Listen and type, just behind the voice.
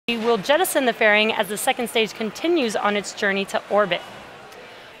will jettison the fairing as the second stage continues on its journey to orbit.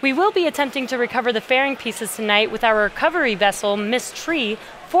 We will be attempting to recover the fairing pieces tonight with our recovery vessel, Miss Tree,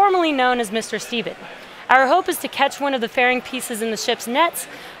 formerly known as Mr. Steven. Our hope is to catch one of the fairing pieces in the ship's nets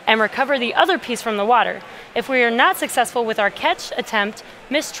and recover the other piece from the water. If we are not successful with our catch attempt,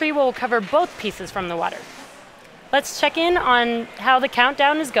 Miss Tree will recover both pieces from the water. Let's check in on how the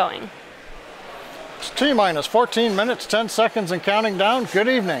countdown is going. It's T-minus 14 minutes, 10 seconds and counting down. Good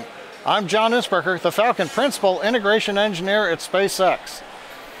evening. I'm John Isberger, the Falcon Principal Integration Engineer at SpaceX.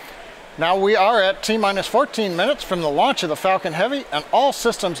 Now we are at T-minus 14 minutes from the launch of the Falcon Heavy, and all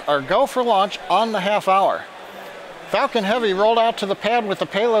systems are go for launch on the half hour. Falcon Heavy rolled out to the pad with the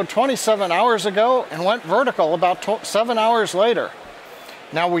payload 27 hours ago and went vertical about 7 hours later.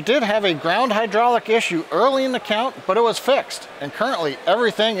 Now we did have a ground hydraulic issue early in the count, but it was fixed, and currently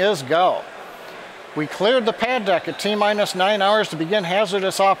everything is go. We cleared the pad deck at T-minus 9 hours to begin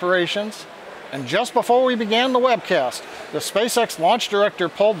hazardous operations. And just before we began the webcast, the SpaceX launch director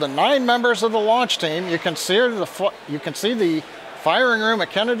pulled the 9 members of the launch team. You can see the firing room at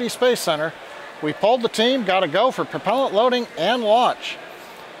Kennedy Space Center. We pulled the team, got to go for propellant loading and launch.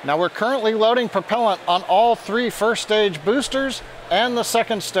 Now we're currently loading propellant on all 3 first stage boosters and the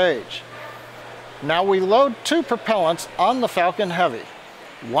second stage. Now we load 2 propellants on the Falcon Heavy.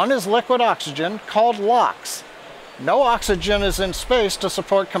 One is liquid oxygen called LOX. No oxygen is in space to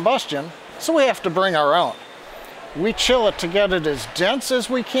support combustion, so we have to bring our own. We chill it to get it as dense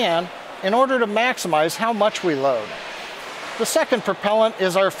as we can in order to maximize how much we load. The second propellant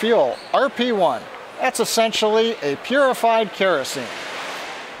is our fuel, RP1. That's essentially a purified kerosene.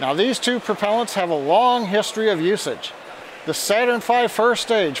 Now these 2 propellants have a long history of usage. The Saturn V first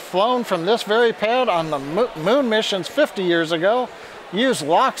stage, flown from this very pad on the moon missions 50 years ago, used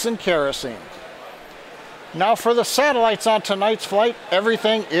LOX and kerosene. Now for the satellites on tonight's flight,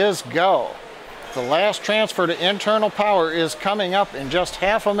 everything is go. The last transfer to internal power is coming up in just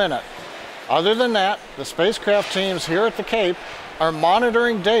half a minute. Other than that, the spacecraft teams here at the Cape are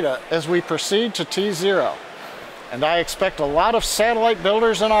monitoring data as we proceed to T0. And I expect a lot of satellite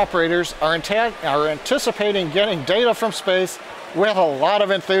builders and operators are anticipating getting data from space with a lot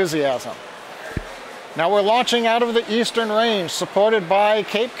of enthusiasm. Now we're launching out of the Eastern Range, supported by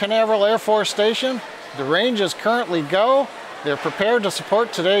Cape Canaveral Air Force Station. The range is currently go. They're prepared to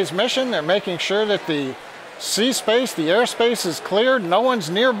support today's mission. They're making sure that the sea space, the airspace is cleared. No one's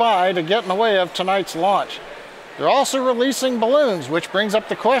nearby to get in the way of tonight's launch. They're also releasing balloons, which brings up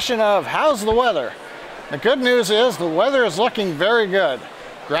the question of how's the weather? The good news is the weather is looking very good.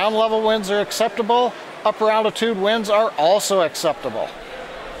 Ground level winds are acceptable. Upper altitude winds are also acceptable.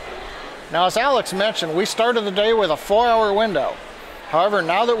 Now, as Alex mentioned, we started the day with a 4-hour window. However,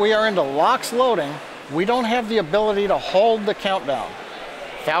 now that we are into LOX loading, we don't have the ability to hold the countdown.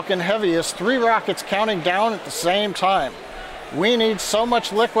 Falcon Heavy is 3 rockets counting down at the same time. We need so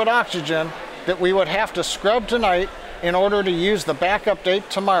much liquid oxygen that we would have to scrub tonight in order to use the backup date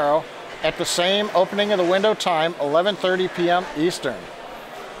tomorrow at the same opening of the window time, 11:30 p.m. Eastern.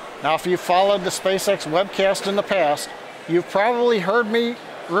 Now, if you followed the SpaceX webcast in the past, you've probably heard me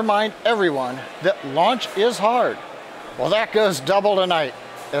remind everyone that launch is hard. Well, that goes double tonight,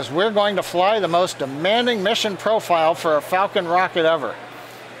 as we're going to fly the most demanding mission profile for a Falcon rocket ever.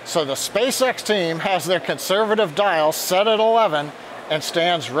 So the SpaceX team has their conservative dial set at 11 and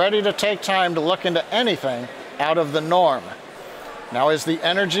stands ready to take time to look into anything out of the norm. Now, as the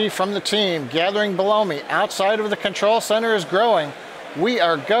energy from the team gathering below me outside of the control center is growing, we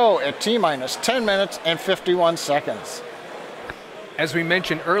are go at T-minus 10 minutes and 51 seconds. As we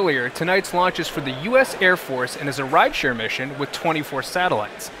mentioned earlier, tonight's launch is for the U.S. Air Force and is a rideshare mission with 24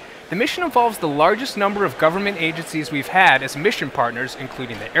 satellites. The mission involves the largest number of government agencies we've had as mission partners,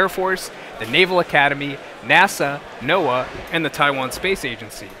 including the Air Force, the Naval Academy, NASA, NOAA, and the Taiwan Space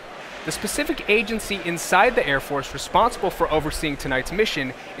Agency. The specific agency inside the Air Force responsible for overseeing tonight's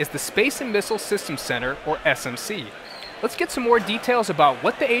mission is the Space and Missile Systems Center, or SMC. Let's get some more details about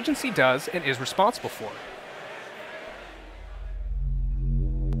what the agency does and is responsible for.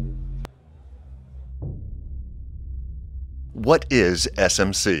 What is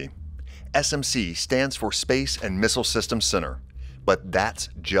SMC? SMC stands for Space and Missile Systems Center, but that's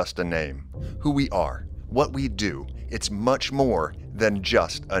just a name. Who we are, what we do, it's much more than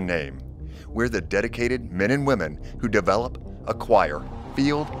just a name. We're the dedicated men and women who develop, acquire,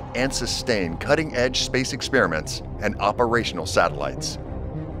 field, and sustain cutting-edge space experiments and operational satellites.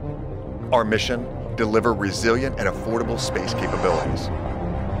 Our mission, deliver resilient and affordable space capabilities.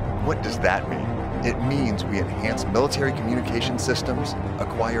 What does that mean? It means we enhance military communication systems,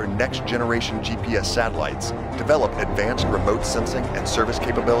 acquire next-generation GPS satellites, develop advanced remote sensing and service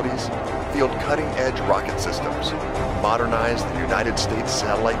capabilities, field cutting-edge rocket systems, modernize the United States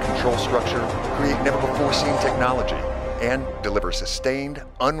satellite control structure, create never-before-seen technology, and deliver sustained,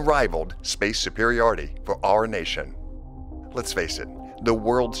 unrivaled space superiority for our nation. Let's face it, the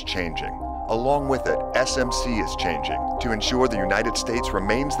world's changing. Along with it, SMC is changing to ensure the United States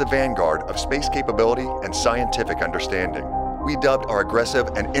remains the vanguard of space capability and scientific understanding. We dubbed our aggressive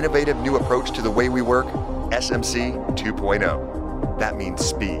and innovative new approach to the way we work SMC 2.0. That means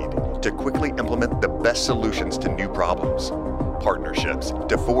speed, to quickly implement the best solutions to new problems. Partnerships,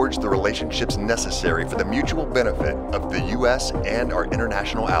 to forge the relationships necessary for the mutual benefit of the U.S. and our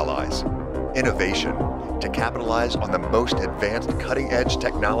international allies. Innovation, to capitalize on the most advanced cutting-edge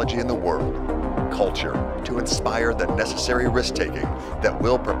technology in the world. Culture, to inspire the necessary risk-taking that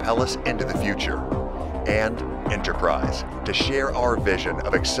will propel us into the future. And enterprise, to share our vision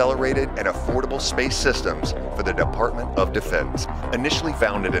of accelerated and affordable space systems for the Department of Defense. Initially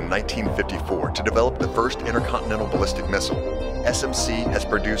founded in 1954 to develop the first intercontinental ballistic missile, SMC has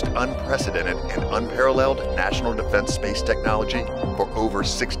produced unprecedented and unparalleled national defense space technology for over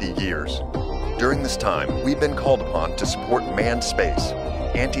 60 years. During this time, we've been called upon to support manned space,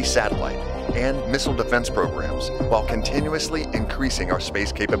 anti-satellite, and missile defense programs while continuously increasing our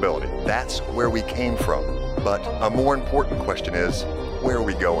space capability. That's where we came from. But a more important question is, where are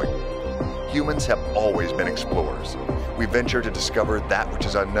we going? Humans have always been explorers. We venture to discover that which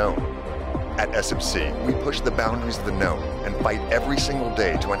is unknown. At SMC, we push the boundaries of the known and fight every single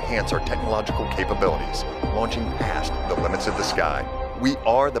day to enhance our technological capabilities, launching past the limits of the sky. We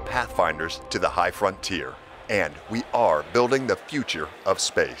are the pathfinders to the high frontier, and we are building the future of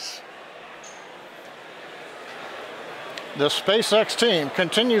space. The SpaceX team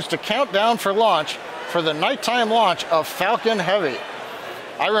continues to count down for launch for the nighttime launch of Falcon Heavy.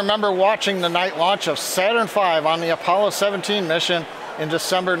 I remember watching the night launch of Saturn V on the Apollo 17 mission in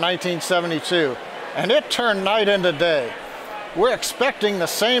December 1972, and it turned night into day. We're expecting the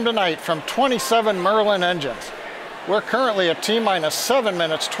same tonight from 27 Merlin engines. We're currently at T-minus 7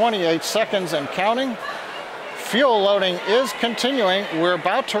 minutes, 28 seconds and counting. Fuel loading is continuing. We're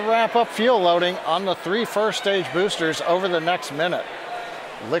about to wrap up fuel loading on the 3 first-stage boosters over the next minute.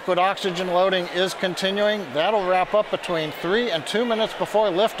 Liquid oxygen loading is continuing. That'll wrap up between 3 and 2 minutes before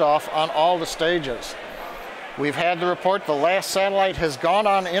liftoff on all the stages. We've had the report the last satellite has gone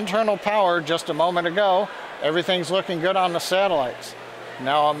on internal power just a moment ago. Everything's looking good on the satellites.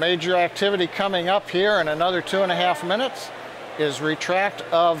 Now a major activity coming up here in another 2.5 minutes is retract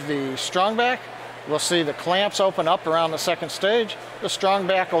of the strongback. We'll see the clamps open up around the second stage. The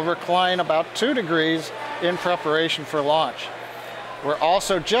strongback will recline about 2 degrees in preparation for launch. We're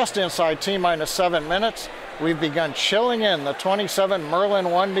also just inside T-minus 7 minutes. We've begun chilling in the 27 Merlin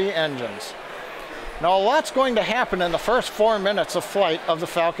 1D engines. Now a lot's going to happen in the first 4 minutes of flight of the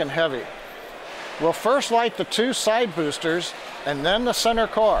Falcon Heavy. We'll first light the 2 side boosters and then the center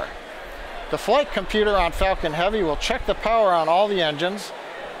core. The flight computer on Falcon Heavy will check the power on all the engines,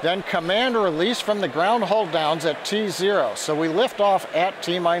 then command release from the ground hold downs at T0, so we lift off at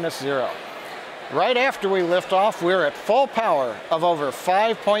T-minus 0. Right after we lift off, we're at full power of over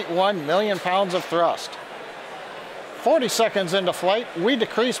 5.1 million pounds of thrust. 40 seconds into flight, we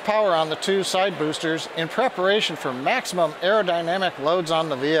decrease power on the 2 side boosters in preparation for maximum aerodynamic loads on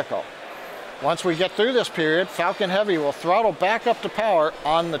the vehicle. Once we get through this period, Falcon Heavy will throttle back up to power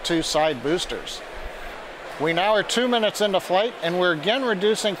on the 2 side boosters. We now are 2 minutes into flight, and we're again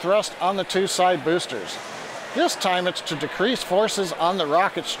reducing thrust on the 2 side boosters. This time it's to decrease forces on the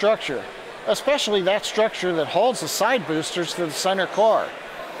rocket structure, especially that structure that holds the side boosters to the center core.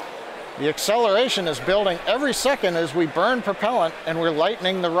 The acceleration is building every second as we burn propellant and we're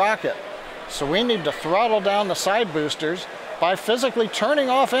lightening the rocket. So we need to throttle down the side boosters by physically turning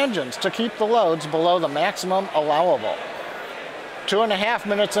off engines to keep the loads below the maximum allowable. 2.5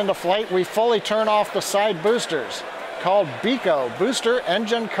 minutes into flight, we fully turn off the side boosters, called BECO, Booster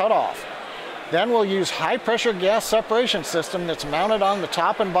Engine Cutoff. Then we'll use high pressure gas separation system that's mounted on the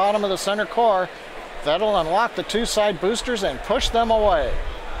top and bottom of the center core. That'll unlock the 2 side boosters and push them away.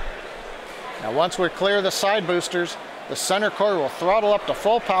 Now once we're clear of the side boosters, the center core will throttle up to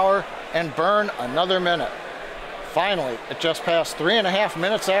full power and burn another minute. Finally, at just past 3.5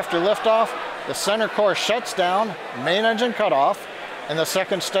 minutes after liftoff, the center core shuts down, main engine cutoff, and the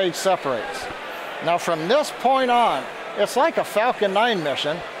second stage separates. Now from this point on, it's like a Falcon 9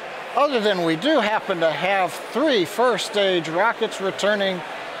 mission, other than we do happen to have 3 first stage rockets returning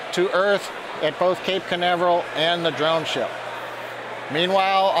to Earth at both Cape Canaveral and the drone ship.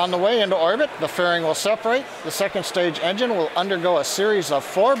 Meanwhile, on the way into orbit, the fairing will separate. The second stage engine will undergo a series of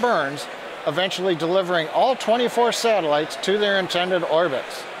 4 burns, eventually delivering all 24 satellites to their intended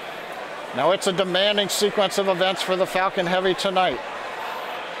orbits. Now, it's a demanding sequence of events for the Falcon Heavy tonight.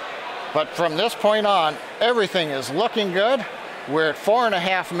 But from this point on, everything is looking good. We're at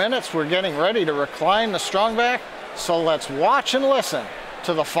 4.5 minutes. We're getting ready to recline the strongback. So let's watch and listen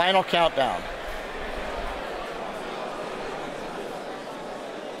to the final countdown.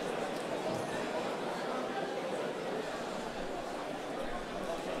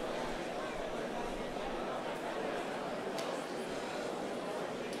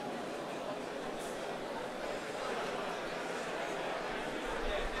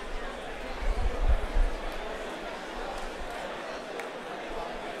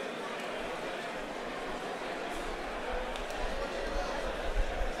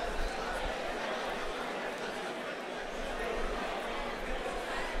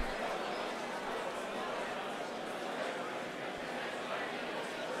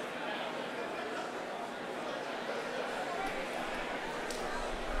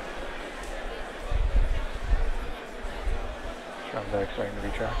 Strongback starting to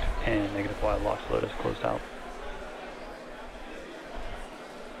retract. And negative Y LOX load is closed out.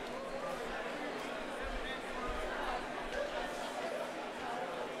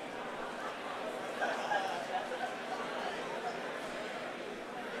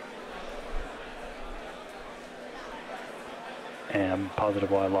 And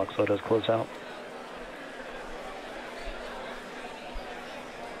positive Y LOX load is closed out.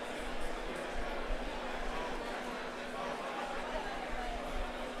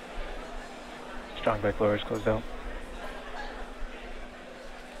 Strongback lower is closed out.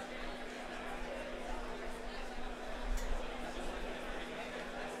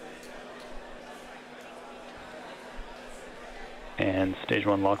 And stage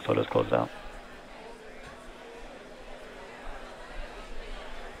 1 LOX load is closed out.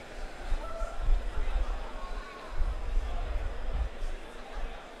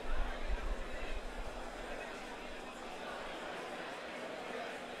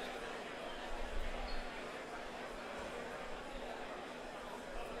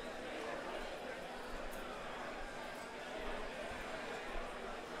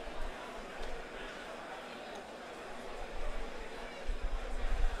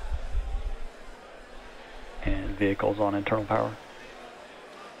 Vehicles on internal power.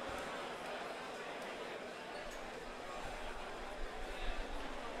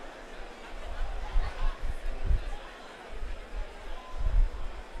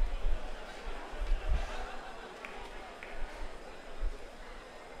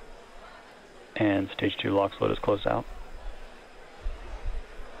 And stage 2 LOX load is closed out.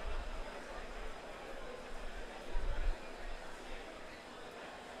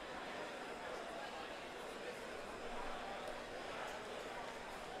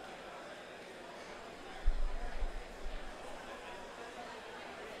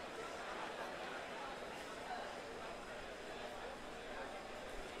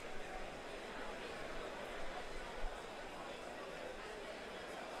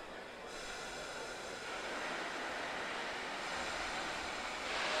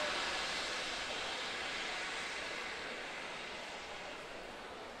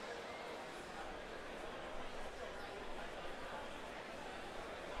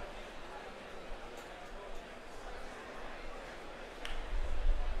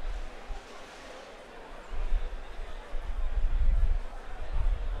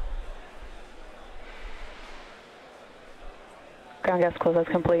 Ground gas close, that's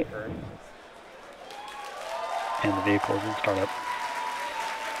complete. And the vehicle is in startup.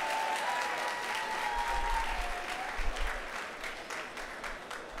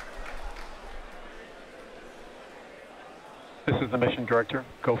 This is the mission director.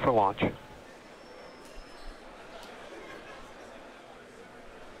 Go for launch.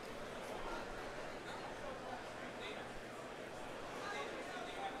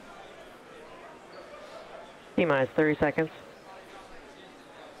 T-minus 30 seconds.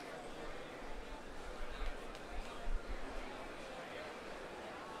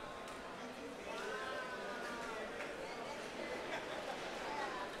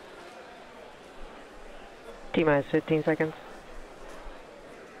 T-minus 15 seconds.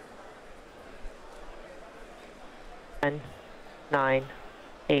 10, 9,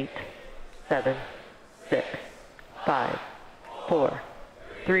 8, 7, 6, 5, 4,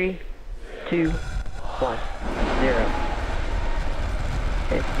 3, 2, 1, 0.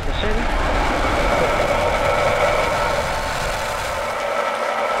 Ignition.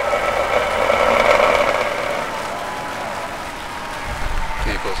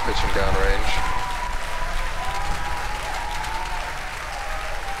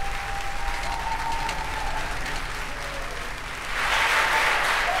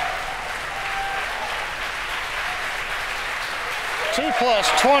 T plus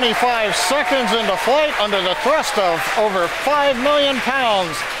 25 seconds into flight under the thrust of over 5 million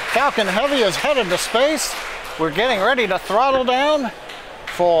pounds. Falcon Heavy is headed to space. We're getting ready to throttle down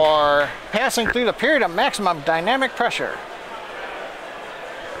for passing through the period of maximum dynamic pressure.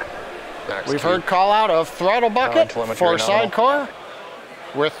 We've heard call out of throttle bucket for side core.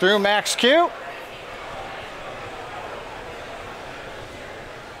 We're through max Q.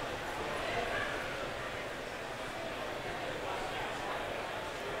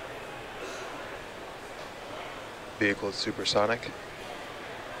 Vehicle is supersonic.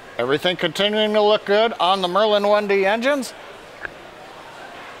 Everything continuing to look good on the Merlin 1D engines.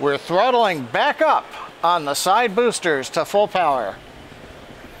 We're throttling back up on the side boosters to full power.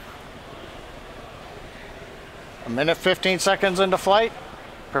 A minute 15 seconds into flight.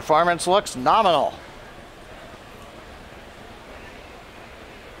 Performance looks nominal.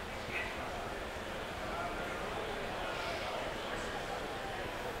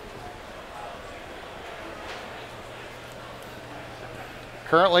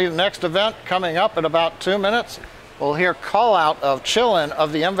 Currently, the next event coming up in about 2 minutes. We'll hear call out of chill-in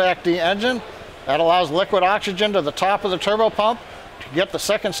of the MVAC-D engine. That allows liquid oxygen to the top of the turbo pump to get the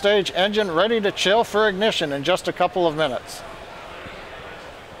second stage engine ready to chill for ignition in just a couple of minutes.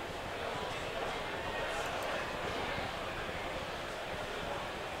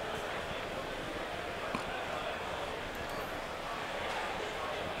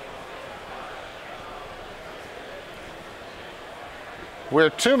 We're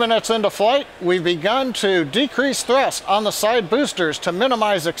 2 minutes into flight. We've begun to decrease thrust on the side boosters to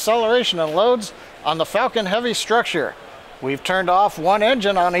minimize acceleration and loads on the Falcon Heavy structure. We've turned off one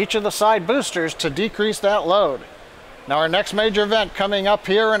engine on each of the side boosters to decrease that load. Now our next major event coming up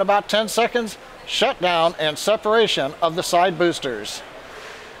here in about 10 seconds, shutdown and separation of the side boosters.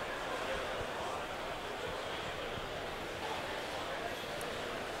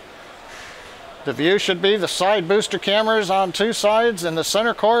 The view should be the side booster cameras on two sides and the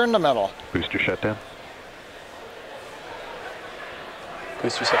center core in the middle. Booster shutdown.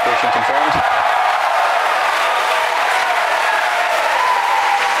 Booster separation confirmed.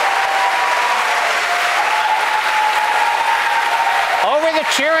 Over the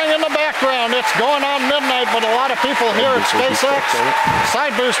cheering in the background, it's going on midnight, but a lot of people here at SpaceX.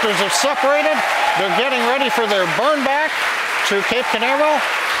 Side boosters have separated. They're getting ready for their burn back to Cape Canaveral.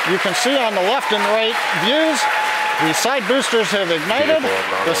 You can see on the left and right views, the side boosters have ignited.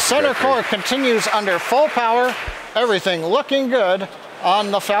 The center core continues under full power. Everything looking good on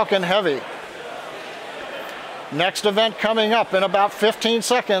the Falcon Heavy. Next event coming up in about 15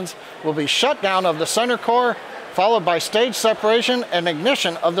 seconds will be shutdown of the center core, followed by stage separation and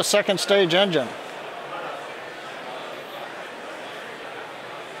ignition of the second stage engine.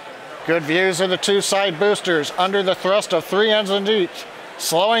 Good views of the two side boosters under the thrust of 3 engines each,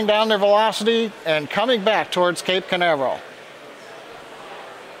 slowing down their velocity and coming back towards Cape Canaveral.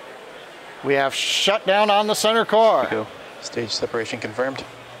 We have shutdown on the center core. Go. Stage separation confirmed.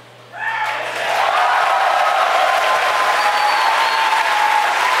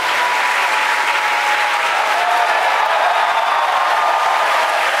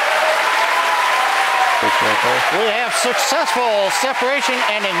 We have successful separation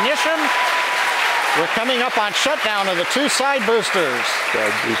and ignition. We're coming up on shutdown of the two side boosters.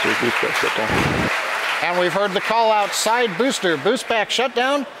 Side booster, boost back shutdown. And we've heard the call out side booster, boost back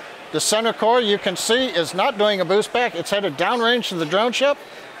shutdown. The center core, you can see, is not doing a boost back. It's headed downrange to the drone ship.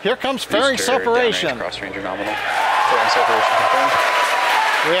 Here comes fairing separation. Cross-ranger nominal. Fairing separation confirmed.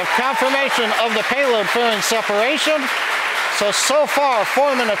 We have confirmation of the payload fairing separation. So far,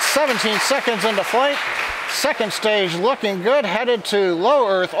 4 minutes, 17 seconds into flight. Second stage looking good, headed to low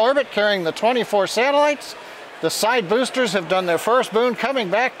Earth orbit, carrying the 24 satellites. The side boosters have done their first boon, coming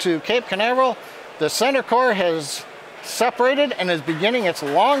back to Cape Canaveral. The center core has separated and is beginning its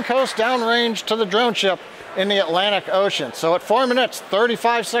long coast downrange to the drone ship in the Atlantic Ocean. So at 4 minutes,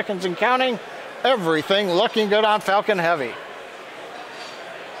 35 seconds and counting, everything looking good on Falcon Heavy.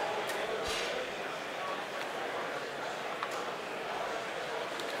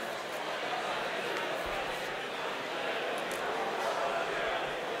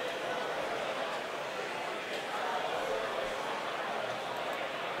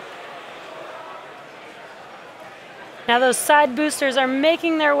 Now those side boosters are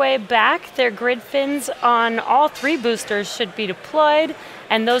making their way back. Their grid fins on all 3 boosters should be deployed,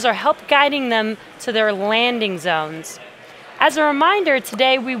 and those are help guiding them to their landing zones. As a reminder,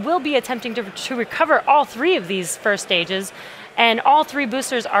 today we will be attempting to recover all 3 of these first stages, and all 3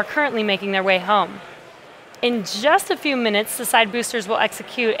 boosters are currently making their way home. In just a few minutes, the side boosters will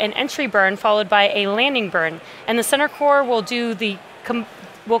execute an entry burn followed by a landing burn, and the center core will do the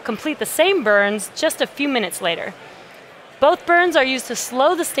will complete the same burns just a few minutes later. Both burns are used to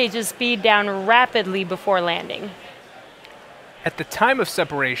slow the stage's speed down rapidly before landing. At the time of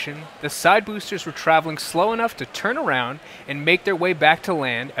separation, the side boosters were traveling slow enough to turn around and make their way back to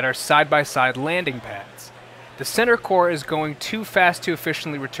land at our side-by-side landing pads. The center core is going too fast to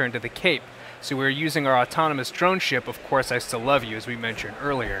efficiently return to the Cape, so we're using our autonomous drone ship, Of Course I Still Love You, as we mentioned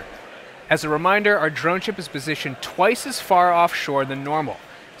earlier. As a reminder, our drone ship is positioned twice as far offshore than normal,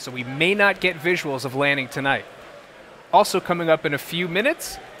 so we may not get visuals of landing tonight. Also coming up in a few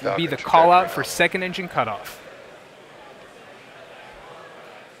minutes will be the call out for second engine cutoff.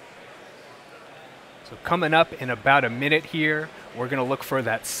 So coming up in about a minute here, we're going to look for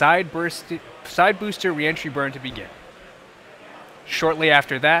that side booster reentry burn to begin. Shortly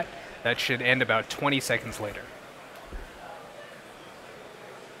after that, that should end about 20 seconds later.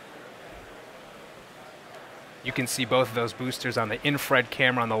 You can see both of those boosters on the infrared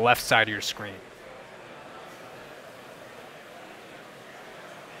camera on the left side of your screen.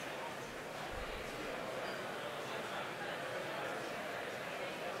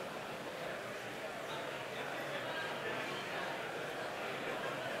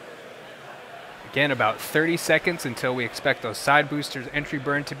 Again, about 30 seconds until we expect those side boosters entry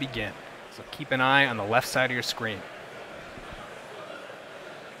burn to begin. So keep an eye on the left side of your screen.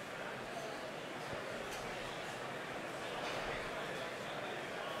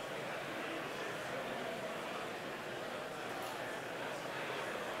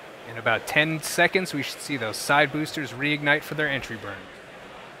 In about 10 seconds, we should see those side boosters reignite for their entry burn.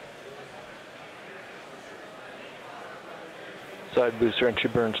 Side booster entry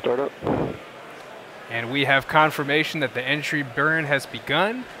burn startup. And we have confirmation that the entry burn has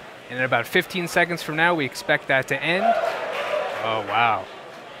begun. And in about 15 seconds from now, we expect that to end. Oh, wow.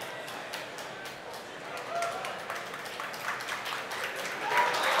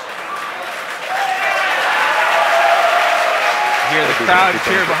 Hear the crowd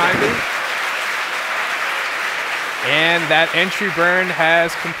cheer behind me. And that entry burn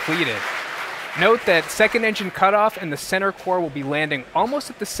has completed. Note that second engine cutoff and the center core will be landing almost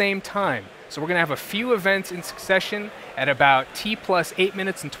at the same time. So we're going to have a few events in succession at about T plus 8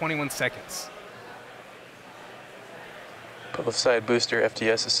 minutes and 21 seconds. Both side booster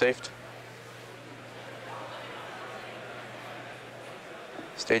FTS is safed.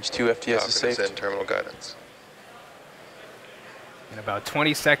 Stage 2 FTS is safe. in terminal guidance. In about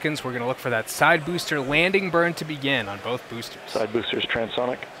 20 seconds, we're going to look for that side booster landing burn to begin on both boosters. Side boosters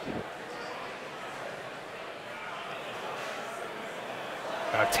transonic.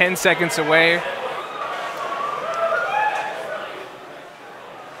 About 10 seconds away.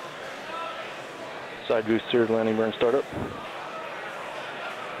 Side booster landing burn startup.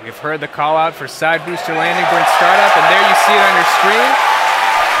 We've heard the call out for side booster landing burn startup, and there you see it on your screen.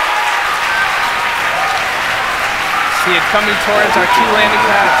 See it coming towards our two landing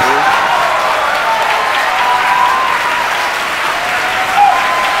pads.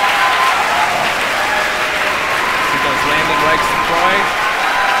 See those landing legs deploy.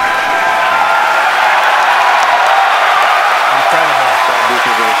 Incredible. Side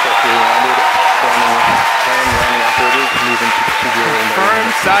boosters are successfully landed. Landing operators moving to procedural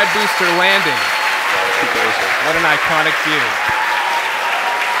Confirmed side booster landing. What an iconic view.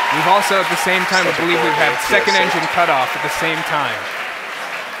 We've also, at the same time, I believe we've had second engine cutoff at the same time.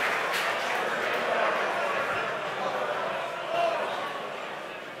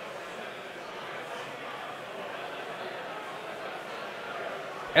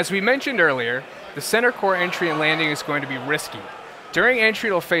 As we mentioned earlier, the center core entry and landing is going to be risky. During entry,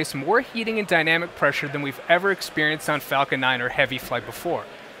 it'll face more heating and dynamic pressure than we've ever experienced on Falcon 9 or Heavy flight before.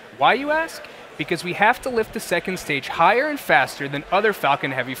 Why, you ask? Because we have to lift the second stage higher and faster than other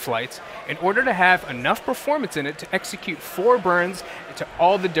Falcon Heavy flights in order to have enough performance in it to execute 4 burns into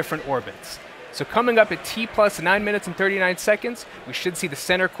all the different orbits. So coming up at T plus 9 minutes and 39 seconds, we should see the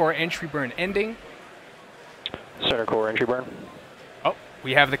center core entry burn ending. Center core entry burn. Oh,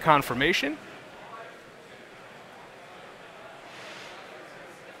 we have the confirmation.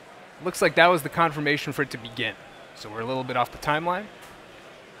 Looks like that was the confirmation for it to begin. So we're a little bit off the timeline.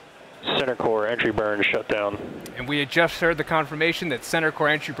 Center core entry burn shut down. And we had just heard the confirmation that center core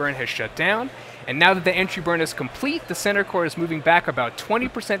entry burn has shut down. And now that the entry burn is complete, the center core is moving back about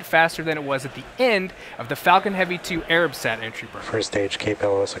 20% faster than it was at the end of the Falcon Heavy 2 Arabsat entry burn. First stage Cape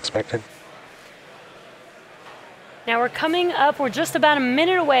LOS expected. Now we're just about a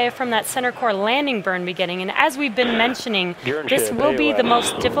minute away from that center core landing burn beginning, and as we've been mentioning, this will be the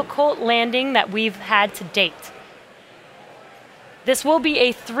most difficult landing that we've had to date. This will be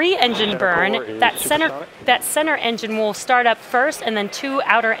a 3-engine burn. That center engine will start up first, and then 2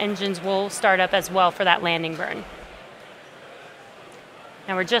 outer engines will start up as well for that landing burn.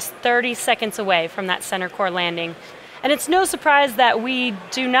 Now we're just 30 seconds away from that center core landing. And it's no surprise that we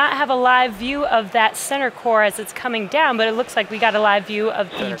do not have a live view of that center core as it's coming down, but it looks like we got a live view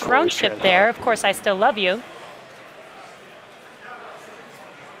of the drone ship there. Of course, I Still Love You.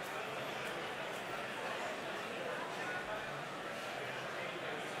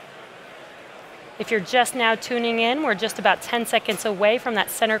 If you're just now tuning in, we're just about 10 seconds away from that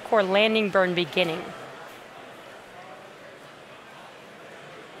center core landing burn beginning.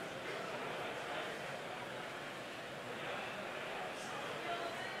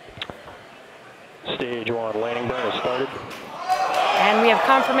 Stage 1 landing burn has started. And we have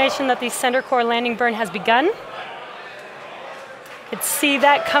confirmation that the center core landing burn has begun. You can see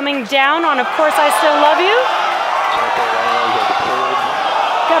that coming down on Of Course I Still Love You. Center core landing are deployed.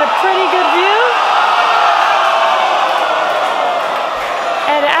 Got a pretty good view.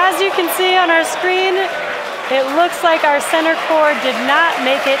 And as you can see on our screen, it looks like our center core did not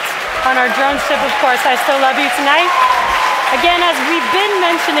make it on our drone ship, Of Course I Still Love You tonight. Again, as we've been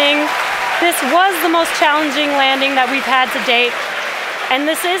mentioning, this was the most challenging landing that we've had to date. And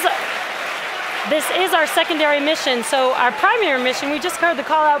this is our secondary mission. So our primary mission, we just heard the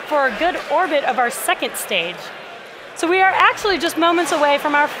call out for a good orbit of our second stage. So we are actually just moments away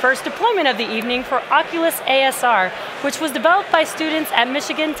from our first deployment of the evening for Oculus ASR, which was developed by students at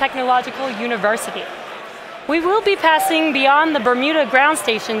Michigan Technological University. We will be passing beyond the Bermuda ground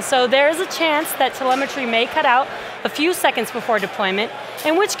station, so there is a chance that telemetry may cut out a few seconds before deployment,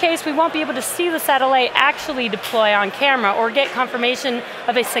 in which case we won't be able to see the satellite actually deploy on camera or get confirmation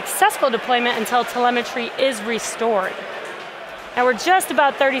of a successful deployment until telemetry is restored. Now we're just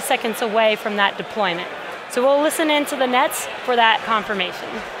about 30 seconds away from that deployment. So we'll listen into the nets for that confirmation.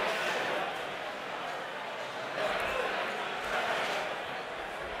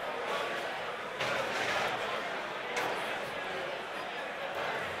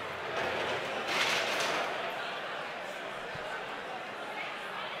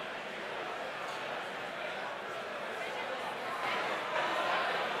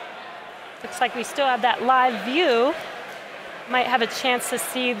 Looks like we still have that live view. Might have a chance to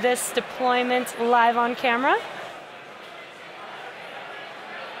see this deployment live on camera.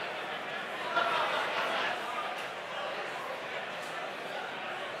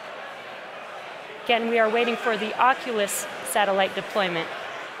 Again, we are waiting for the Oculus satellite deployment.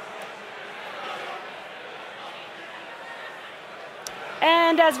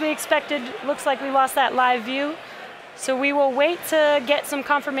 And as we expected, looks like we lost that live view. So we will wait to get some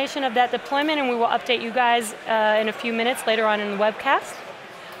confirmation of that deployment, and we will update you guys in a few minutes later on in the webcast.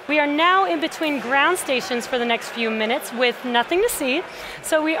 We are now in between ground stations for the next few minutes with nothing to see.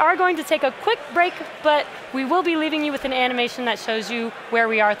 So we are going to take a quick break, but we will be leaving you with an animation that shows you where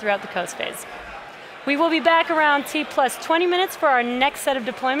we are throughout the coast phase. We will be back around T+20 minutes for our next set of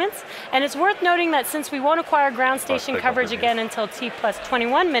deployments, and it's worth noting that since we won't acquire ground station coverage again until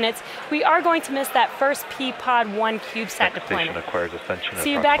T+21 minutes, we are going to miss that first P-Pod 1 CubeSat deployment.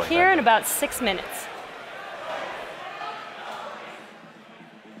 See you back here in about 6 minutes.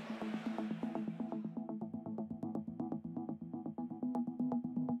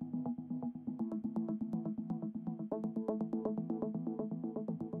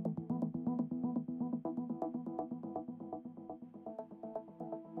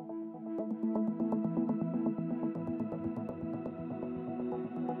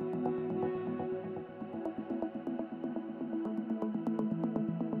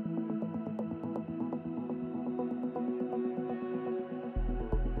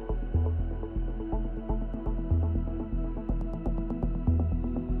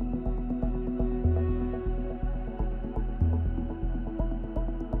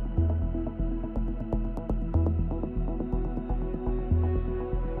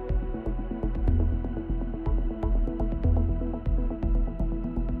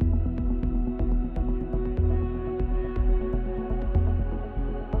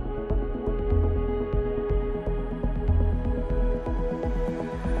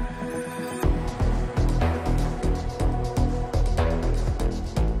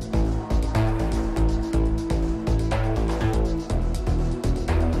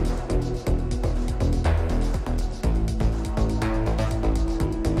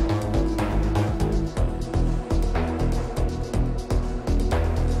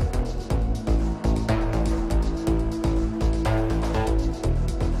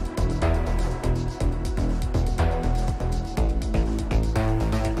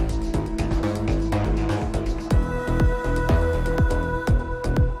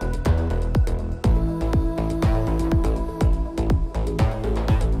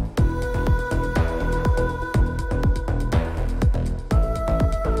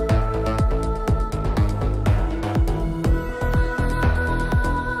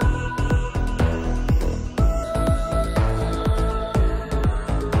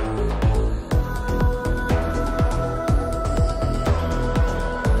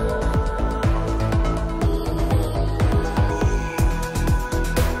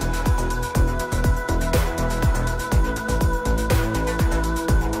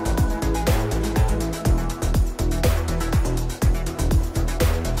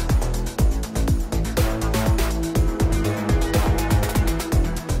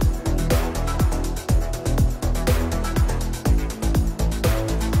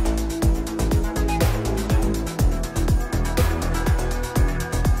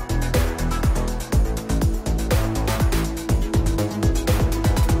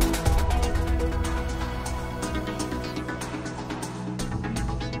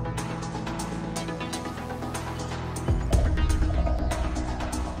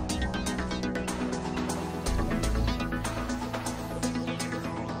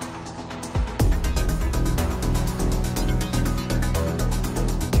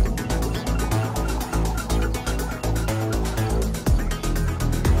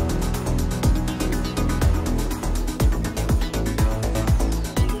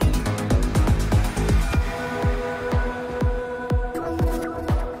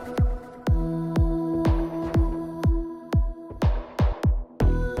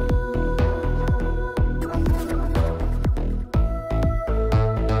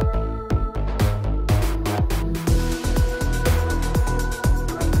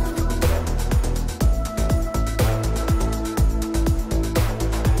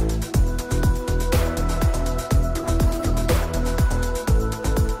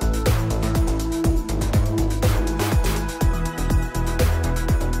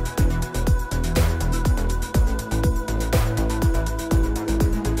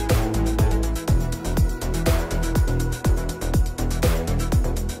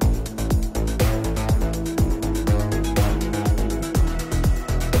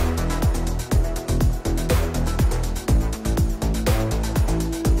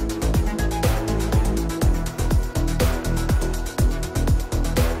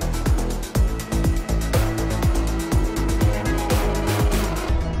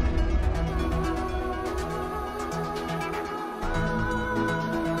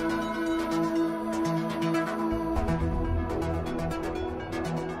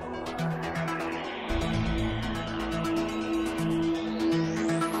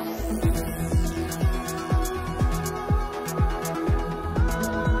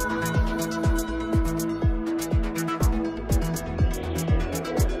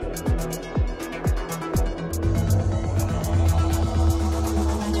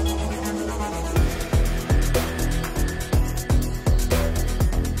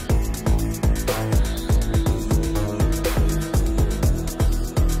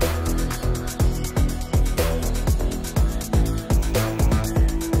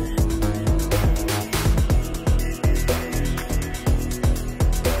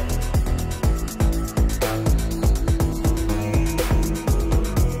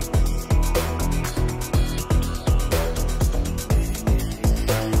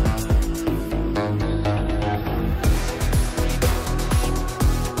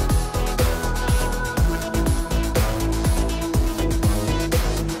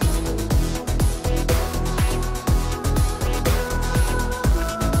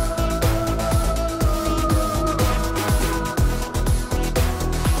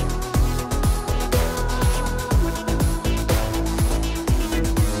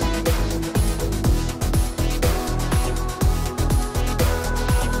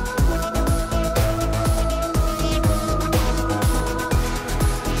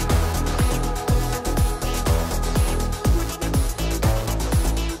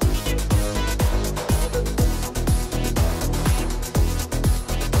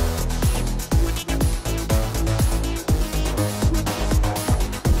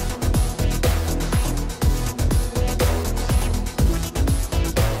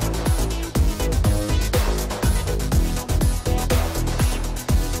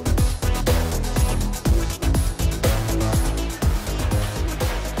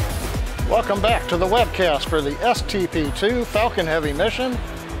 welcome back to the webcast for the STP-2 Falcon Heavy mission.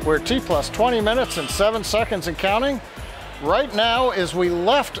 We're T plus 20 minutes and 7 seconds and counting. Right now, as we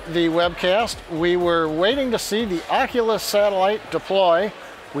left the webcast, we were waiting to see the Oculus satellite deploy.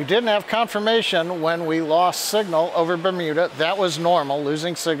 We didn't have confirmation when we lost signal over Bermuda. That was normal,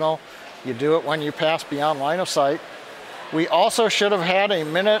 losing signal. You do it when you pass beyond line of sight. We also should have had a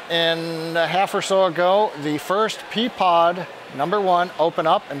minute and a half or so ago the first P-Pod #1 open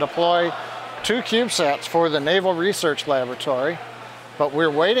up and deploy 2 CubeSats for the Naval Research Laboratory. But we're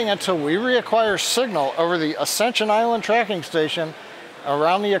waiting until we reacquire signal over the Ascension Island tracking station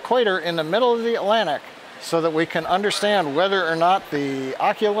around the equator in the middle of the Atlantic so that we can understand whether or not the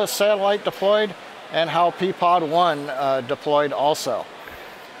Oculus satellite deployed and how P-Pod 1 deployed also.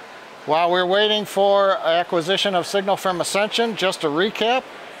 While we're waiting for acquisition of signal from Ascension, just to recap,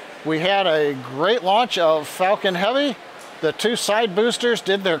 we had a great launch of Falcon Heavy. The 2 side boosters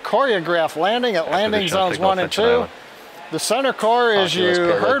did their choreographed landing at landing zones 1 and 2. The center core, as you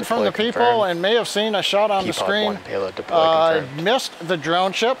heard from the people and may have seen a shot on the screen, missed the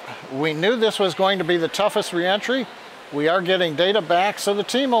drone ship. We knew this was going to be the toughest reentry. We are getting data back, so the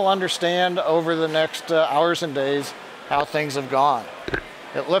team will understand over the next hours and days how things have gone.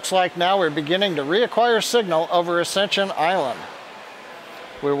 It looks like now we're beginning to reacquire signal over Ascension Island.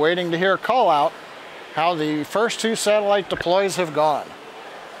 We're waiting to hear a call out how the first 2 satellite deploys have gone.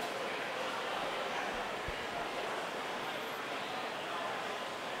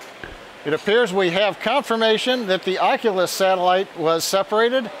 It appears we have confirmation that the Oculus satellite was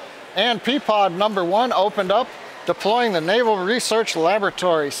separated and P-Pod #1 opened up, deploying the Naval Research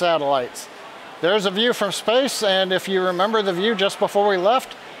Laboratory satellites. There's a view from space, and if you remember the view just before we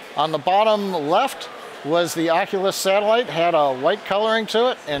left, on the bottom left was the Oculus satellite, had a white coloring to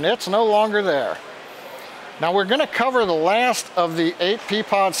it, and it's no longer there. Now we're going to cover the last of the 8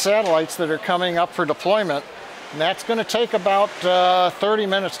 P-Pod satellites that are coming up for deployment, and that's going to take about 30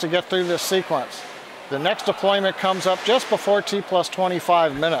 minutes to get through this sequence. The next deployment comes up just before T plus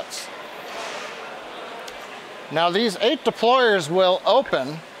 25 minutes. Now these 8 deployers will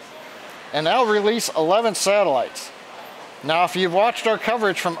open, and they'll release 11 satellites. Now, if you've watched our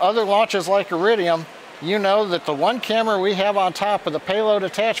coverage from other launches like Iridium, you know that the 1 camera we have on top of the payload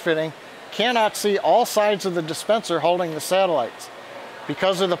attach fitting cannot see all sides of the dispenser holding the satellites.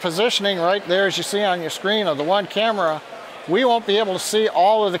 Because of the positioning right there, as you see on your screen, of the 1 camera, we won't be able to see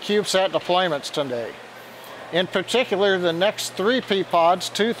all of the CubeSat deployments today. In particular, the next 3 P-Pods,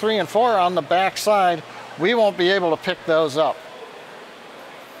 2, 3, and 4 on the back side, we won't be able to pick those up.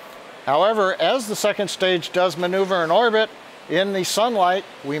 However, as the second stage does maneuver in orbit, in the sunlight,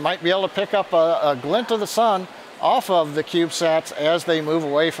 we might be able to pick up a glint of the sun off of the CubeSats as they move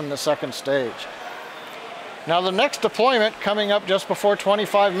away from the second stage. Now the next deployment, coming up just before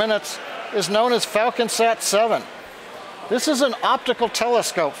 25 minutes, is known as Falcon Sat 7. This is an optical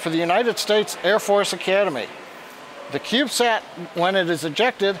telescope for the United States Air Force Academy. The CubeSat, when it is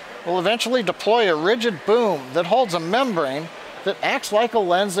ejected, will eventually deploy a rigid boom that holds a membrane that acts like a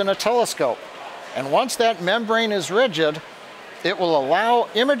lens in a telescope. And once that membrane is rigid, it will allow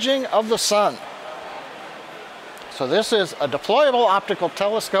imaging of the sun. So this is a deployable optical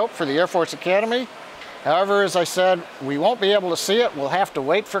telescope for the Air Force Academy. However, as I said, we won't be able to see it. We'll have to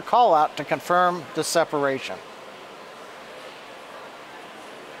wait for call out to confirm the separation.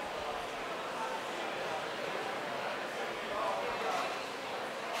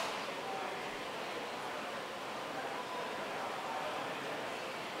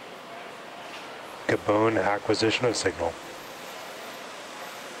 Gabon acquisition of signal.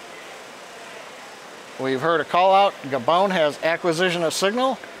 We've heard a call out. Gabon has acquisition of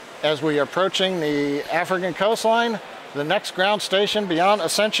signal. As we are approaching the African coastline, the next ground station beyond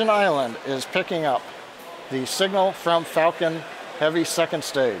Ascension Island is picking up the signal from Falcon Heavy second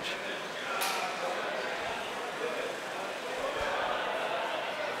stage.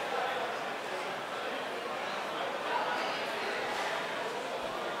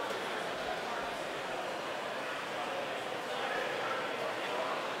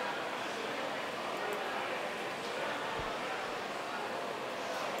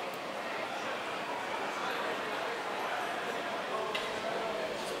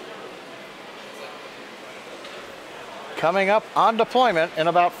 Coming up on deployment in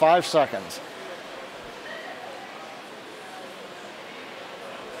about 5 seconds.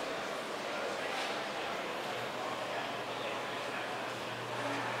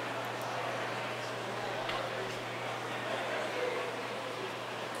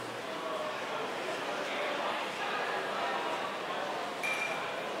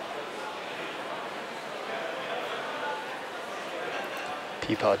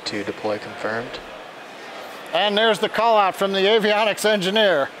 P-Pod 2 deploy confirmed. And there's the call out from the avionics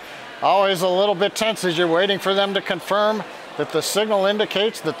engineer. Always a little bit tense as you're waiting for them to confirm that the signal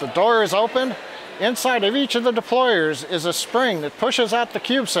indicates that the door is open. Inside of each of the deployers is a spring that pushes out the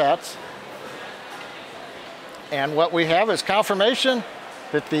CubeSats. And what we have is confirmation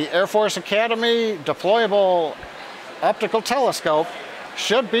that the Air Force Academy deployable optical telescope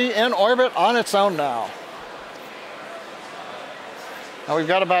should be in orbit on its own now. Now we've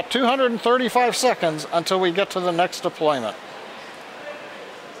got about 235 seconds until we get to the next deployment.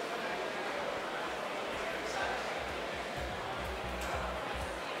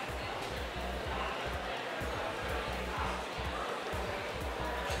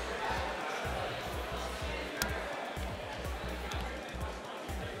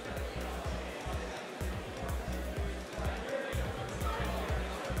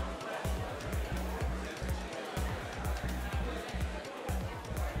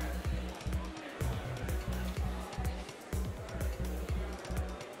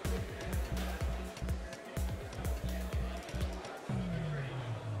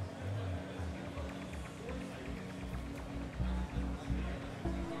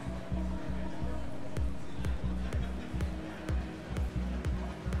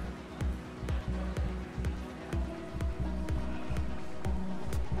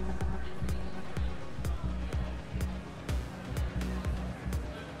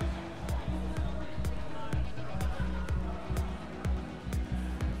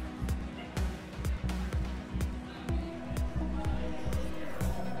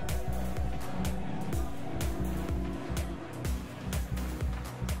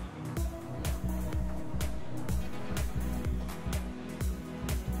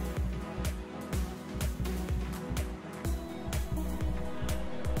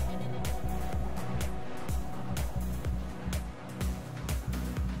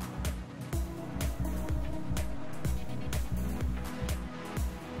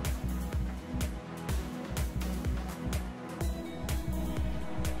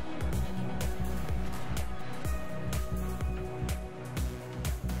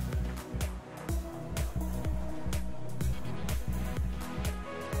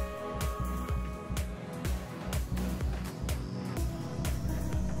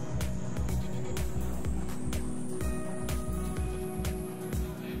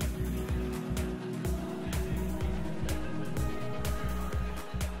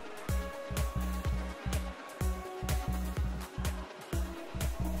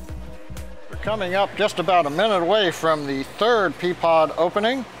 Coming up just about a minute away from the third P-Pod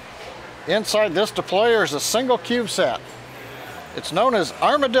opening. Inside this deployer is a single CubeSat. It's known as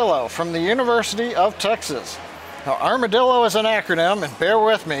Armadillo from the University of Texas. Now, Armadillo is an acronym, and bear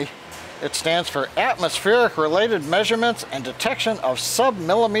with me. It stands for Atmospheric Related Measurements and Detection of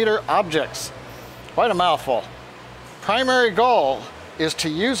Sub-Millimeter Objects. Quite a mouthful. Primary goal is to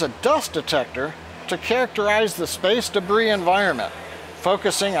use a dust detector to characterize the space debris environment,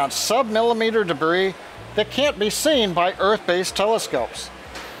 focusing on sub-millimeter debris that can't be seen by Earth-based telescopes.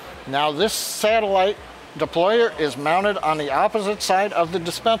 Now, this satellite deployer is mounted on the opposite side of the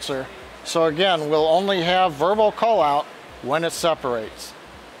dispenser, so again, we'll only have verbal call out when it separates.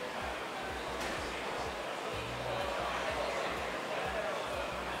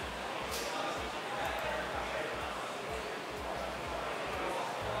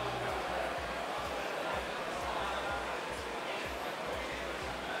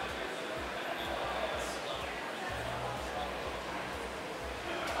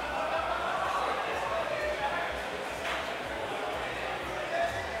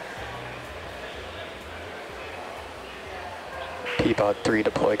 P-Pod 3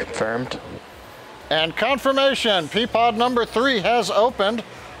 deploy confirmed. And confirmation, P-Pod number 3 has opened.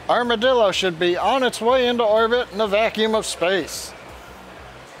 Armadillo should be on its way into orbit in the vacuum of space.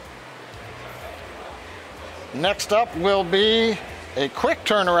 Next up will be a quick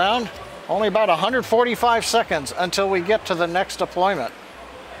turnaround, only about 145 seconds until we get to the next deployment.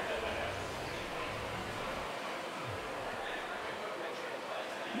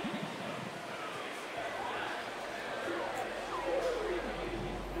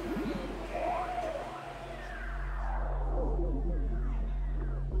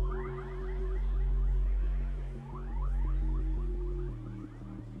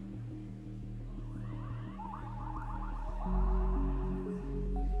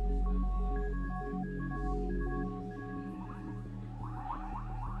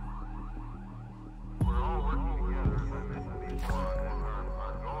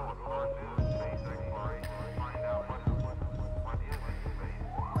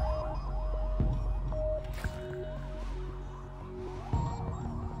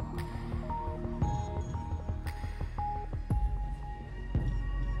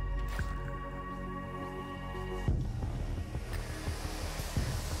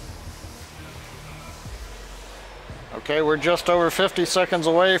 Okay, we're just over 50 seconds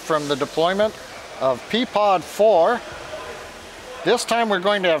away from the deployment of P-Pod 4. This time we're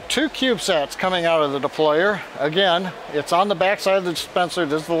going to have 2 CubeSats coming out of the deployer. Again, it's on the backside of the dispenser.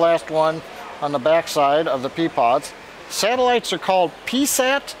 This is the last one on the backside of the P-Pods. Satellites are called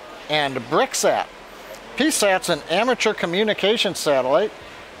PSAT and BRICSAT. PSAT's an amateur communication satellite,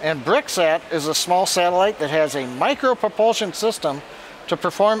 and BRICSAT is a small satellite that has a micropropulsion system to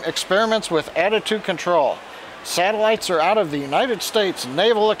perform experiments with attitude control. Satellites are out of the United States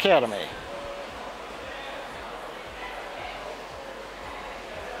Naval Academy.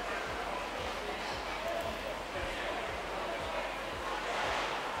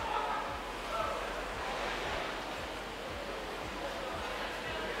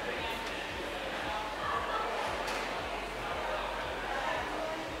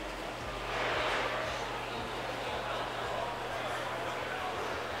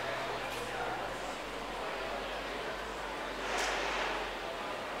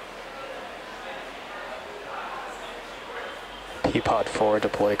 P-Pod 4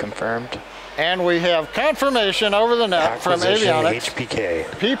 deploy confirmed. And we have confirmation over the net from avionics.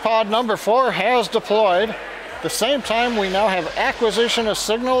 HPK. P-Pod number 4 has deployed. At the same time, we now have acquisition of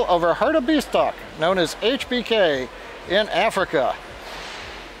signal over Hartebeestok, known as HBK, in Africa.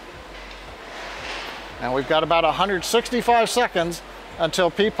 And we've got about 165 seconds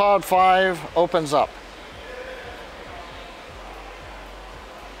until P-Pod 5 opens up.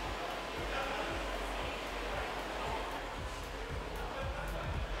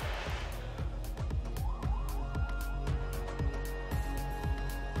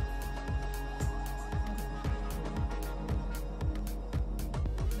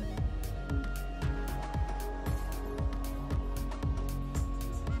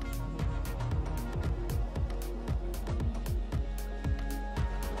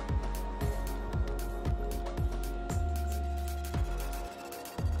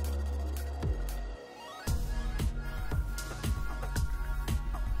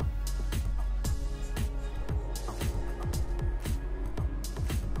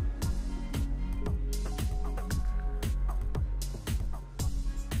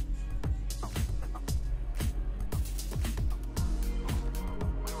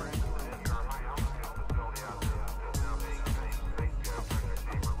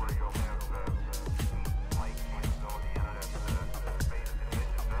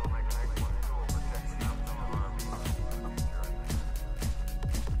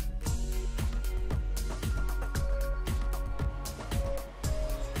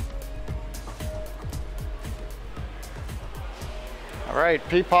 All right,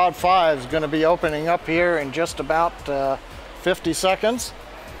 P-Pod 5 is going to be opening up here in just about 50 seconds.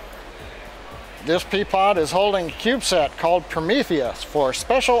 This P-Pod is holding a CubeSat called Prometheus for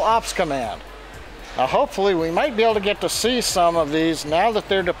Special Ops Command. Now hopefully we might be able to get to see some of these now that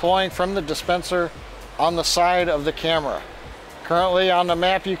they're deploying from the dispenser on the side of the camera. Currently on the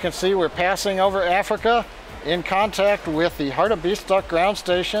map you can see we're passing over Africa in contact with the Hartebeestok ground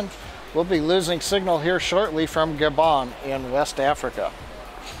station. We'll be losing signal here shortly from Gabon in West Africa.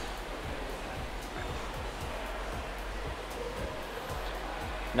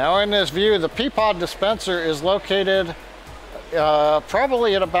 Now in this view, the P-Pod dispenser is located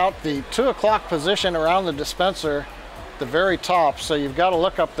probably at about the 2 o'clock position around the dispenser, the very top. So you've got to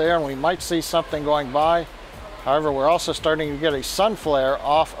look up there and we might see something going by. However, we're also starting to get a sun flare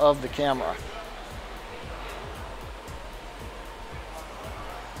off of the camera.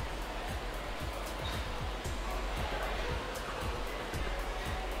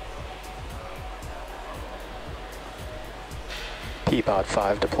 P-Pod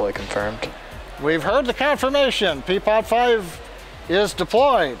 5 deploy confirmed. We've heard the confirmation. P-Pod 5 is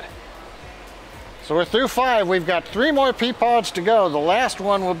deployed. So we're through 5. We've got 3 more P-Pods to go. The last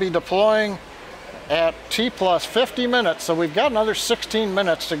one will be deploying at T plus 50 minutes. So we've got another 16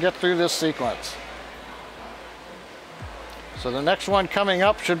 minutes to get through this sequence. So the next one coming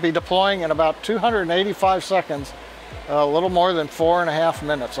up should be deploying in about 285 seconds, a little more than 4.5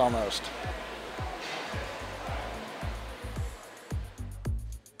 minutes almost.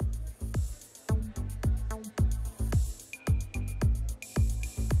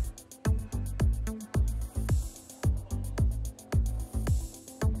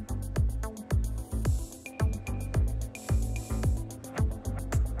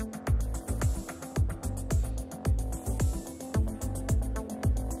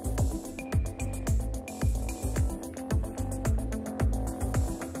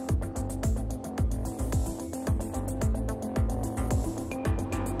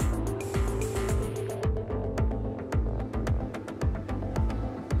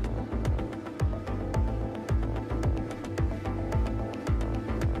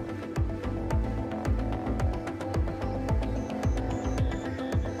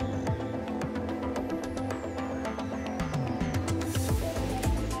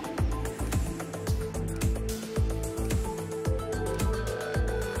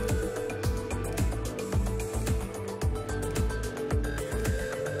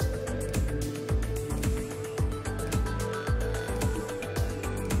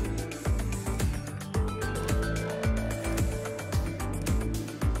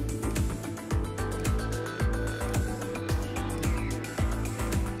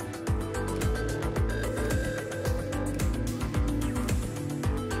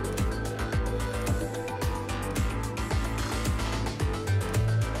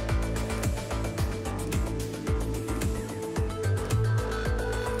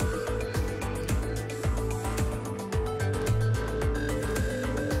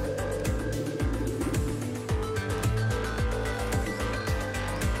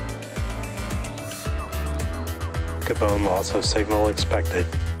 picobone loss of signal expected.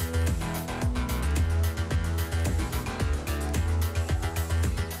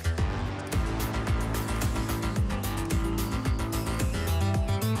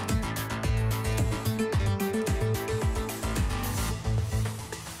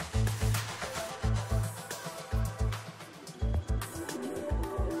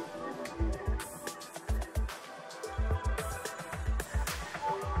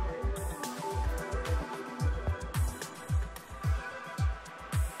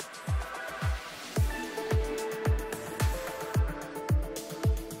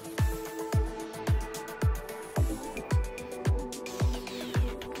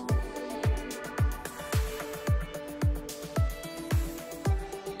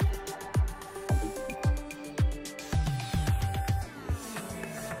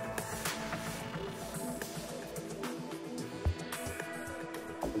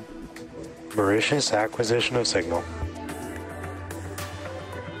 Mauritius acquisition of signal.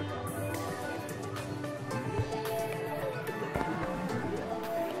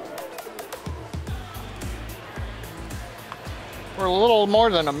 We're a little more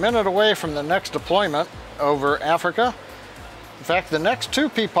than a minute away from the next deployment over Africa. In fact, the next two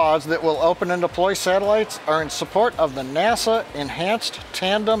P-pods that will open and deploy satellites are in support of the NASA Enhanced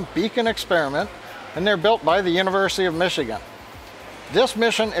Tandem Beacon Experiment, and they're built by the University of Michigan. This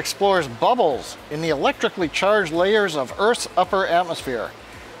mission explores bubbles in the electrically charged layers of Earth's upper atmosphere.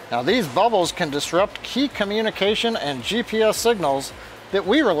 Now, these bubbles can disrupt key communication and GPS signals that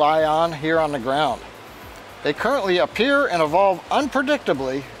we rely on here on the ground. They currently appear and evolve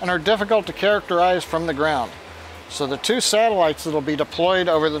unpredictably and are difficult to characterize from the ground. So the two satellites that will be deployed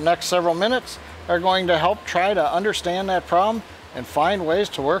over the next several minutes are going to help try to understand that problem and find ways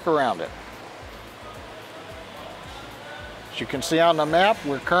to work around it. As you can see on the map,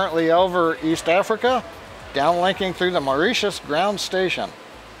 we're currently over East Africa, downlinking through the Mauritius ground station.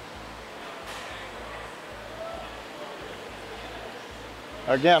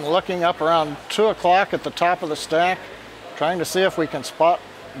 Again, looking up around 2 o'clock at the top of the stack, trying to see if we can spot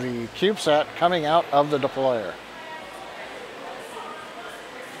the CubeSat coming out of the deployer.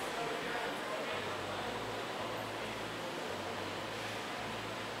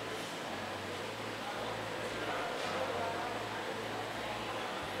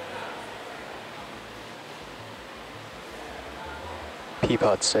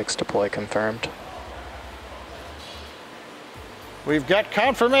 P-pod 6 deploy confirmed. We've got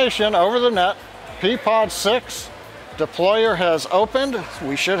confirmation over the net. P-pod 6 deployer has opened.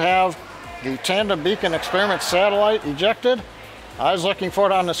 We should have the Tandem Beacon Experiment satellite ejected. I was looking for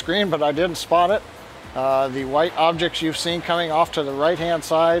it on the screen, but I didn't spot it. The white objects you've seen coming off to the right-hand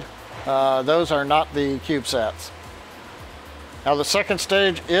side, those are not the CubeSats. Now the second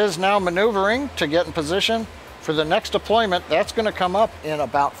stage is now maneuvering to get in position for the next deployment. That's going to come up in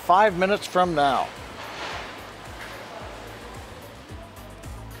about 5 minutes from now.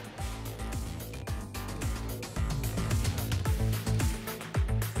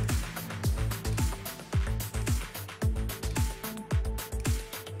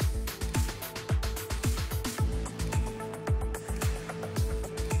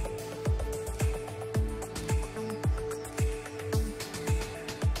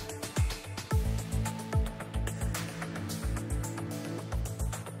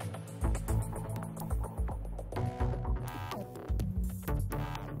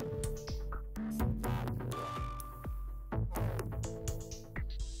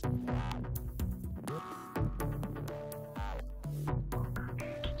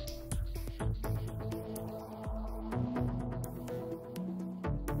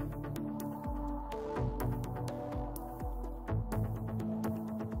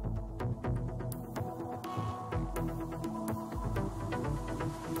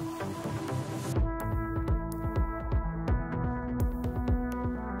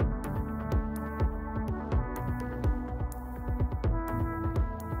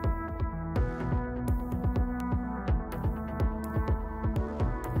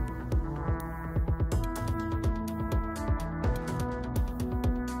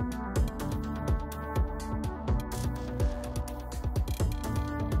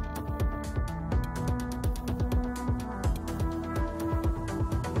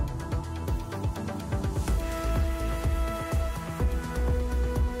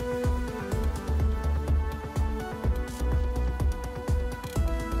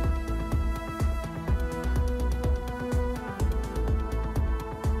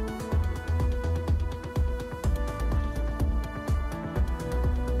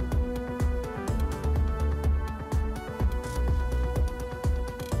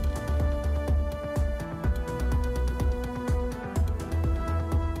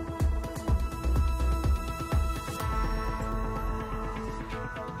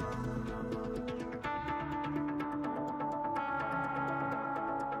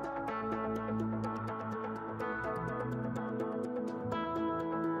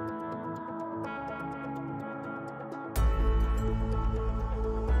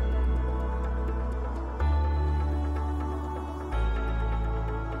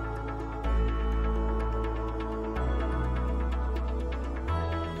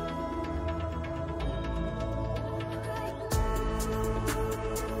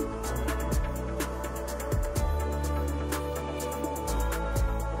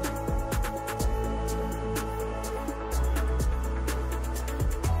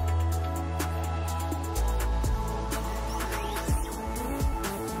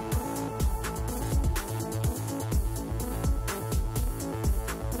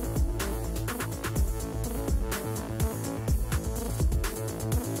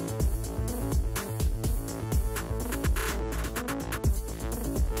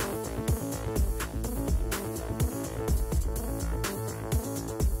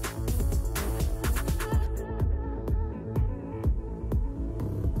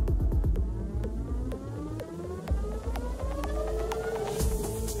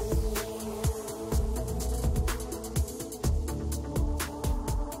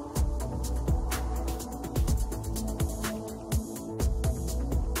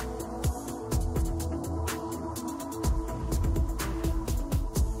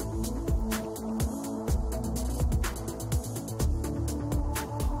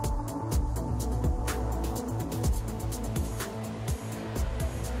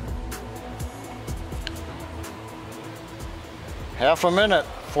 Half a minute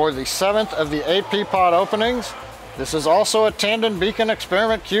for the 7th of the 8 P-pod openings. This is also a Tandem Beacon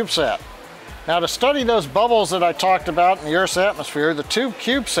Experiment CubeSat. Now, to study those bubbles that I talked about in the Earth's atmosphere, the 2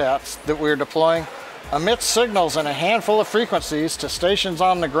 CubeSats that we're deploying emit signals in a handful of frequencies to stations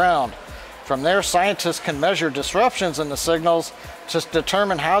on the ground. From there, scientists can measure disruptions in the signals to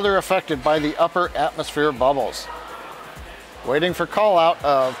determine how they're affected by the upper atmosphere bubbles. Waiting for call out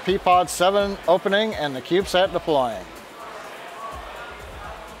of P-pod 7 opening and the CubeSat deploying.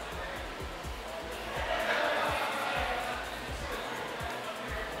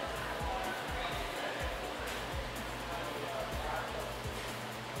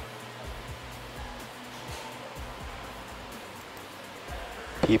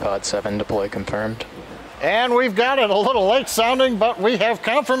 P-pod 7 deploy confirmed. And we've got it, a little late sounding, but we have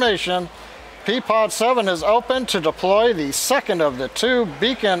confirmation. P-pod 7 is open to deploy the 2nd of the 2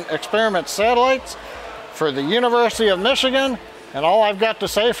 Beacon Experiment satellites for the University of Michigan. And all I've got to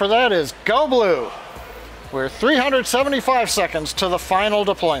say for that is go blue. We're 375 seconds to the final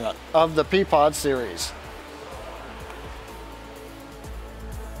deployment of the P-pod series.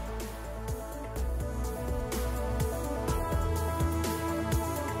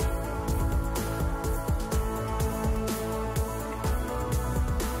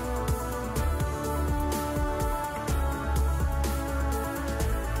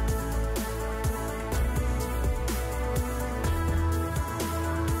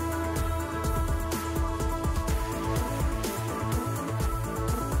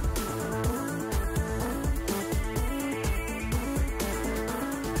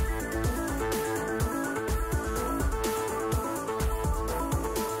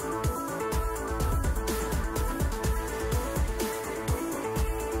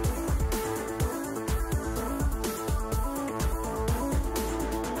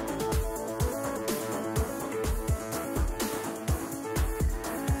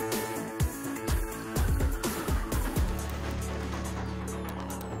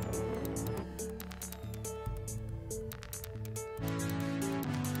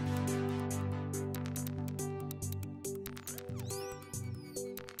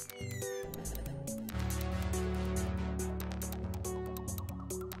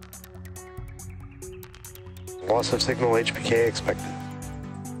 Loss of signal HPK expected.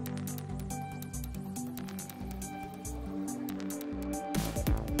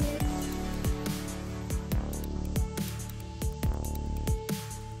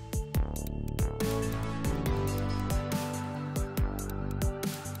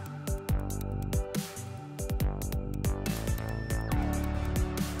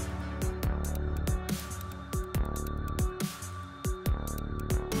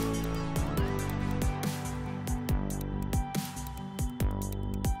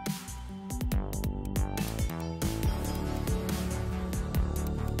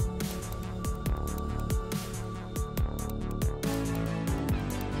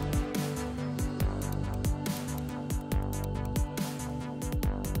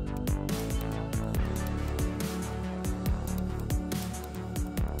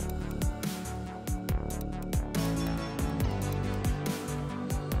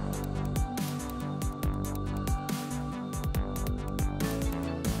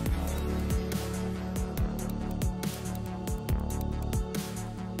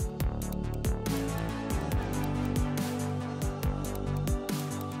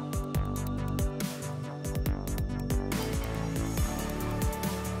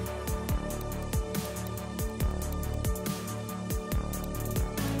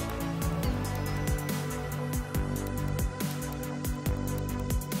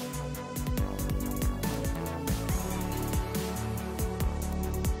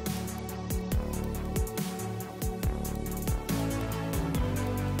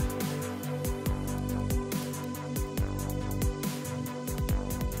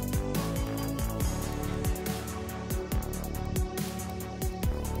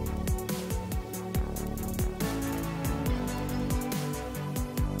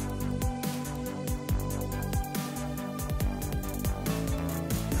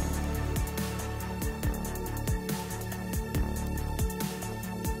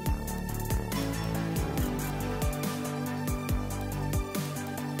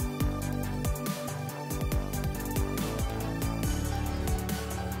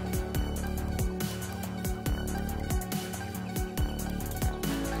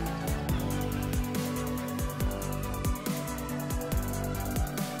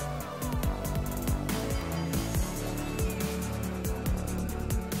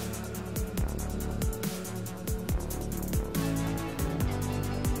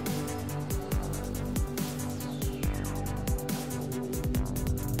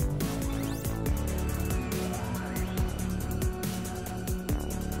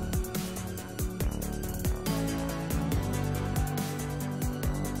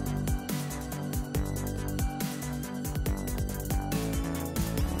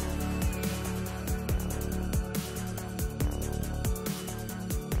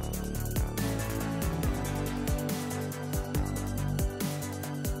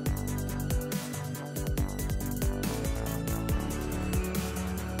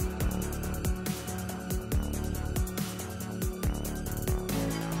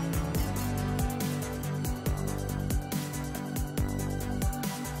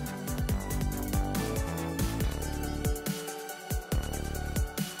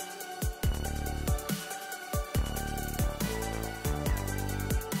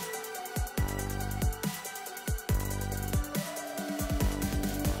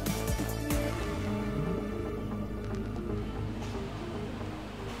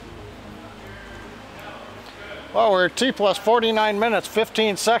 Well, we're T plus 49 minutes,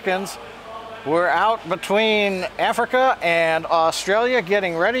 15 seconds. We're out between Africa and Australia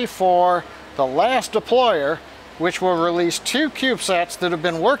getting ready for the last deployer, which will release 2 CubeSats that have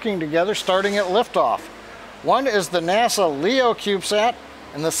been working together starting at liftoff. One is the NASA LEO CubeSat,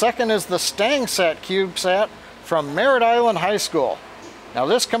 and the second is the STANGSat CubeSat from Merritt Island High School. Now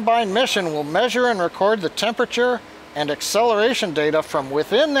this combined mission will measure and record the temperature and acceleration data from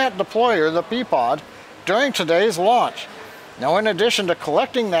within that deployer, the P-Pod, during today's launch. Now in addition to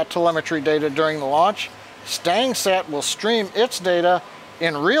collecting that telemetry data during the launch, STANGSat will stream its data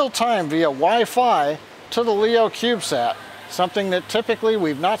in real time via Wi-Fi to the LEO CubeSat, something that typically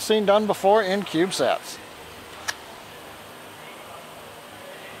we've not seen done before in CubeSats.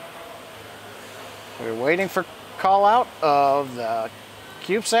 We're waiting for call out of the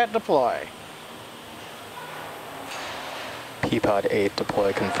CubeSat deploy. P-Pod 8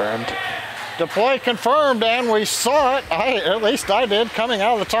 deploy confirmed. Deploy confirmed, and we saw it, at least I did, coming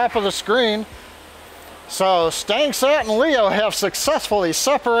out of the top of the screen. So STANGSat and LEO have successfully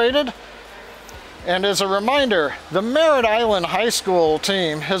separated. And as a reminder, the Merritt Island High School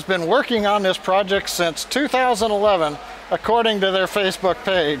team has been working on this project since 2011, according to their Facebook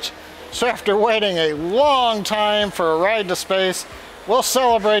page. So after waiting a long time for a ride to space, we'll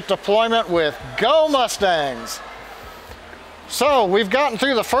celebrate deployment with Go Mustangs! So we've gotten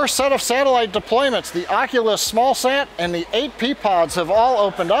through the first set of satellite deployments. The Oculus SmallSat and the 8 P-Pods have all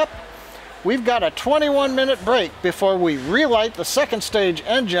opened up. We've got a 21-minute break before we relight the second stage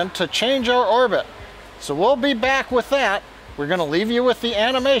engine to change our orbit. So we'll be back with that. We're going to leave you with the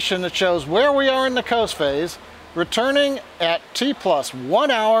animation that shows where we are in the coast phase, returning at T plus 1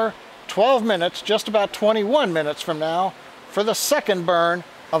 hour, 12 minutes, just about 21 minutes from now, for the second burn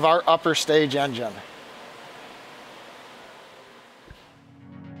of our upper stage engine.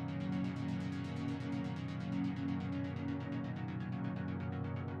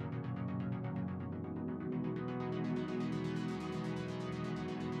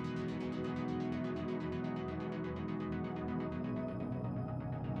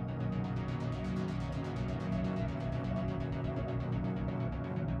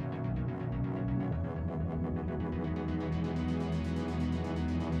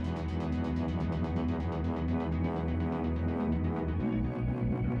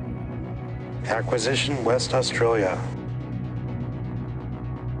 Acquisition West Australia.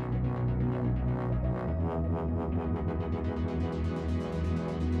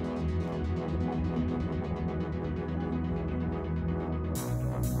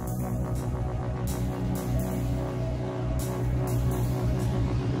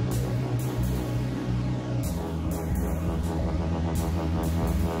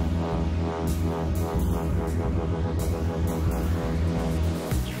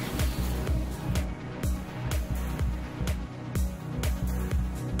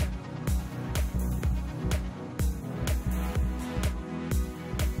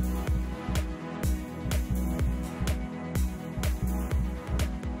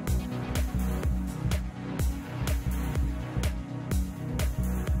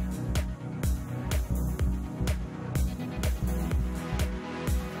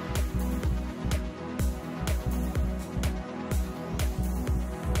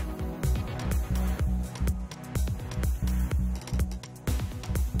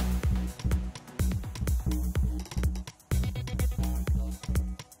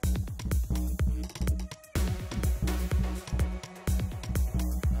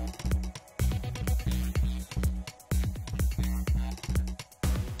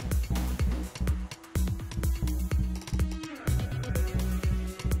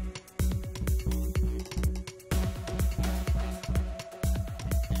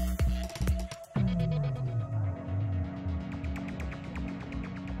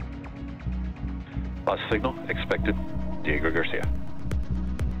 Lost signal expected. Diego Garcia.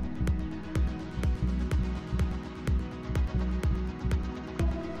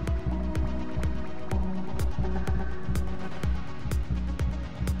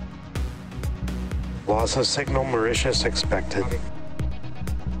 Loss of signal Mauritius expected.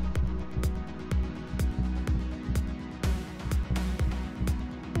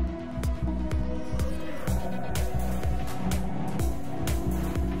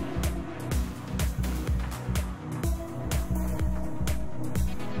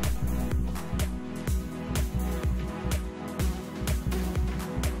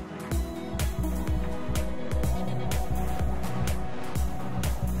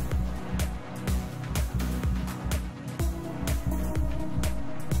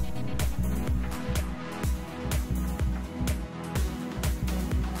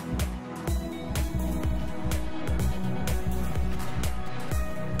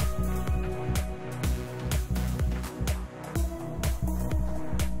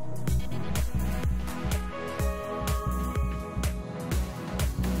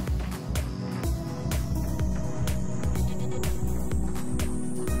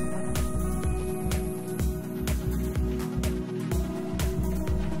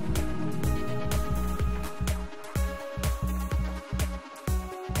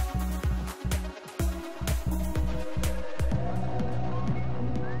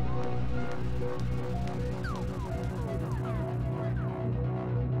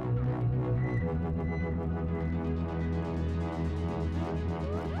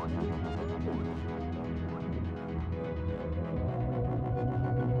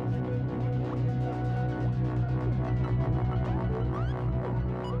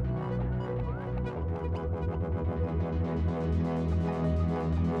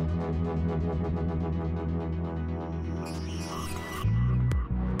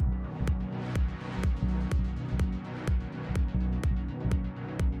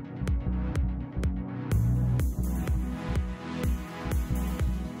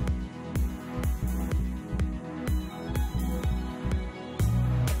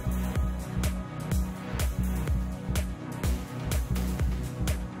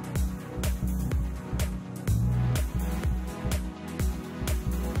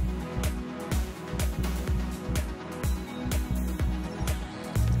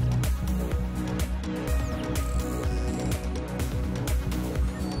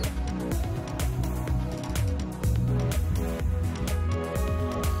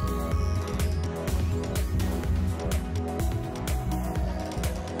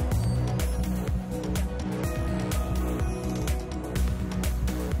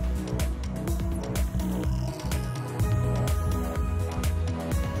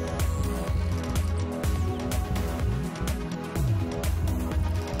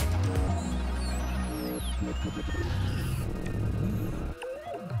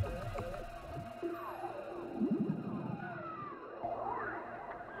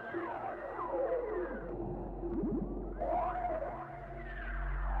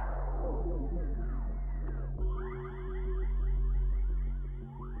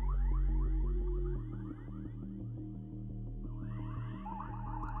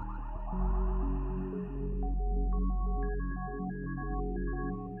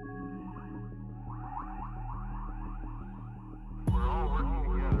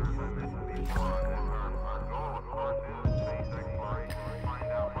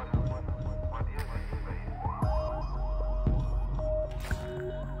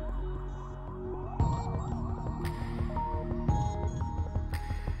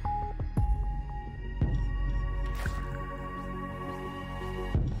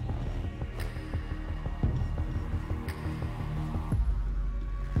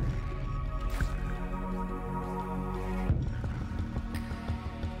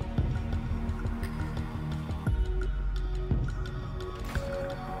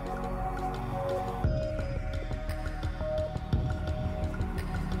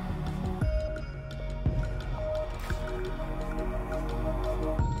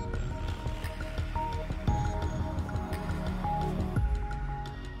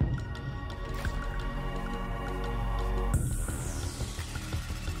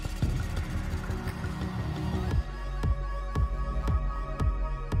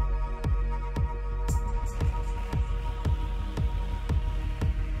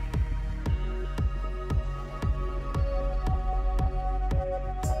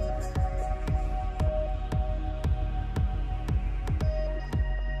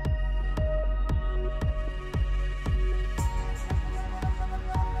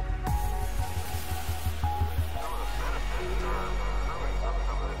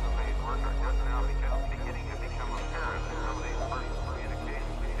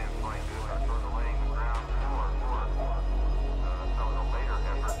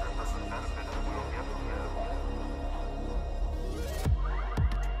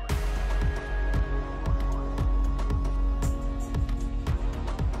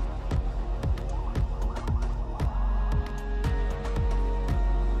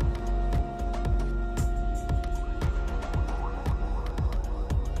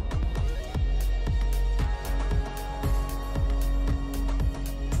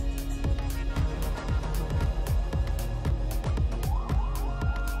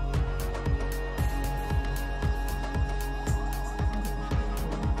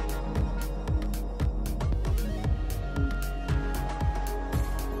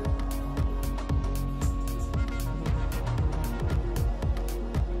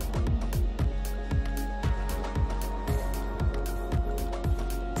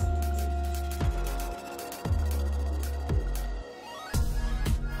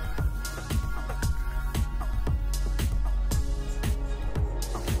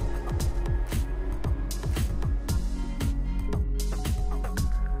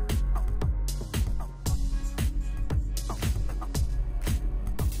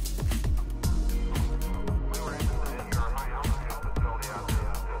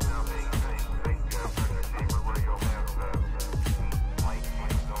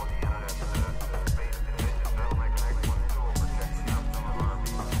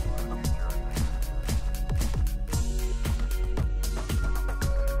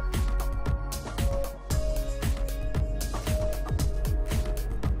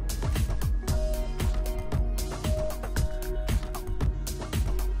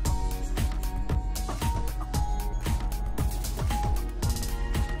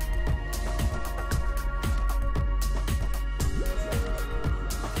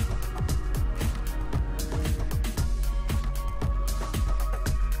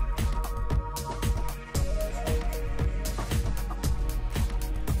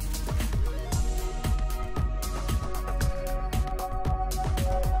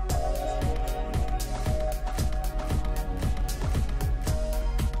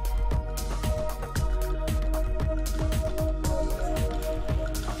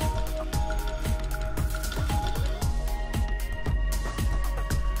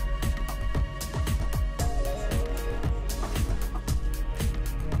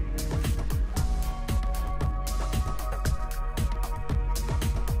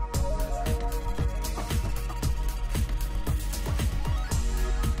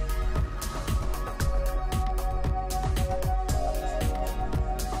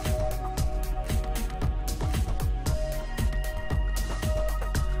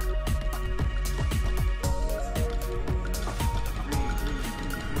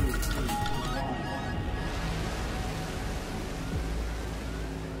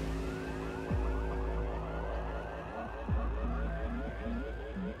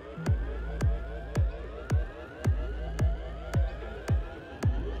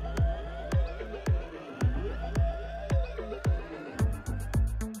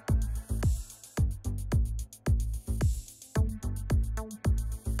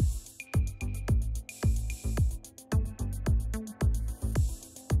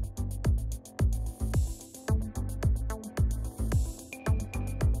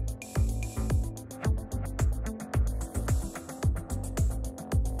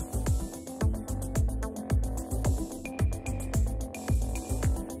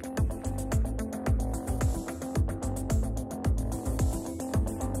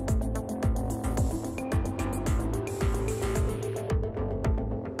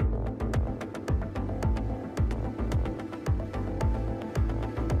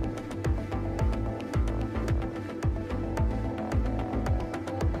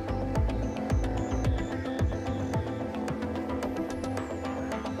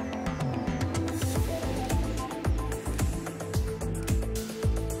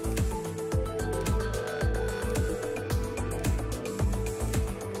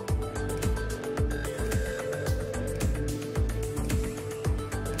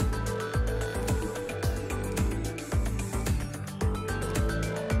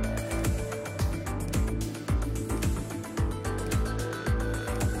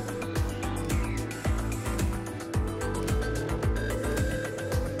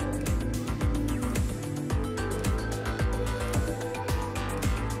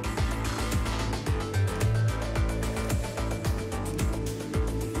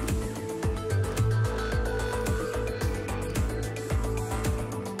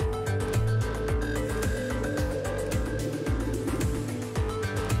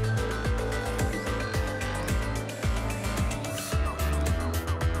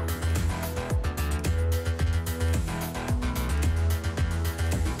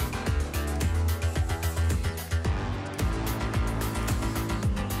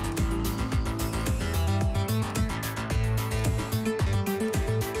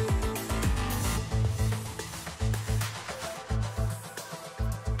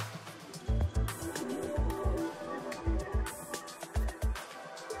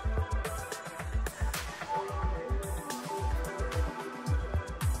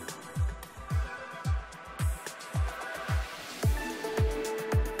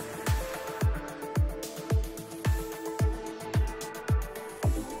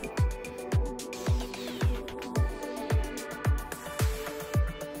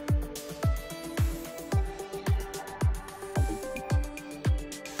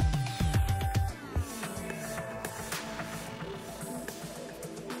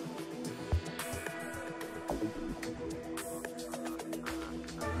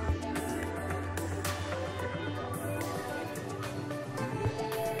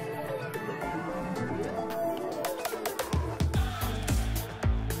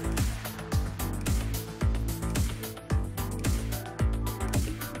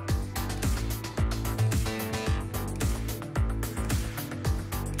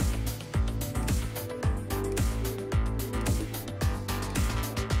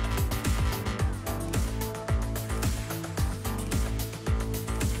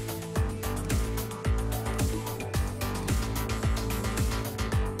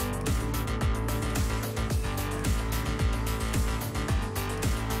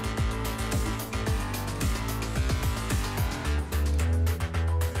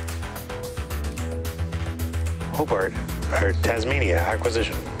 Hobart, or Tasmania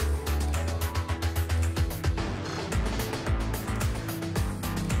acquisition.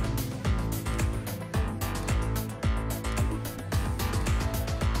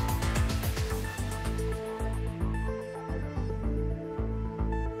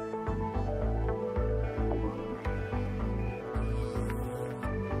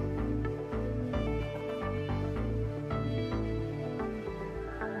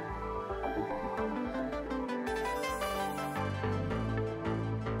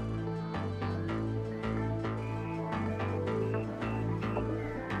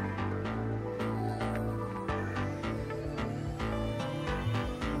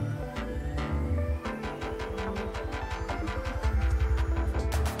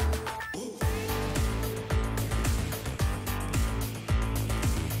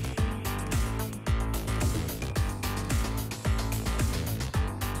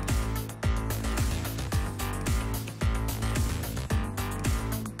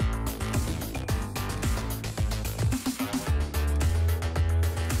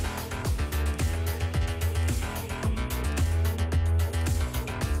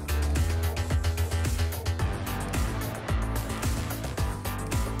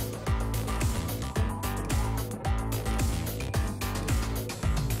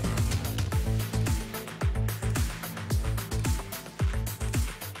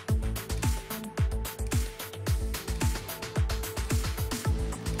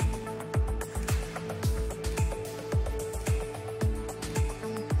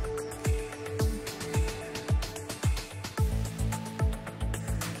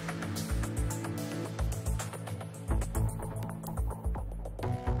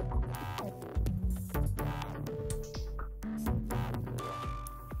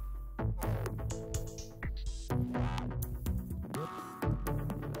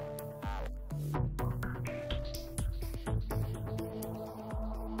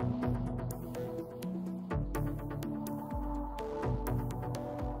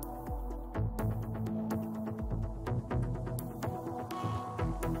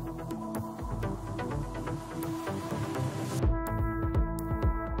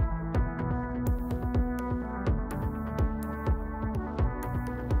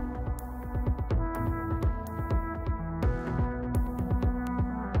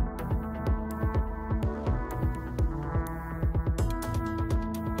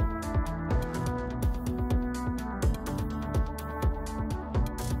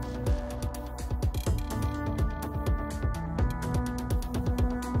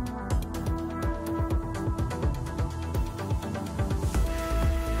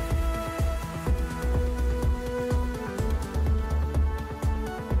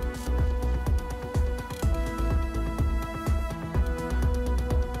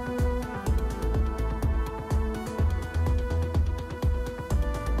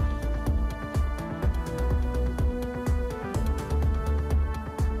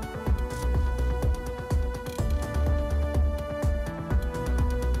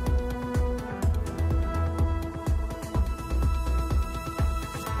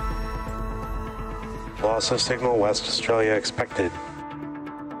 Loss of signal West Australia expected.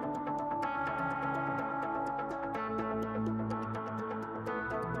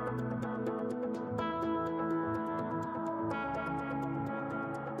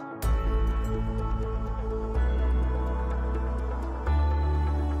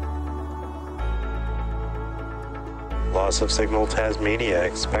 Loss of signal Tasmania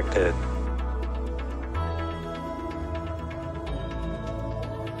expected.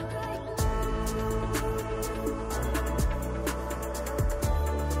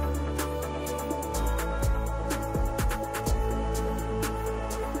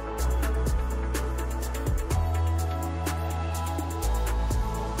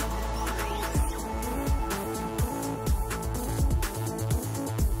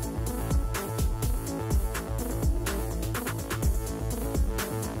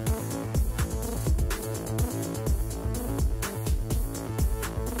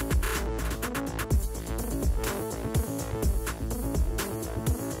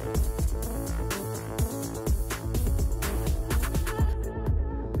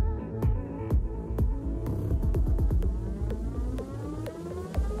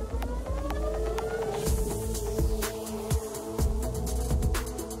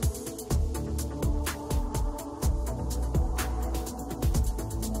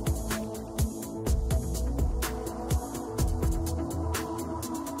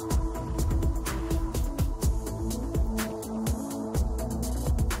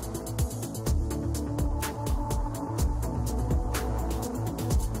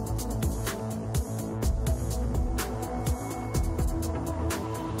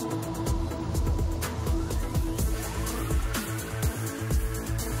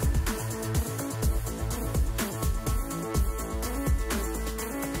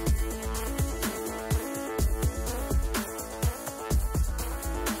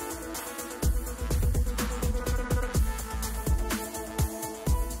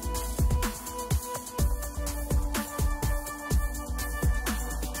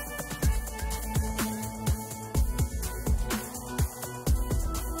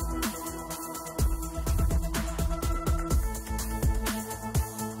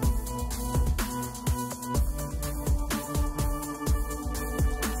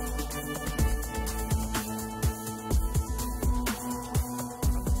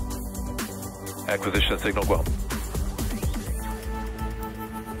 Acquisition signal well.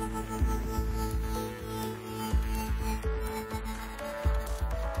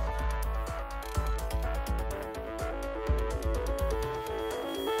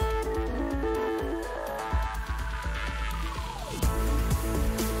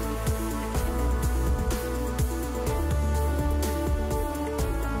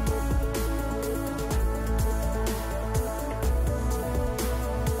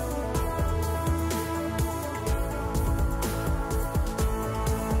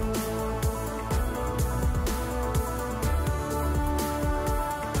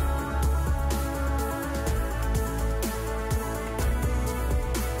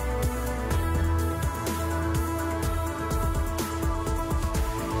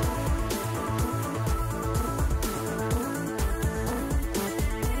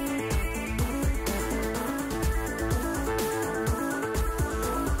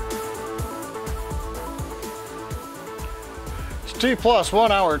 T plus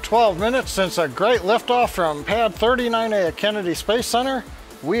 1 hour 12 minutes since a great liftoff from pad 39A at Kennedy Space Center.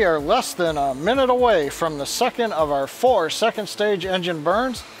 We are less than a minute away from the second of our 4 second stage engine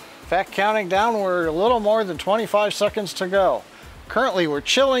burns. In fact, counting down, we're a little more than 25 seconds to go. Currently, we're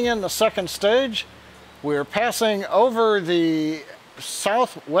chilling in the second stage. We're passing over the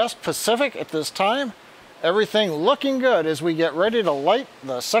Southwest Pacific at this time. Everything looking good as we get ready to light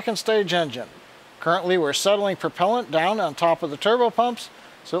the second stage engine. Currently, we're settling propellant down on top of the turbo pumps,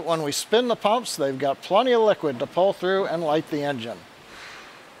 so that when we spin the pumps, they've got plenty of liquid to pull through and light the engine.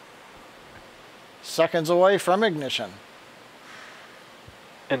 Seconds away from ignition.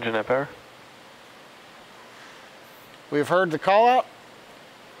 Engine at power. We've heard the call out.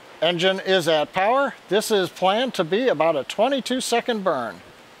 Engine is at power. This is planned to be about a 22-second burn.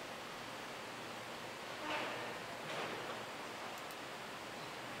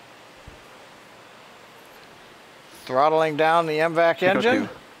 Throttling down the MVAC engine.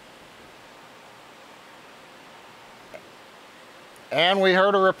 And we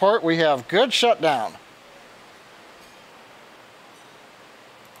heard a report we have good shutdown.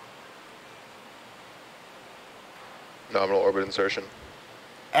 Nominal orbit insertion.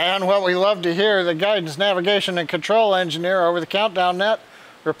 And what we love to hear, the guidance, navigation, and control engineer over the countdown net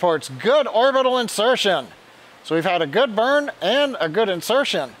reports good orbital insertion. So we've had a good burn and a good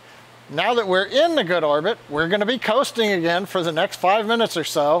insertion. Now that we're in the good orbit, we're going to be coasting again for the next 5 minutes or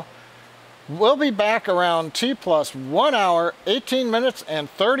so. We'll be back around T plus 1 hour, 18 minutes, and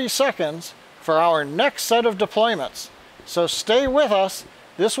 30 seconds for our next set of deployments. So stay with us.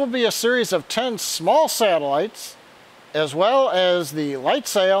 This will be a series of 10 small satellites, as well as the light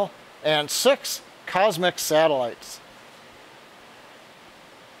sail and 6 cosmic satellites.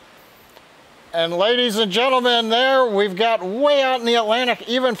 And ladies and gentlemen, there we've got way out in the Atlantic,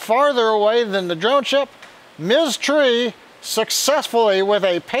 even farther away than the drone ship, Ms. Tree successfully with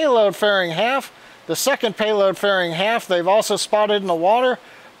a payload fairing half. The second payload fairing half they've also spotted in the water,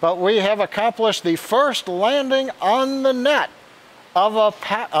 but we have accomplished the first landing on the net of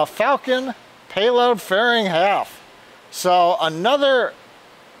a Falcon payload fairing half. So another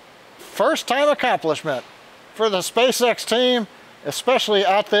first time accomplishment for the SpaceX team, especially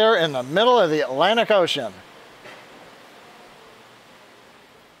out there in the middle of the Atlantic Ocean.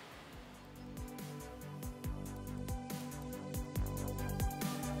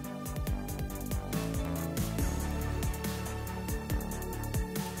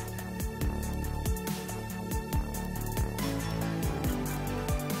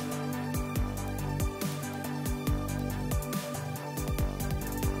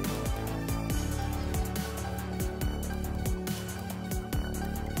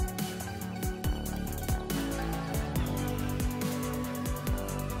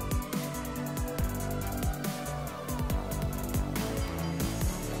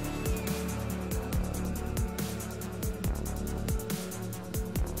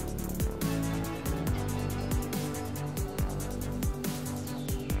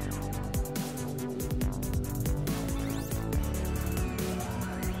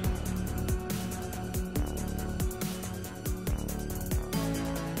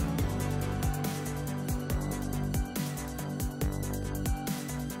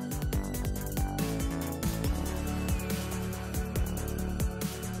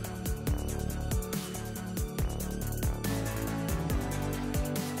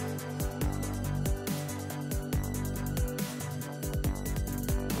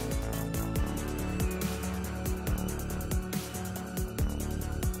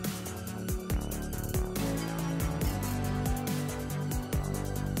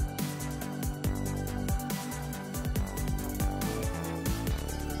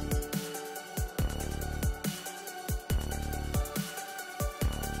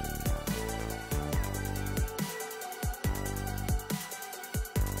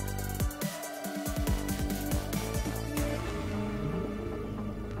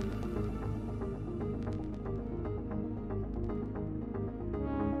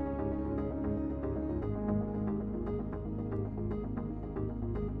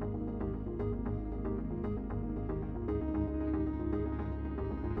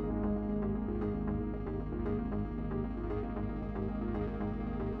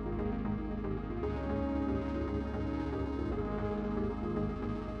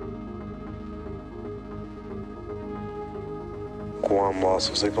 Guam loss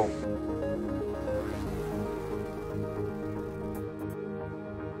of signal.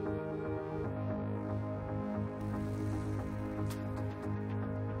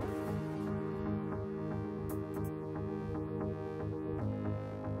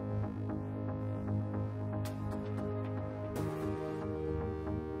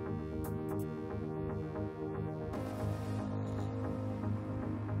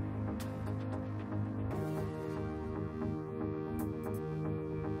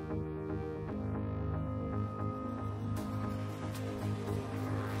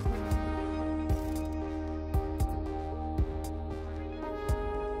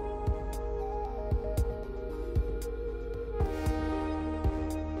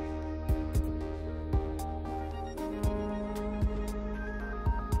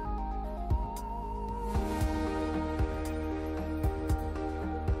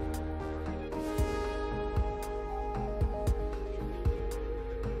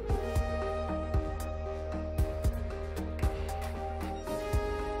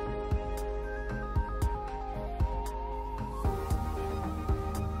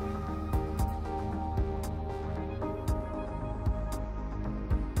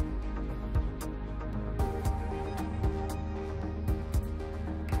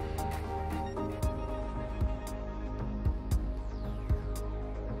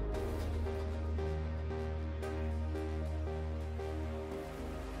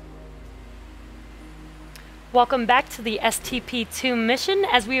 Welcome back to the STP-2 mission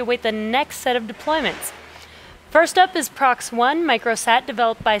as we await the next set of deployments. First up is PROX-1 microsat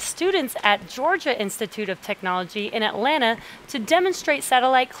developed by students at Georgia Institute of Technology in Atlanta to demonstrate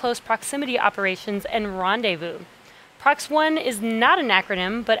satellite close proximity operations and rendezvous. PROX-1 is not an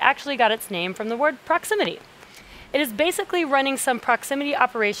acronym, but actually got its name from the word proximity. It is basically running some proximity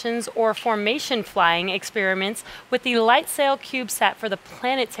operations or formation flying experiments with the LightSail CubeSat for the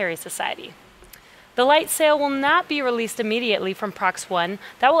Planetary Society. The LightSail will not be released immediately from PROX-1.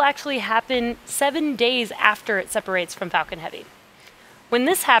 That will actually happen 7 days after it separates from Falcon Heavy. When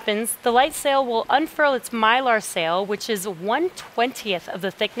this happens, the LightSail will unfurl its mylar sail, which is 1/20th of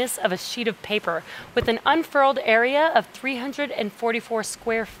the thickness of a sheet of paper, with an unfurled area of 344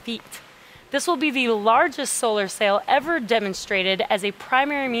 square feet. This will be the largest solar sail ever demonstrated as a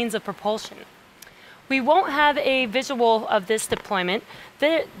primary means of propulsion. We won't have a visual of this deployment.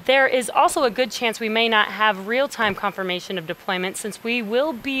 There is also a good chance we may not have real-time confirmation of deployment since we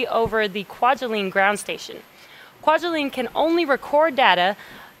will be over the Kwajalein ground station. Kwajalein can only record data.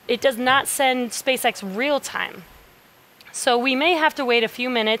 It does not send SpaceX real-time. So we may have to wait a few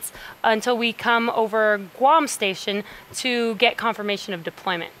minutes until we come over Guam station to get confirmation of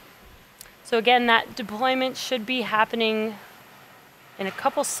deployment. So again, that deployment should be happening in a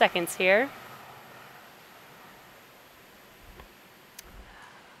couple seconds here.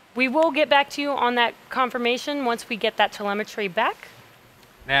 We will get back to you on that confirmation once we get that telemetry back.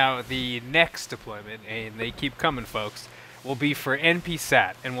 Now, the next deployment, and they keep coming, folks, will be for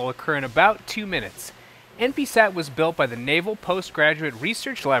NPSat and will occur in about 2 minutes. NPSat was built by the Naval Postgraduate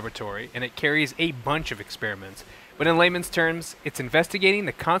Research Laboratory, and it carries a bunch of experiments. But in layman's terms, it's investigating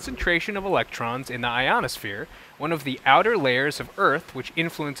the concentration of electrons in the ionosphere, one of the outer layers of Earth which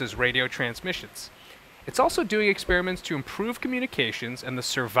influences radio transmissions. It's also doing experiments to improve communications and the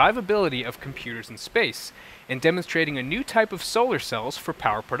survivability of computers in space, and demonstrating a new type of solar cells for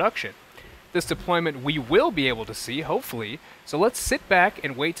power production. This deployment we will be able to see, hopefully, so let's sit back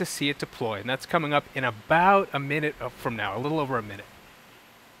and wait to see it deploy, and that's coming up in about a minute from now, a little over a minute.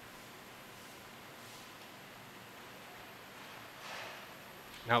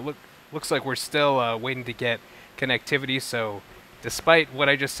 Now, looks like we're still waiting to get connectivity, so despite what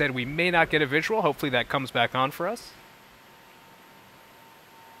I just said, we may not get a visual. Hopefully that comes back on for us.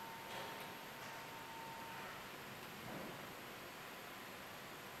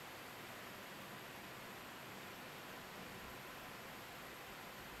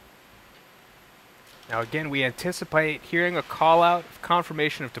 Now again, we anticipate hearing a call out of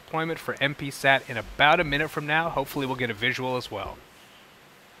confirmation of deployment for NPSat in about a minute from now. Hopefully we'll get a visual as well.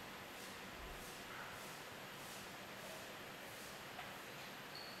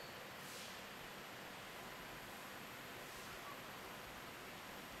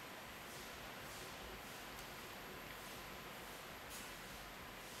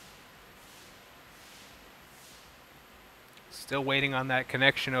 Still waiting on that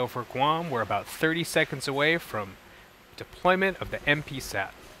connection over Guam. We're about 30 seconds away from deployment of the NPSat.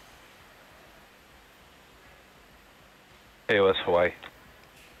 AOS Hawaii.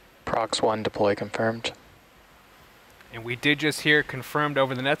 PROX-1 deploy confirmed. And we did just hear confirmed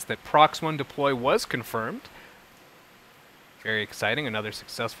over the nets that PROX-1 deploy was confirmed. Very exciting, another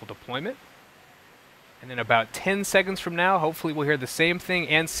successful deployment. And then about 10 seconds from now, hopefully we'll hear the same thing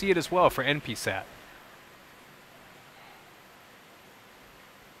and see it as well for NPSat.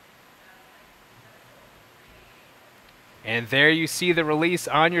 And there you see the release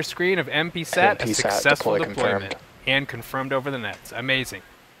on your screen of NPSat, a successful deployment and confirmed over the nets. Amazing.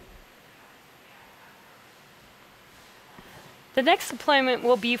 The next deployment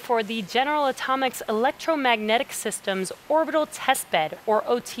will be for the General Atomics Electromagnetic Systems Orbital Testbed, or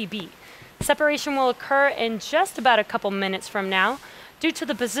OTB. Separation will occur in just about a couple minutes from now. Due to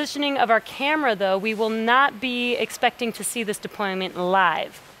the positioning of our camera, though, we will not be expecting to see this deployment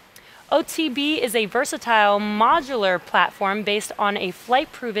live. OTB is a versatile modular platform based on a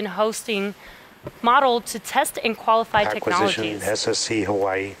flight-proven hosting model to test and qualify technologies. SSC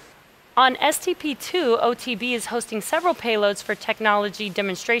Hawaii. On STP-2, OTB is hosting several payloads for technology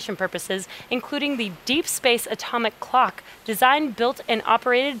demonstration purposes, including the Deep Space Atomic Clock, designed, built, and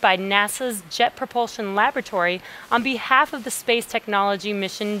operated by NASA's Jet Propulsion Laboratory on behalf of the Space Technology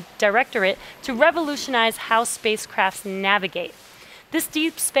Mission Directorate to revolutionize how spacecrafts navigate. This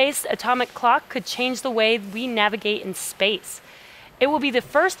Deep Space Atomic Clock could change the way we navigate in space. It will be the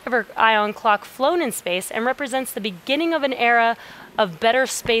first ever ion clock flown in space and represents the beginning of an era of better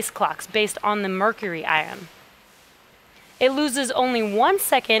space clocks based on the Mercury ion. It loses only 1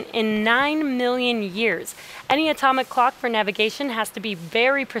 second in 9 million years. Any atomic clock for navigation has to be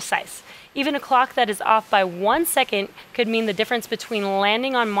very precise. Even a clock that is off by 1 second could mean the difference between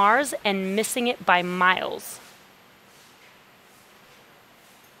landing on Mars and missing it by miles.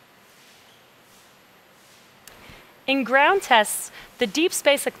 In ground tests, the Deep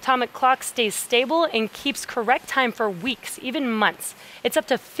Space Atomic Clock stays stable and keeps correct time for weeks, even months. It's up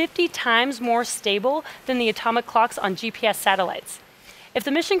to 50 times more stable than the atomic clocks on GPS satellites. If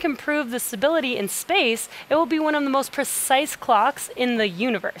the mission can prove the stability in space, it will be one of the most precise clocks in the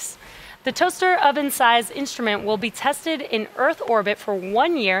universe. The toaster oven-sized instrument will be tested in Earth orbit for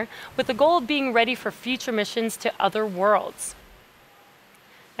 1 year, with the goal of being ready for future missions to other worlds.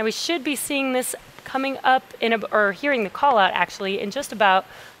 Now we should be seeing this coming up or hearing the call out actually in just about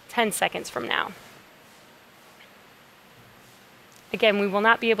 10 seconds from now. Again, we will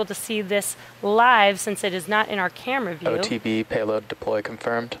not be able to see this live since it is not in our camera view. OTB payload deploy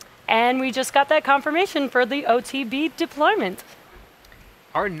confirmed. And we just got that confirmation for the OTB deployment.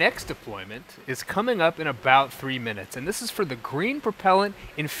 Our next deployment is coming up in about 3 minutes, and this is for the Green Propellant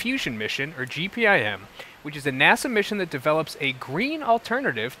Infusion Mission, or GPIM, which is a NASA mission that develops a green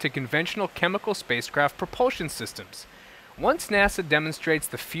alternative to conventional chemical spacecraft propulsion systems. Once NASA demonstrates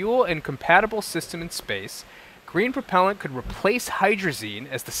the fuel and compatible system in space, green propellant could replace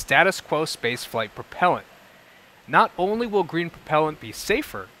hydrazine as the status quo spaceflight propellant. Not only will green propellant be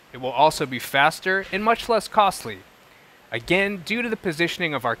safer, it will also be faster and much less costly. Again, due to the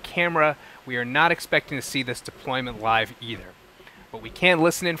positioning of our camera, we are not expecting to see this deployment live either. But we can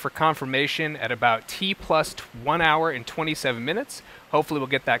listen in for confirmation at about T plus 1 hour and 27 minutes. Hopefully we'll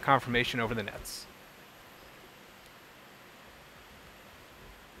get that confirmation over the nets.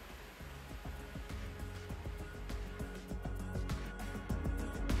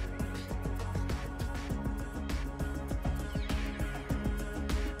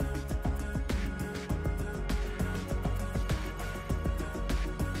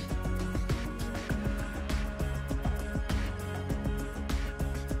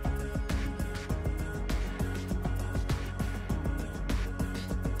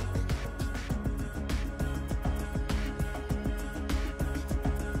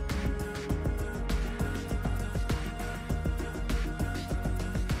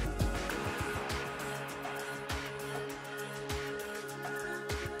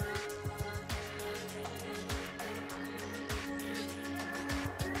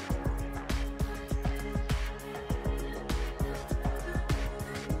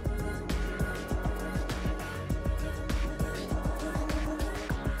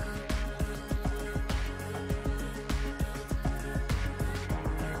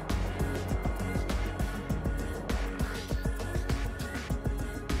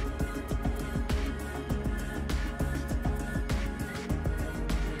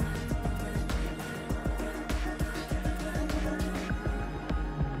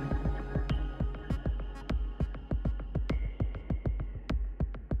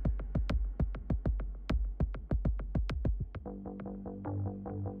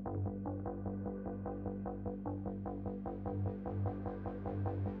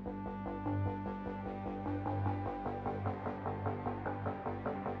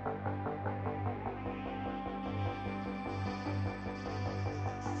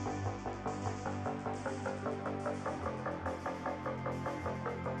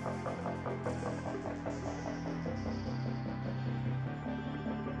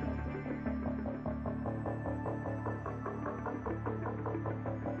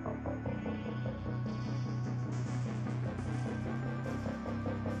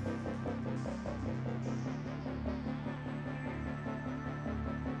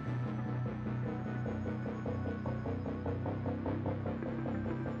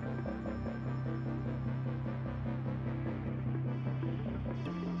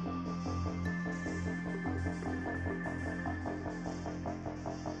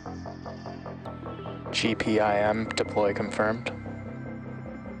 GPIM deploy confirmed.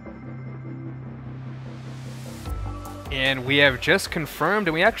 And we have just confirmed,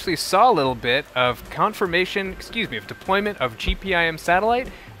 and we actually saw a little bit of confirmation, of deployment of GPIM satellite.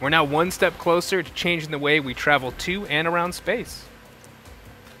 We're now one step closer to changing the way we travel to and around space.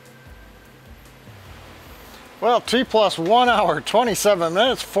 Well, T plus 1 hour, 27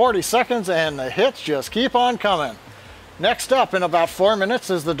 minutes, 40 seconds, and the hits just keep on coming. Next up, in about 4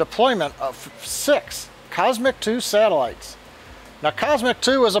 minutes, is the deployment of 6 Cosmic 2 satellites. Now, Cosmic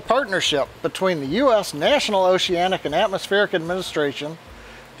 2 is a partnership between the U.S. National Oceanic and Atmospheric Administration,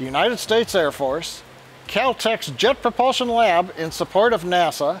 the United States Air Force, Caltech's Jet Propulsion Lab in support of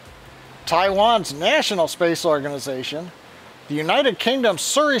NASA, Taiwan's National Space Organization, the United Kingdom's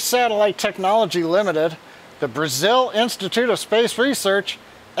Surrey Satellite Technology Limited, the Brazil Institute of Space Research,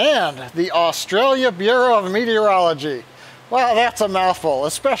 and the Australia Bureau of Meteorology. Wow, that's a mouthful,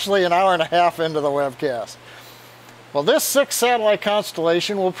 especially an hour and a half into the webcast. Well, this 6 satellite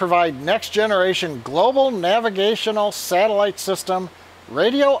constellation will provide next-generation global navigational satellite system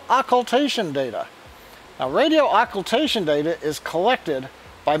radio occultation data. Now, radio occultation data is collected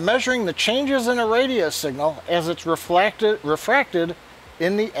by measuring the changes in a radio signal as it's refracted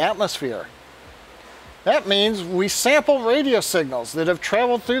in the atmosphere. That means we sample radio signals that have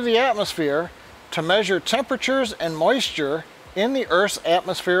traveled through the atmosphere to measure temperatures and moisture in the Earth's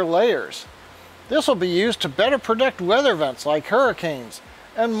atmosphere layers. This will be used to better predict weather events like hurricanes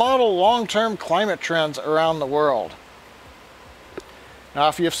and model long-term climate trends around the world. Now,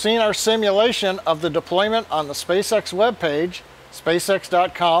 if you've seen our simulation of the deployment on the SpaceX webpage,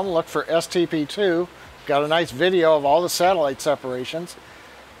 spacex.com, look for STP-2, got a nice video of all the satellite separations.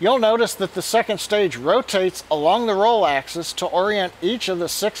 You'll notice that the second stage rotates along the roll axis to orient each of the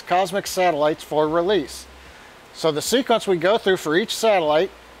 6 cosmic satellites for release. So the sequence we go through for each satellite,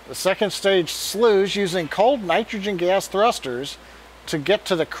 the second stage slews using cold nitrogen gas thrusters to get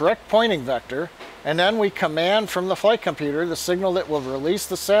to the correct pointing vector, and then we command from the flight computer the signal that will release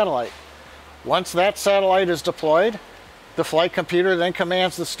the satellite. Once that satellite is deployed, the flight computer then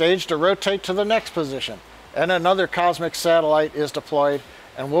commands the stage to rotate to the next position, and another cosmic satellite is deployed,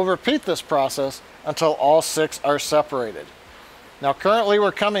 and we'll repeat this process until all 6 are separated. Now, currently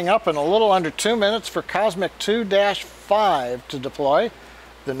we're coming up in a little under 2 minutes for Cosmic 2-5 to deploy.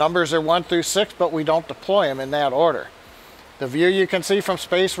 The numbers are 1 through 6, but we don't deploy them in that order. The view you can see from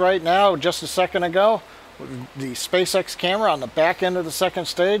space right now, just a second ago, the SpaceX camera on the back end of the second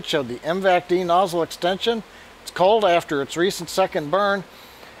stage showed the MVAC-D nozzle extension. It's cold after its recent second burn,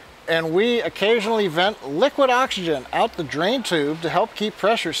 and we occasionally vent liquid oxygen out the drain tube to help keep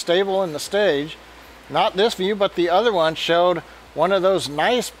pressure stable in the stage. Not this view, but the other one showed one of those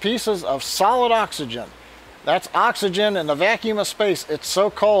nice pieces of solid oxygen. That's oxygen in the vacuum of space. It's so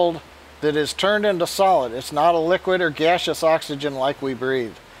cold that it's turned into solid. It's not a liquid or gaseous oxygen like we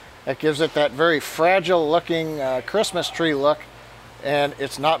breathe. That gives it that very fragile looking Christmas tree look, and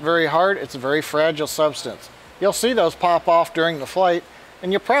it's not very hard. It's a very fragile substance. You'll see those pop off during the flight,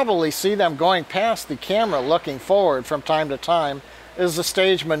 and you'll probably see them going past the camera looking forward from time to time as the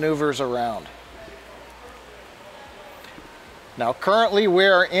stage maneuvers around. Now, currently we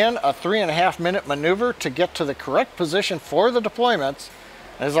are in a 3.5 minute maneuver to get to the correct position for the deployments.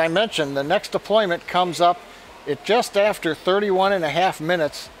 As I mentioned, the next deployment comes up at just after 31.5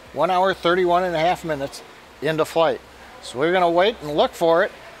 minutes, 1 hour, 31.5 minutes into flight. So we're going to wait and look for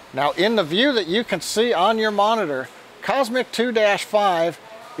it. Now, in the view that you can see on your monitor, Cosmic 2-5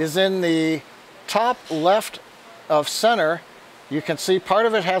 is in the top left of center. You can see part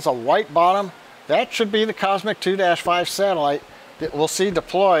of it has a white bottom. That should be the Cosmic 2-5 satellite that we'll see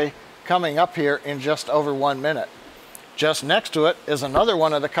deploy coming up here in just over 1 minute. Just next to it is another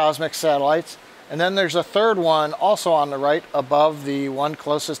one of the cosmic satellites, and then there's a third one also on the right above the one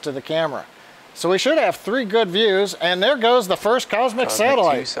closest to the camera. So we should have 3 good views, and there goes the first cosmic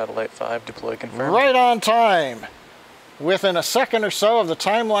satellite. 2, satellite 5, deploy confirmed. Right on time, within a second or so of the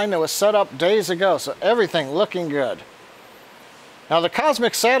timeline that was set up days ago, so everything looking good. Now, the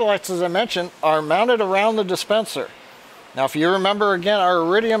cosmic satellites, as I mentioned, are mounted around the dispenser. Now, if you remember again our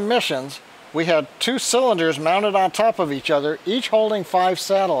Iridium missions, we had 2 cylinders mounted on top of each other, each holding 5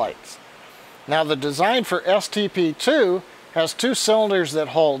 satellites. Now, the design for STP-2 has 2 cylinders that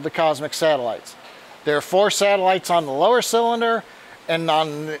hold the cosmic satellites. There are 4 satellites on the lower cylinder, and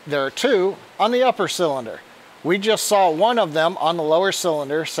there are 2 on the upper cylinder. We just saw one of them on the lower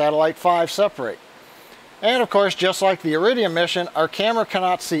cylinder, satellite 5, separate. And of course, just like the Iridium mission, our camera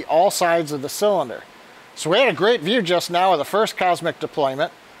cannot see all sides of the cylinder. So we had a great view just now of the first cosmic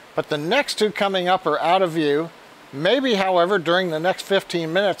deployment, but the next 2 coming up are out of view. Maybe, however, during the next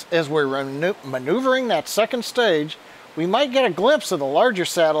 15 minutes, as we're maneuvering that second stage, we might get a glimpse of the larger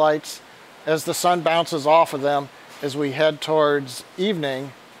satellites as the sun bounces off of them as we head towards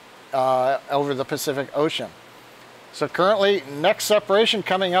evening over the Pacific Ocean. So currently, next separation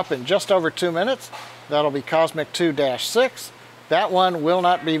coming up in just over 2 minutes. That'll be Cosmic 2-6. That one will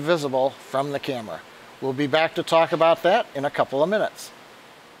not be visible from the camera. We'll be back to talk about that in a couple of minutes.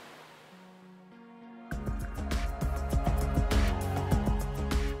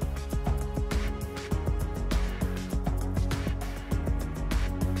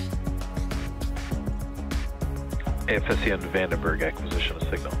 AFSC on Vandenberg acquisition of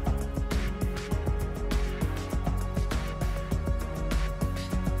signal.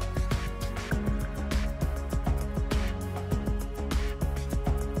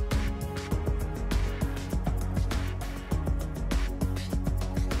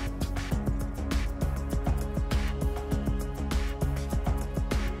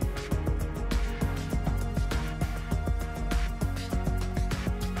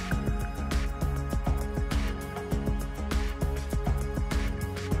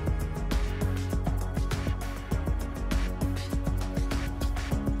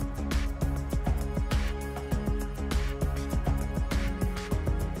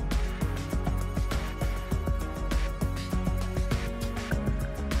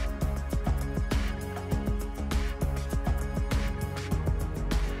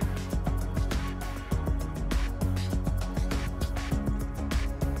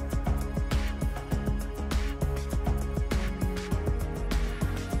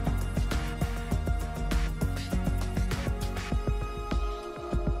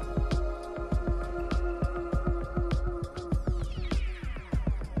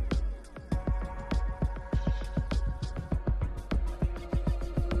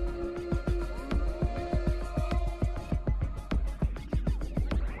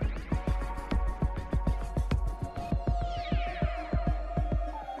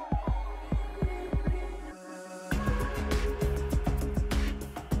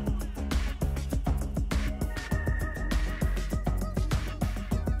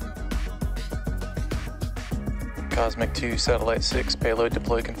 Cosmic 2, Satellite 6, payload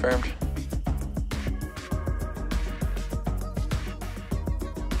deploy confirmed.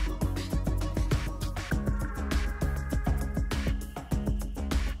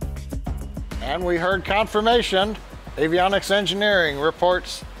 And we heard confirmation. Avionics Engineering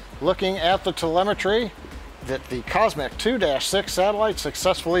reports, looking at the telemetry, that the Cosmic 2-6 satellite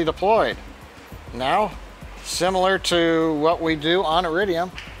successfully deployed. Now, similar to what we do on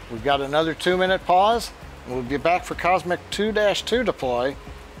Iridium, we've got another 2-minute pause. We'll be back for Cosmic 2-2 deploy.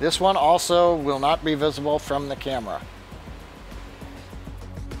 This one also will not be visible from the camera.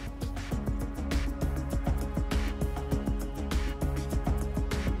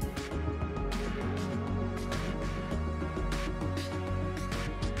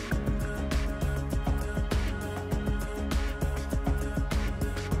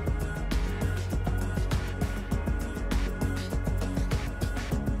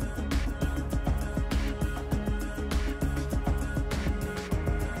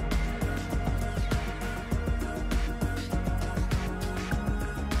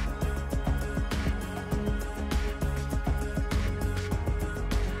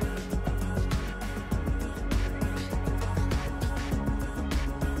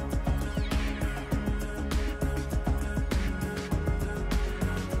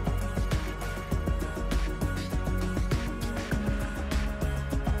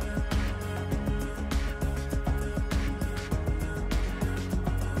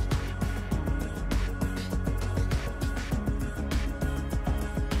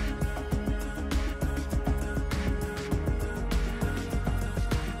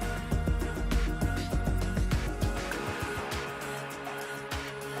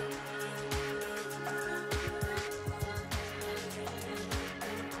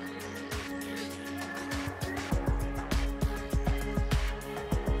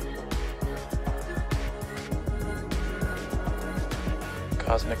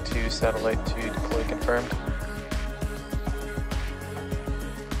 Cosmic 2, Satellite 2, deploy confirmed.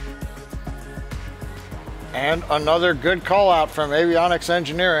 And another good call out from Avionics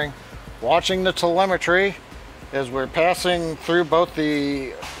Engineering, watching the telemetry as we're passing through both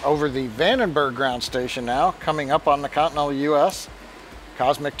over the Vandenberg ground station now, coming up on the continental US.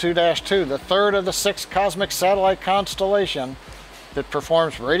 Cosmic 2-2, the third of the 6 cosmic satellite constellation that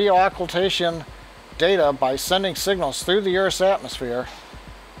performs radio occultation data by sending signals through the Earth's atmosphere,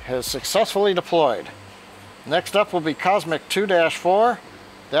 has successfully deployed. Next up will be Cosmic 2-4.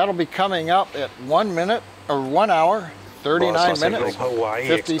 That'll be coming up at 1 minute, 1 hour, 39 minutes, Hawaii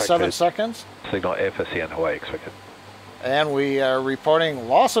 57 expected. seconds. Signal AFSC and Hawaii expected. And we are reporting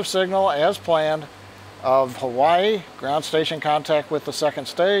loss of signal as planned of Hawaii, ground station contact with the second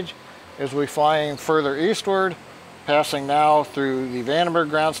stage as we flying further eastward, passing now through the Vandenberg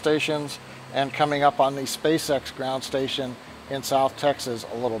ground stations and coming up on the SpaceX ground station in South Texas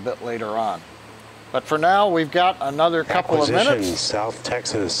a little bit later on. But for now, we've got another couple of minutes. South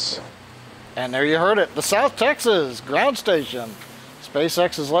Texas. And there you heard it, the South Texas ground station.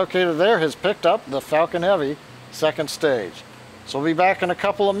 SpaceX is located there, has picked up the Falcon Heavy second stage. So we'll be back in a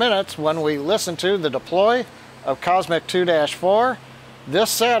couple of minutes when we listen to the deploy of Cosmic 2-4. This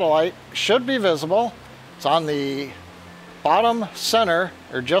satellite should be visible. It's on the bottom center,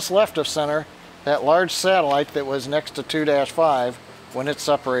 or just left of center, that large satellite that was next to 2-5 when it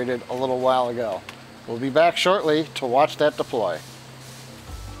separated a little while ago. We'll be back shortly to watch that deploy.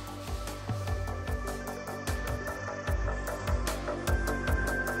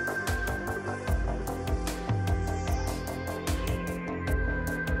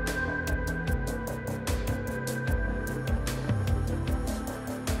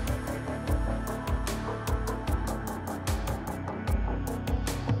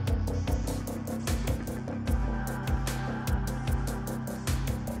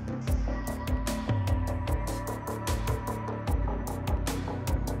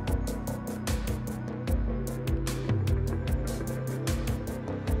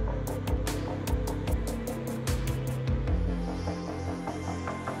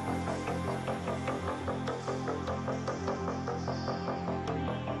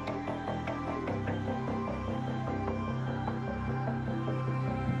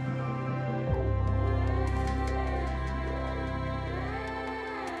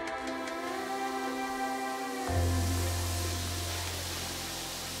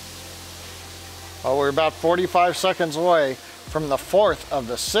 Well, we're about 45 seconds away from the fourth of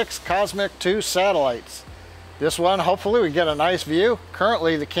the 6 Cosmic 2 satellites. This one, hopefully we get a nice view.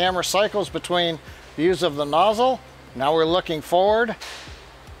 Currently the camera cycles between views of the nozzle. Now we're looking forward,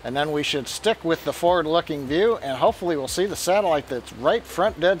 and then we should stick with the forward looking view, and hopefully we'll see the satellite that's right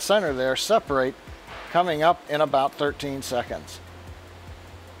front dead center there separate, coming up in about 13 seconds.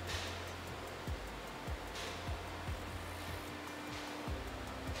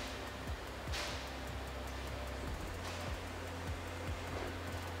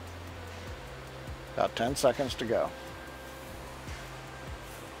 About 10 seconds to go.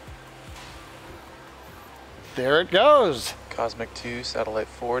 There it goes. Cosmic 2, Satellite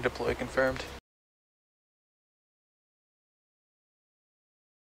 4, deploy confirmed.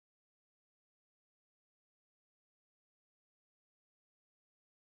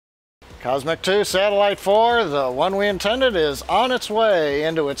 Cosmic 2, Satellite 4, the one we intended, is on its way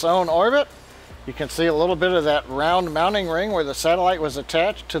into its own orbit. You can see a little bit of that round mounting ring where the satellite was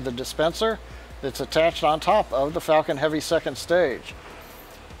attached to the dispenser that's attached on top of the Falcon Heavy second stage.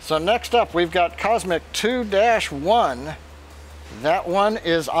 So next up, we've got Cosmic 2-1. That one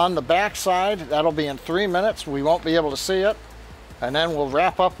is on the back side. That'll be in 3 minutes. We won't be able to see it. And then we'll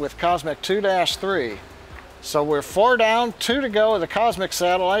wrap up with Cosmic 2-3. So we're 4 down, 2 to go of the Cosmic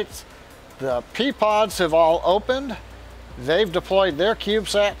satellites. The P-pods have all opened. They've deployed their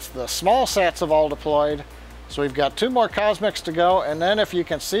CubeSats. The small sats have all deployed. So we've got 2 more Cosmics to go. And then if you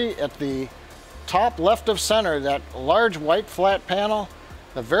can see at the top left of center, that large white flat panel,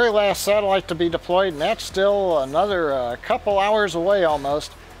 the very last satellite to be deployed, and that's still another couple hours away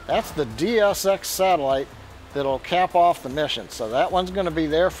almost. That's the DSX satellite that'll cap off the mission. So that one's going to be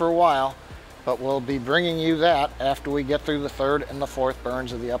there for a while, but we'll be bringing you that after we get through the 3rd and the 4th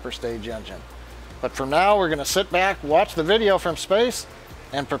burns of the upper stage engine. But for now, we're going to sit back, watch the video from space,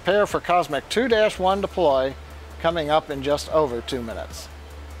 and prepare for Cosmic 2-1 deploy coming up in just over 2 minutes.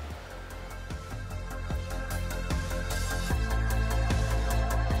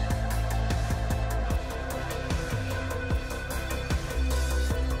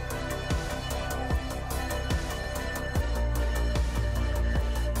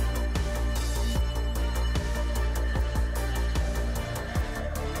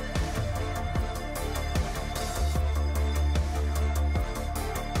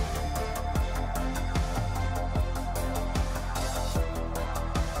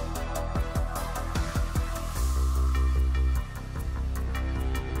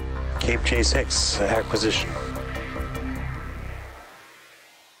 Cape J6 acquisition.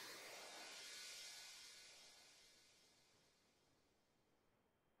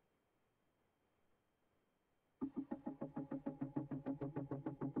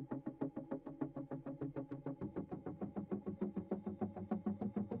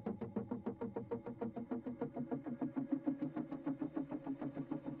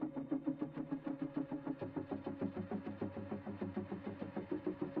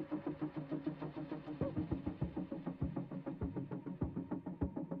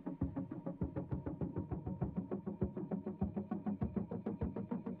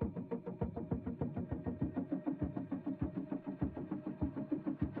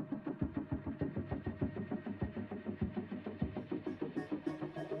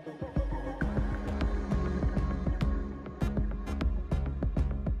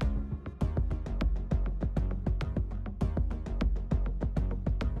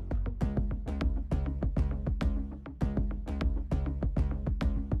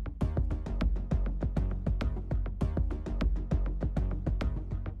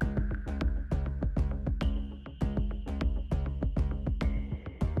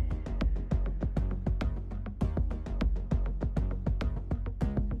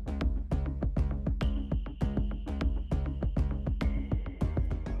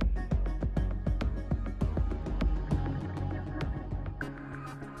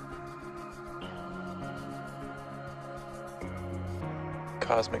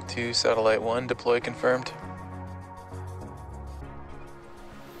 Cosmic 2, Satellite 1, deploy confirmed.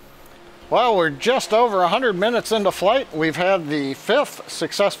 Well, we're just over 100 minutes into flight. We've had the 5th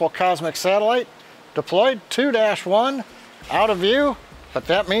successful cosmic satellite deployed, 2-1, out of view, but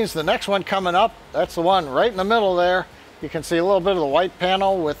that means the next one coming up, that's the one right in the middle there. You can see a little bit of the white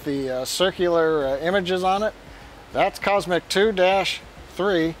panel with the circular images on it. That's Cosmic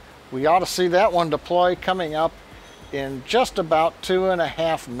 2-3. We ought to see that one deploy coming up in just about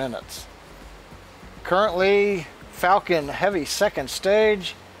 2.5 minutes. Currently, Falcon Heavy second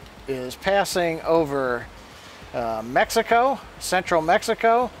stage is passing over Mexico, central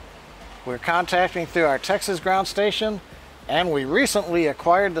Mexico. We're contacting through our Texas ground station, and we recently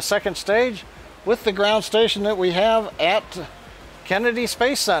acquired the second stage with the ground station that we have at Kennedy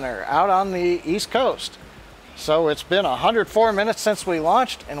Space Center out on the East Coast. So it's been 104 minutes since we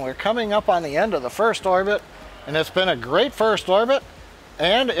launched, and we're coming up on the end of the first orbit, and it's been a great first orbit.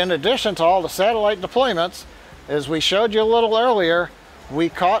 And in addition to all the satellite deployments, as we showed you a little earlier, we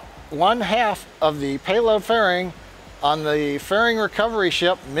caught 1/2 of the payload fairing on the fairing recovery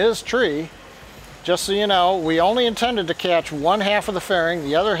ship Ms. Tree. Just so you know, we only intended to catch 1/2 of the fairing.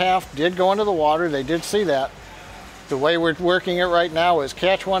 The other half did go into the water. They did see that. The way we're working it right now is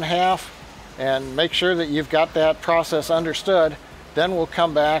catch 1/2 and make sure that you've got that process understood. Then we'll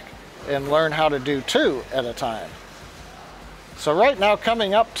come back and learn how to do 2 at a time. So right now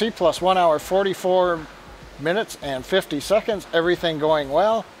coming up, T plus 1 hour 44 minutes and 50 seconds, everything going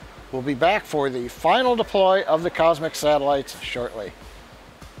well. We'll be back for the final deploy of the cosmic satellites shortly.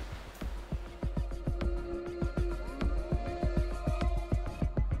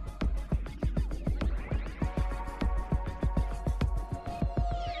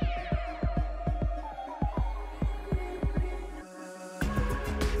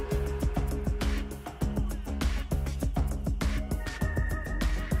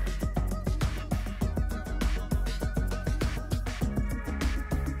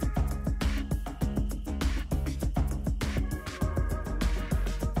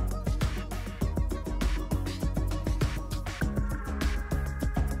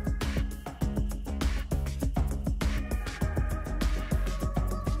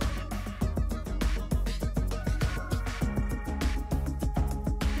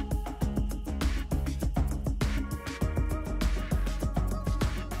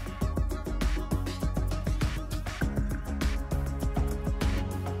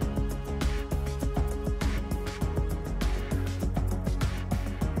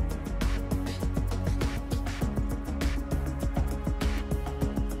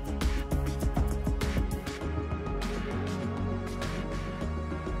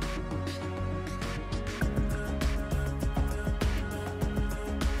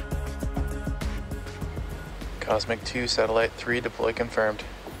 Cosmic 2, Satellite 3, deploy confirmed.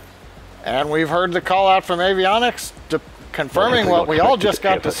 And we've heard the call out from avionics confirming what we all just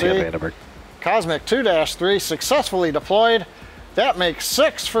got to see. Cosmic 2-3 successfully deployed. That makes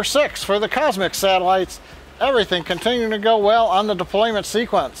 6 for 6 for the cosmic satellites. Everything continuing to go well on the deployment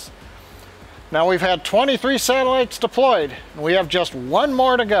sequence. Now we've had 23 satellites deployed, and we have just 1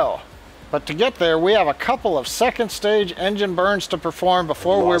 more to go. But to get there, we have a couple of second stage engine burns to perform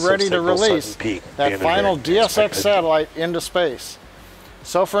before we're ready to release that final DSX satellite into space.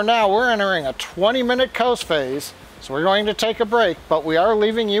 So for now, we're entering a 20-minute coast phase, so we're going to take a break, but we are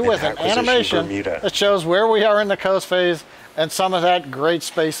leaving you with an animation that shows where we are in the coast phase and some of that great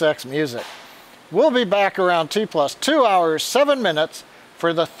SpaceX music. We'll be back around T plus 2 hours, 7 minutes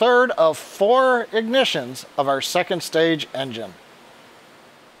for the third of 4 ignitions of our second stage engine.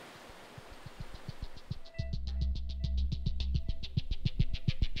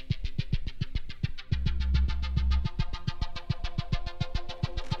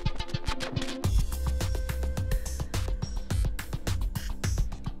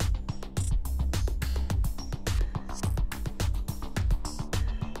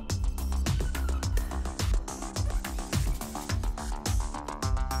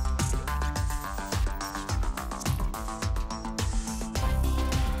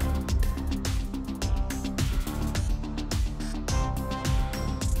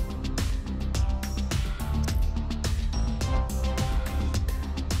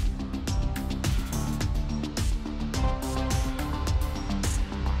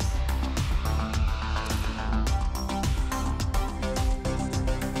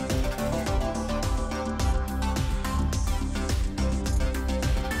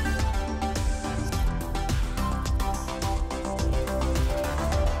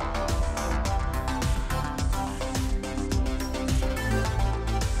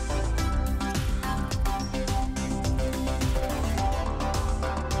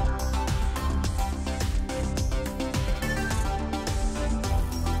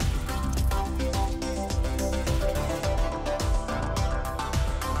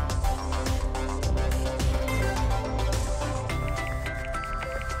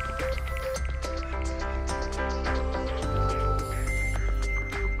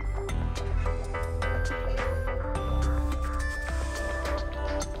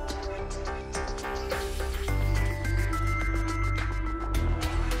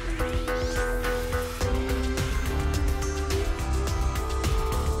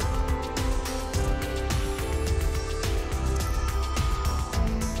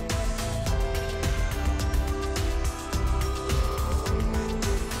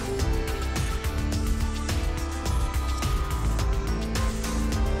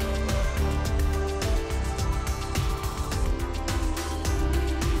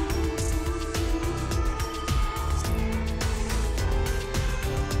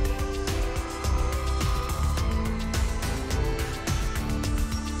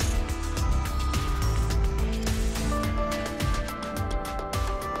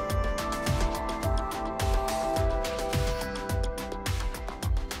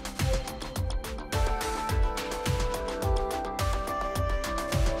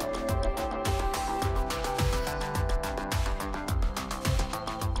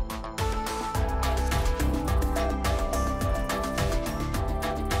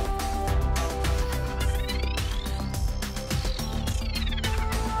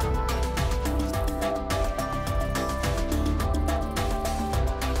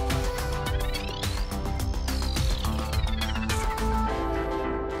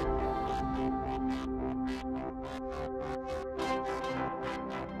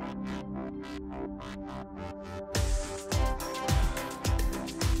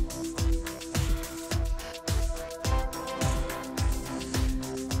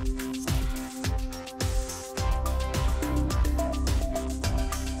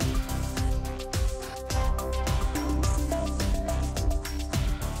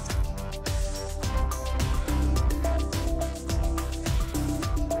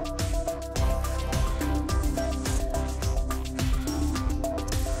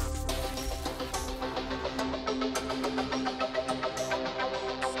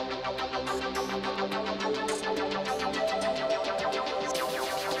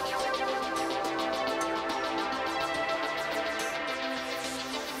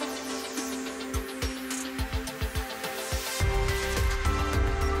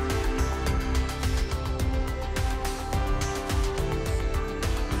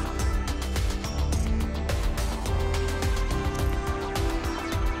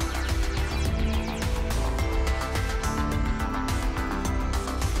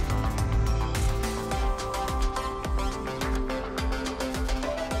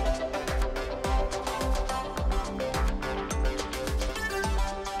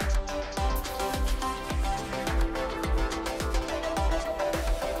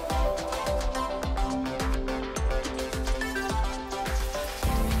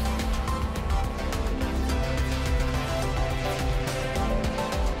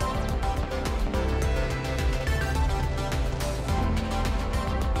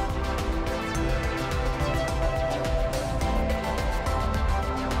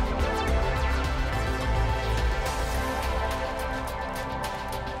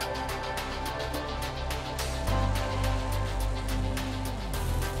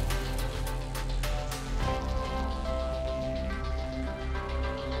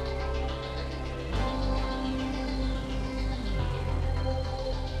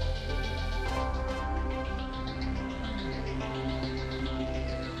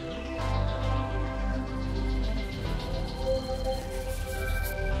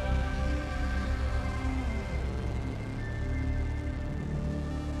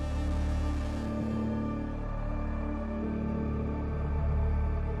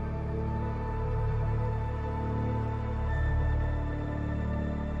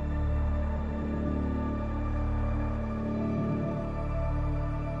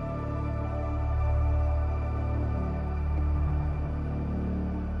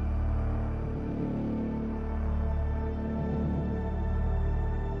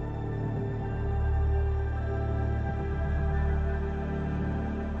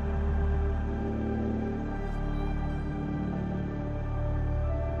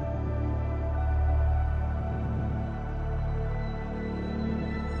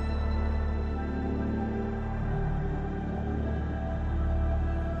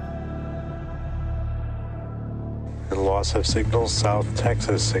 loss of signal, South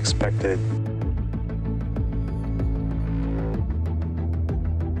Texas expected.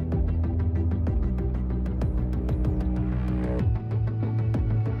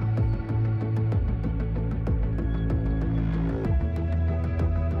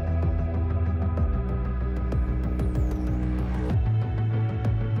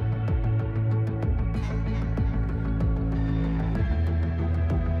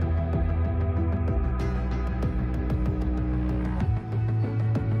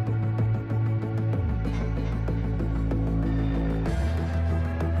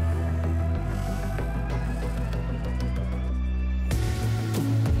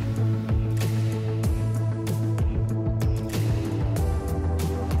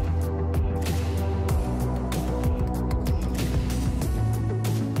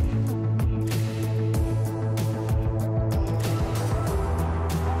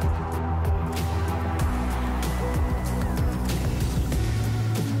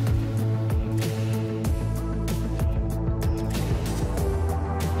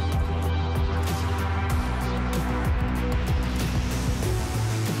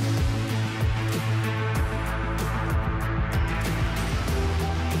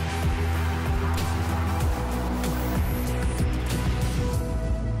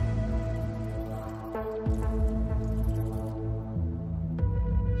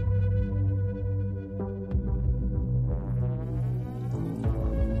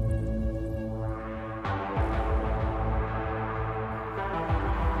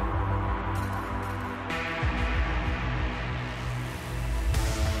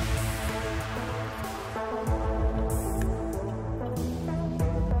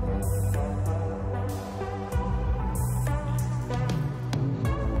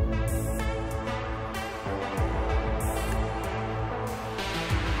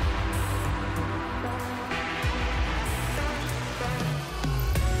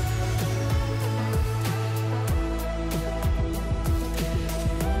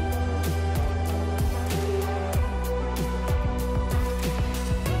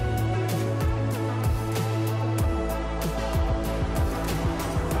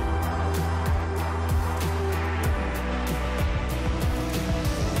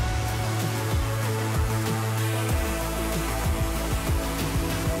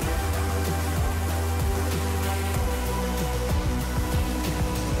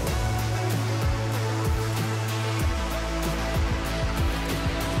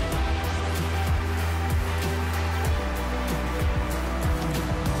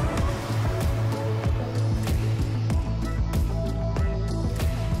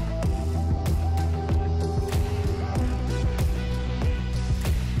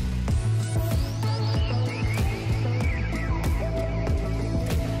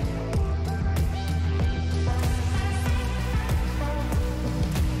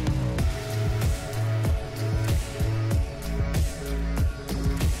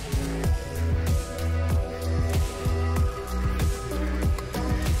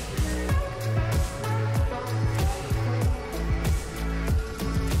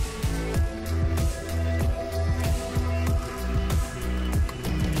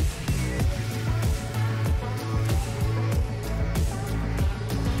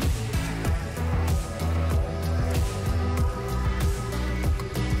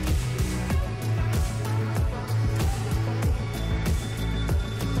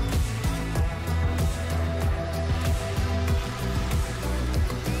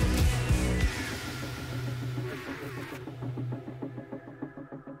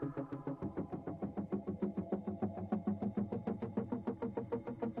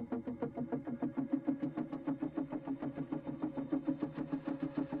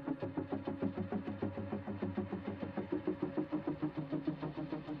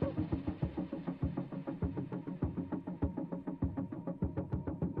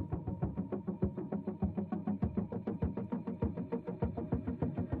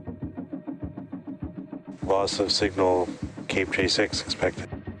 Loss of signal, Cape J6 expected.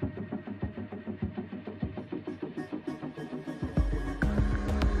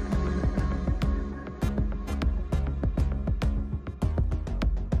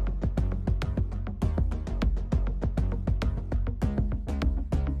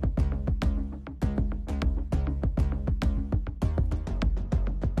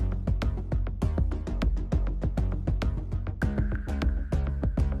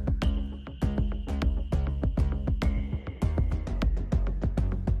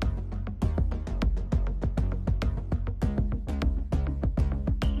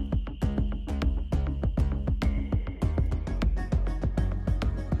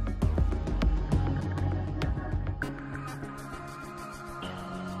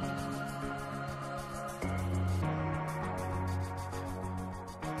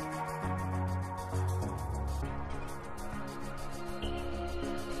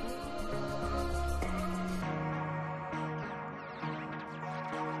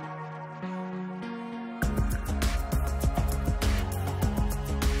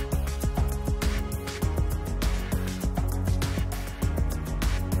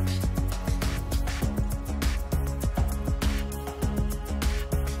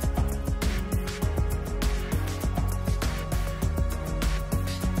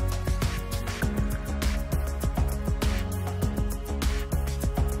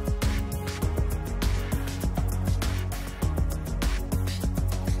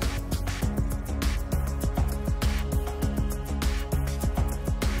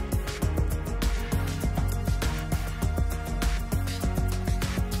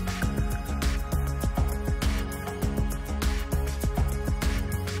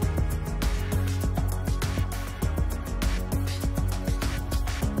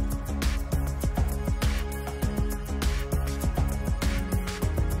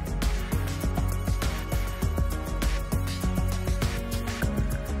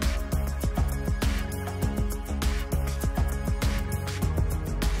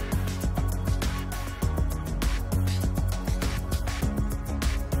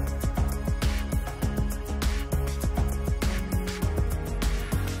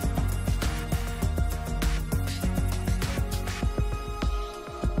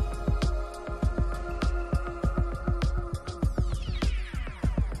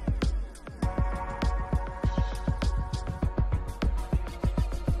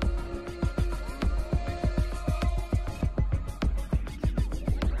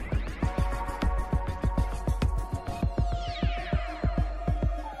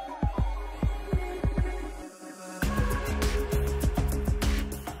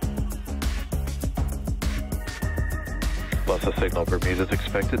 Loss of signal Bermuda is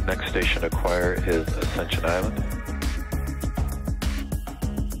expected. Next station to acquire is Ascension Island.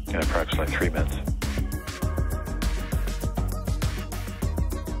 In approximately 3 minutes.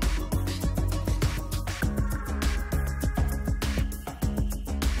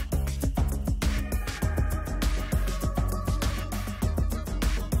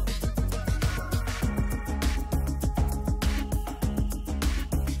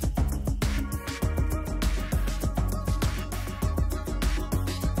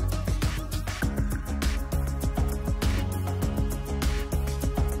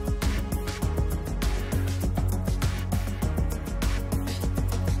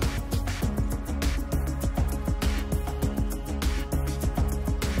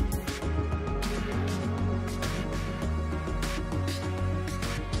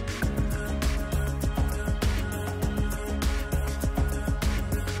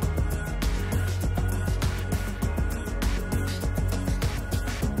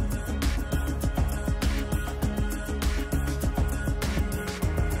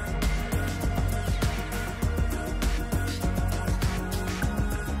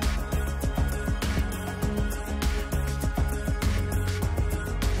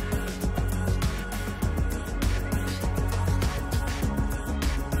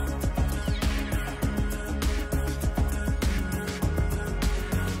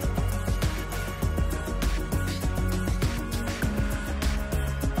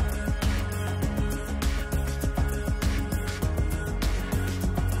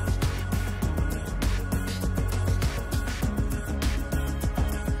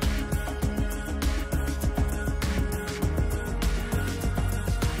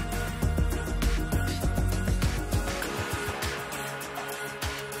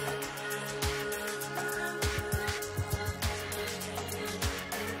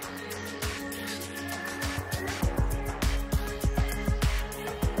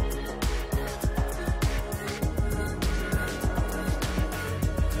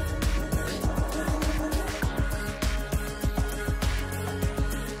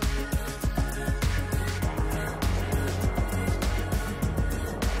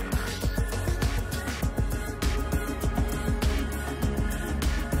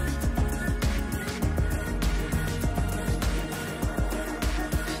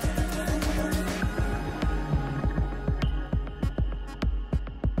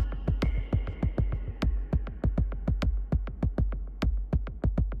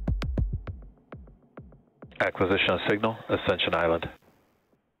 Acquisition of signal, Ascension Island.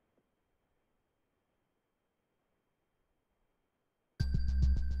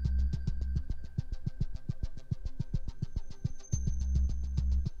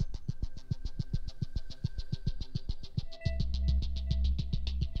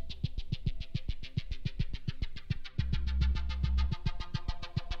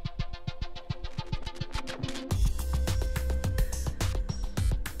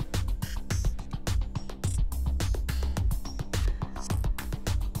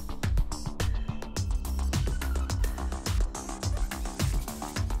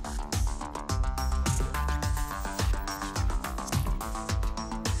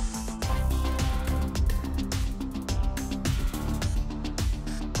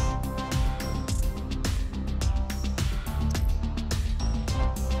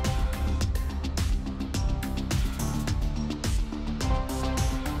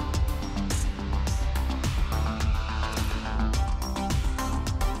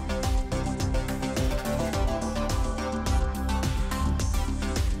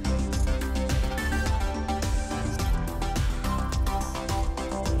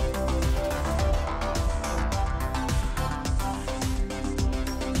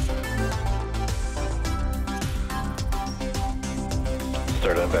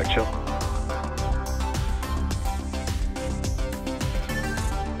 Start on back chill.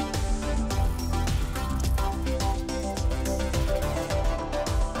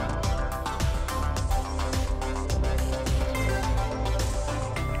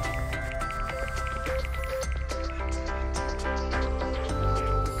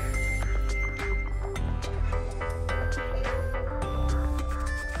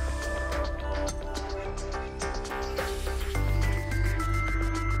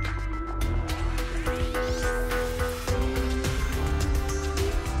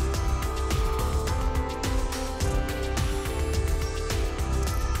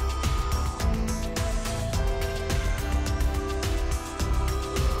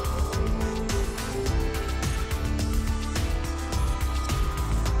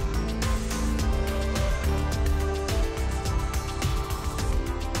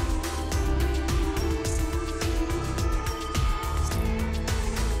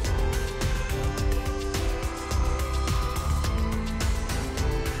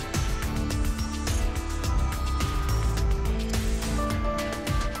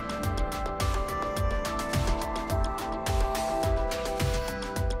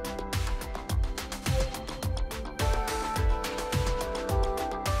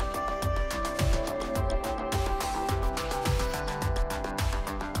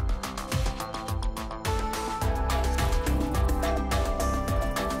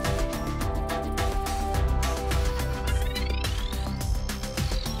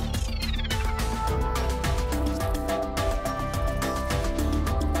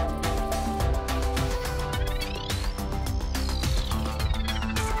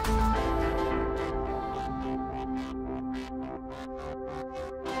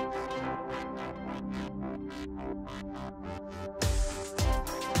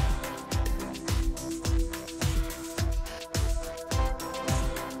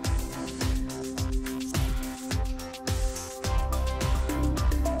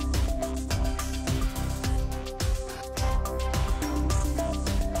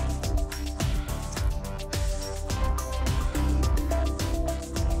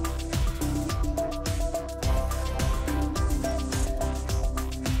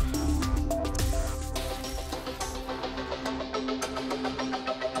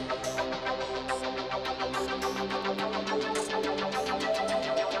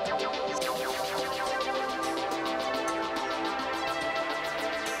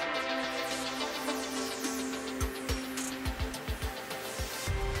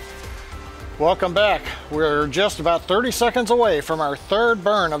 Welcome back. We're just about 30 seconds away from our third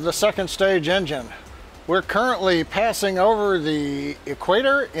burn of the second stage engine. We're currently passing over the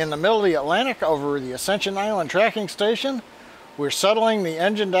equator in the middle of the Atlantic over the Ascension Island tracking station. We're settling the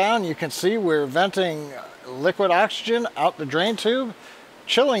engine down. You can see we're venting liquid oxygen out the drain tube,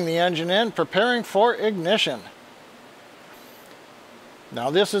 chilling the engine in, preparing for ignition. Now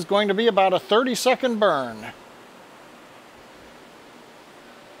this is going to be about a 30-second burn.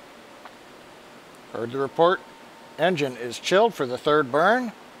 Heard the report, engine is chilled for the third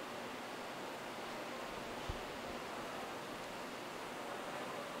burn.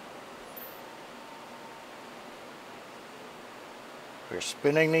 We're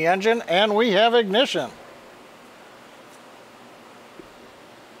spinning the engine and we have ignition.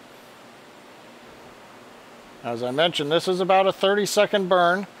 As I mentioned, this is about a 30-second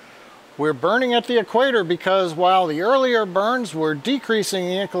burn. We're burning at the equator because while the earlier burns were decreasing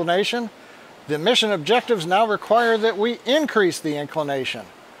the inclination, the mission objectives now require that we increase the inclination.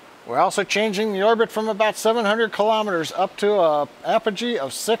 We're also changing the orbit from about 700 kilometers up to an apogee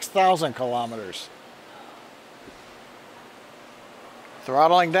of 6,000 kilometers.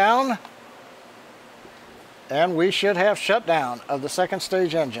 Throttling down, and we should have shutdown of the second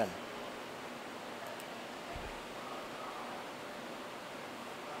stage engine.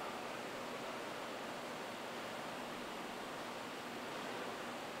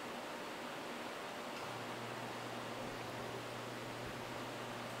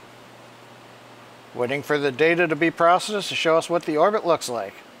 Waiting for the data to be processed to show us what the orbit looks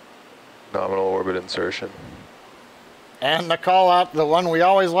like. Nominal orbit insertion. And the call out, the one we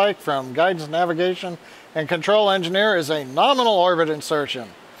always like from Guidance, Navigation, and Control Engineer, is a nominal orbit insertion.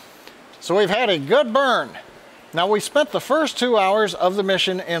 So we've had a good burn. Now we spent the first 2 hours of the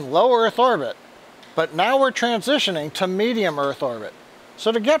mission in low Earth orbit, but now we're transitioning to medium Earth orbit.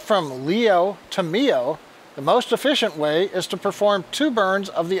 So to get from LEO to MEO, the most efficient way is to perform 2 burns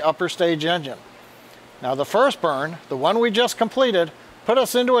of the upper stage engine. Now the first burn, the one we just completed, put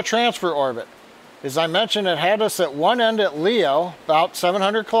us into a transfer orbit. As I mentioned, it had us at one end at LEO, about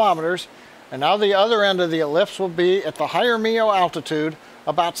 700 kilometers, and now the other end of the ellipse will be at the higher MEO altitude,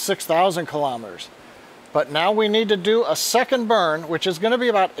 about 6,000 kilometers. But now we need to do a second burn, which is going to be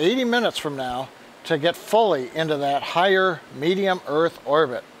about 80 minutes from now, to get fully into that higher medium Earth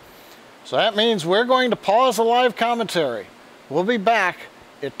orbit. So that means we're going to pause the live commentary. We'll be back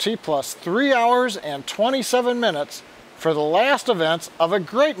at T plus 3 hours and 27 minutes for the last events of a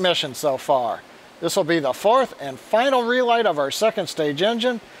great mission so far. This will be the fourth and final relight of our second stage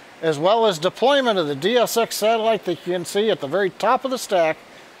engine, as well as deployment of the DSX satellite that you can see at the very top of the stack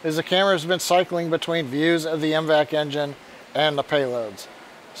as the camera has been cycling between views of the MVAC engine and the payloads.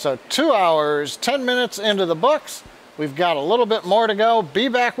 So 2 hours, 10 minutes into the books. We've got a little bit more to go. Be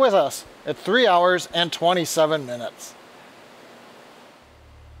back with us at 3 hours and 27 minutes.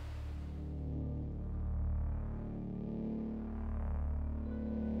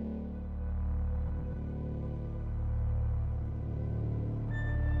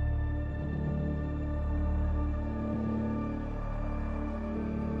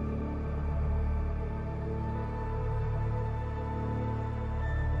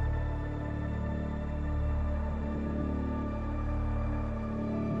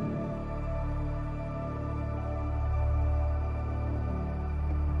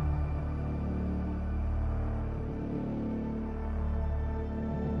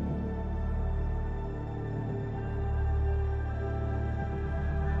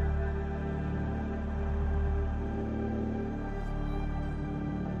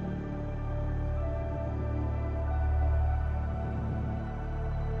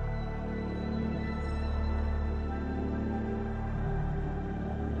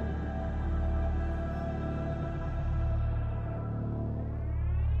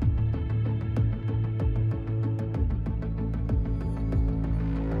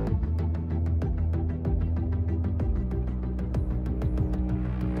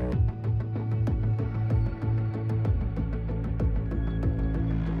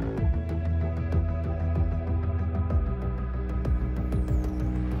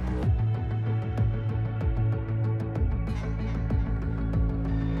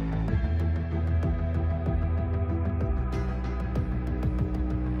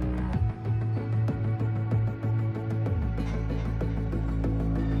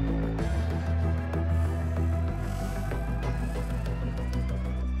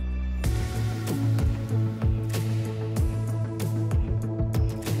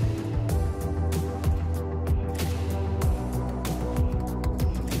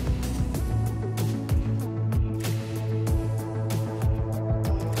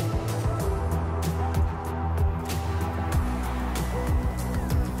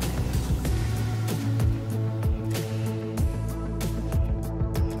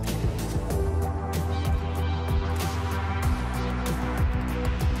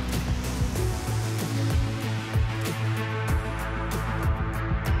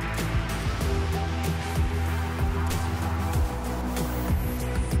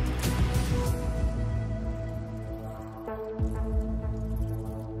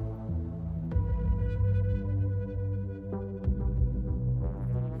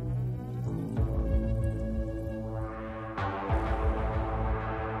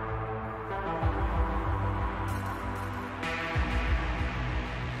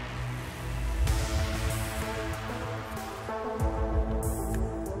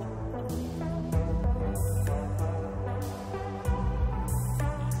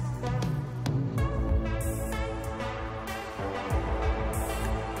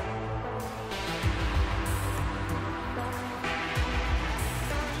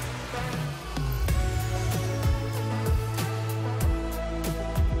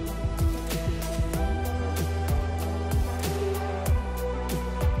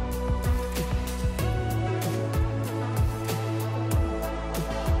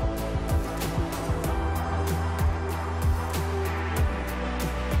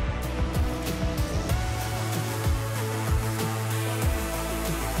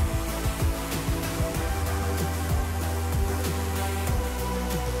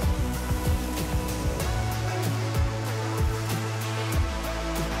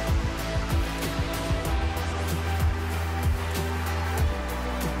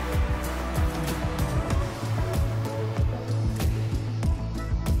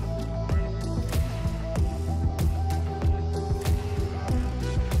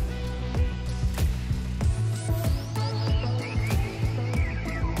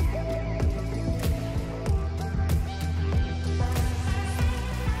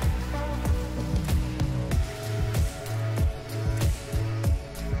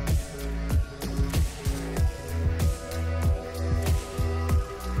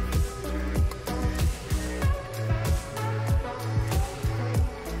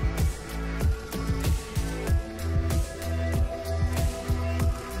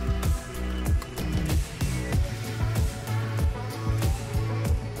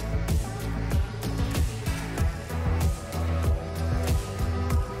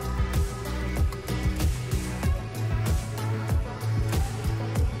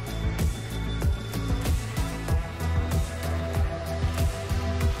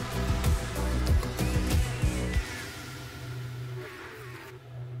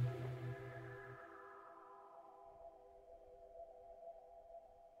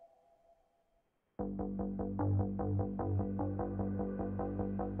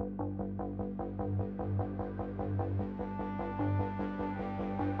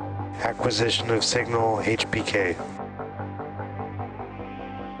 Acquisition of signal HPK.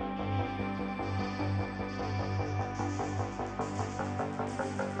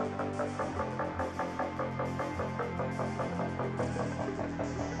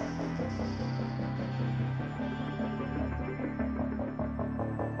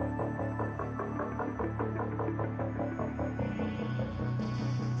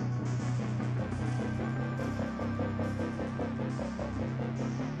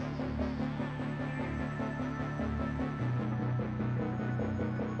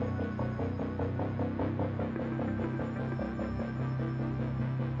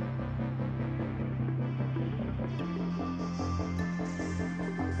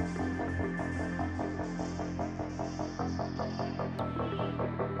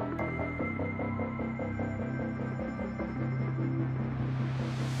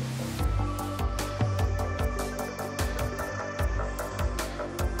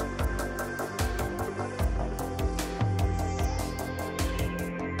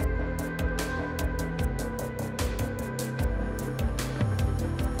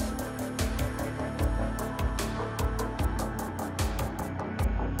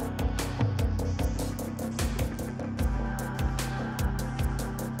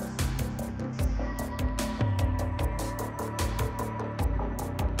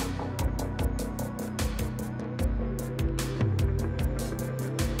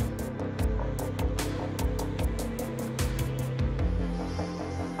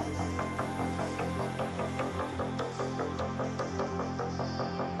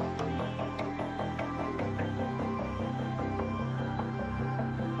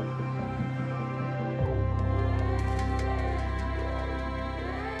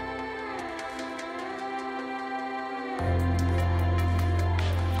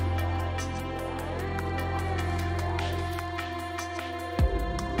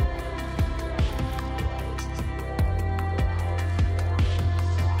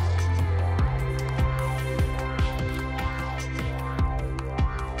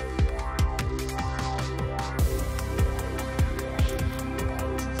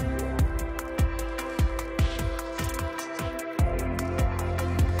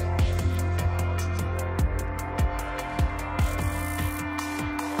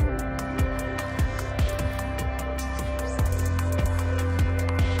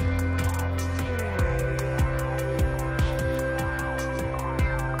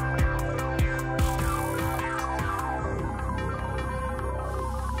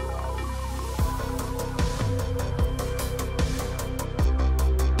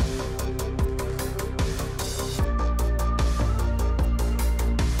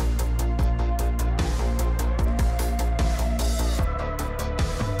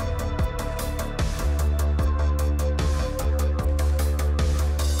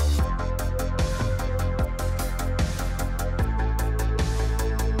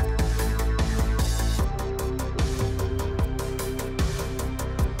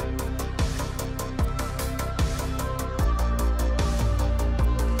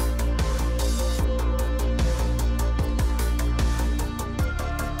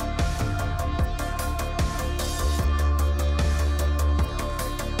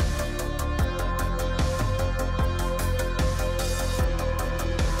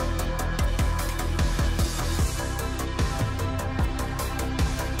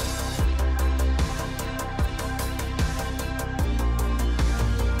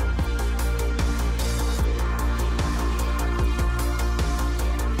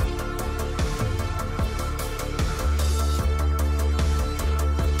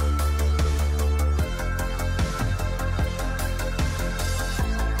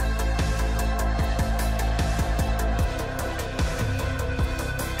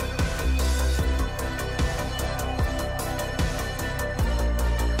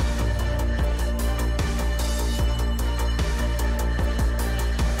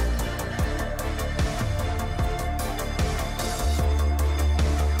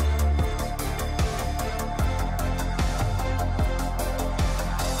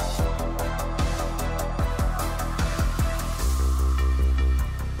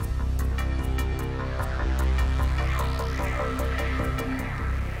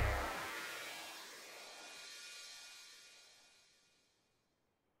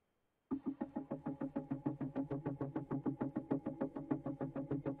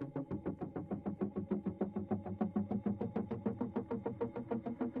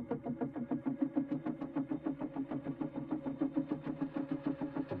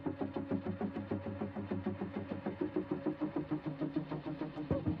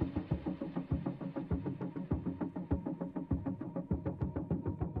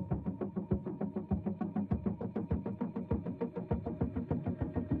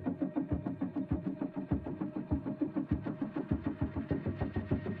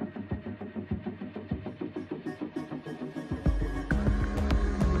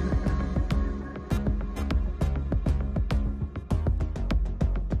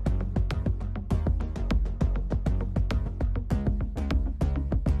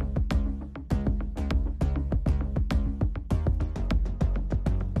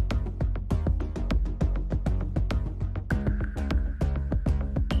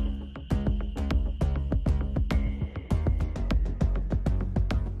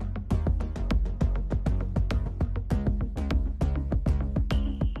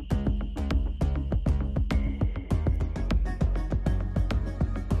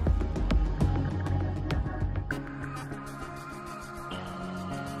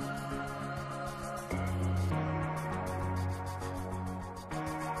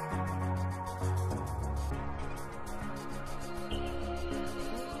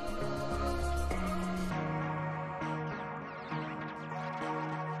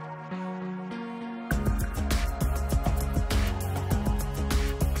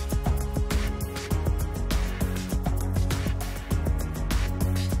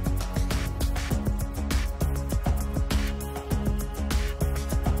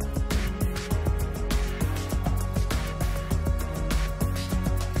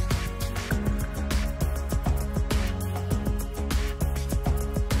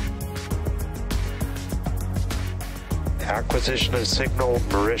 Acquisition of signal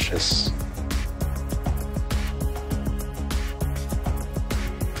Mauritius.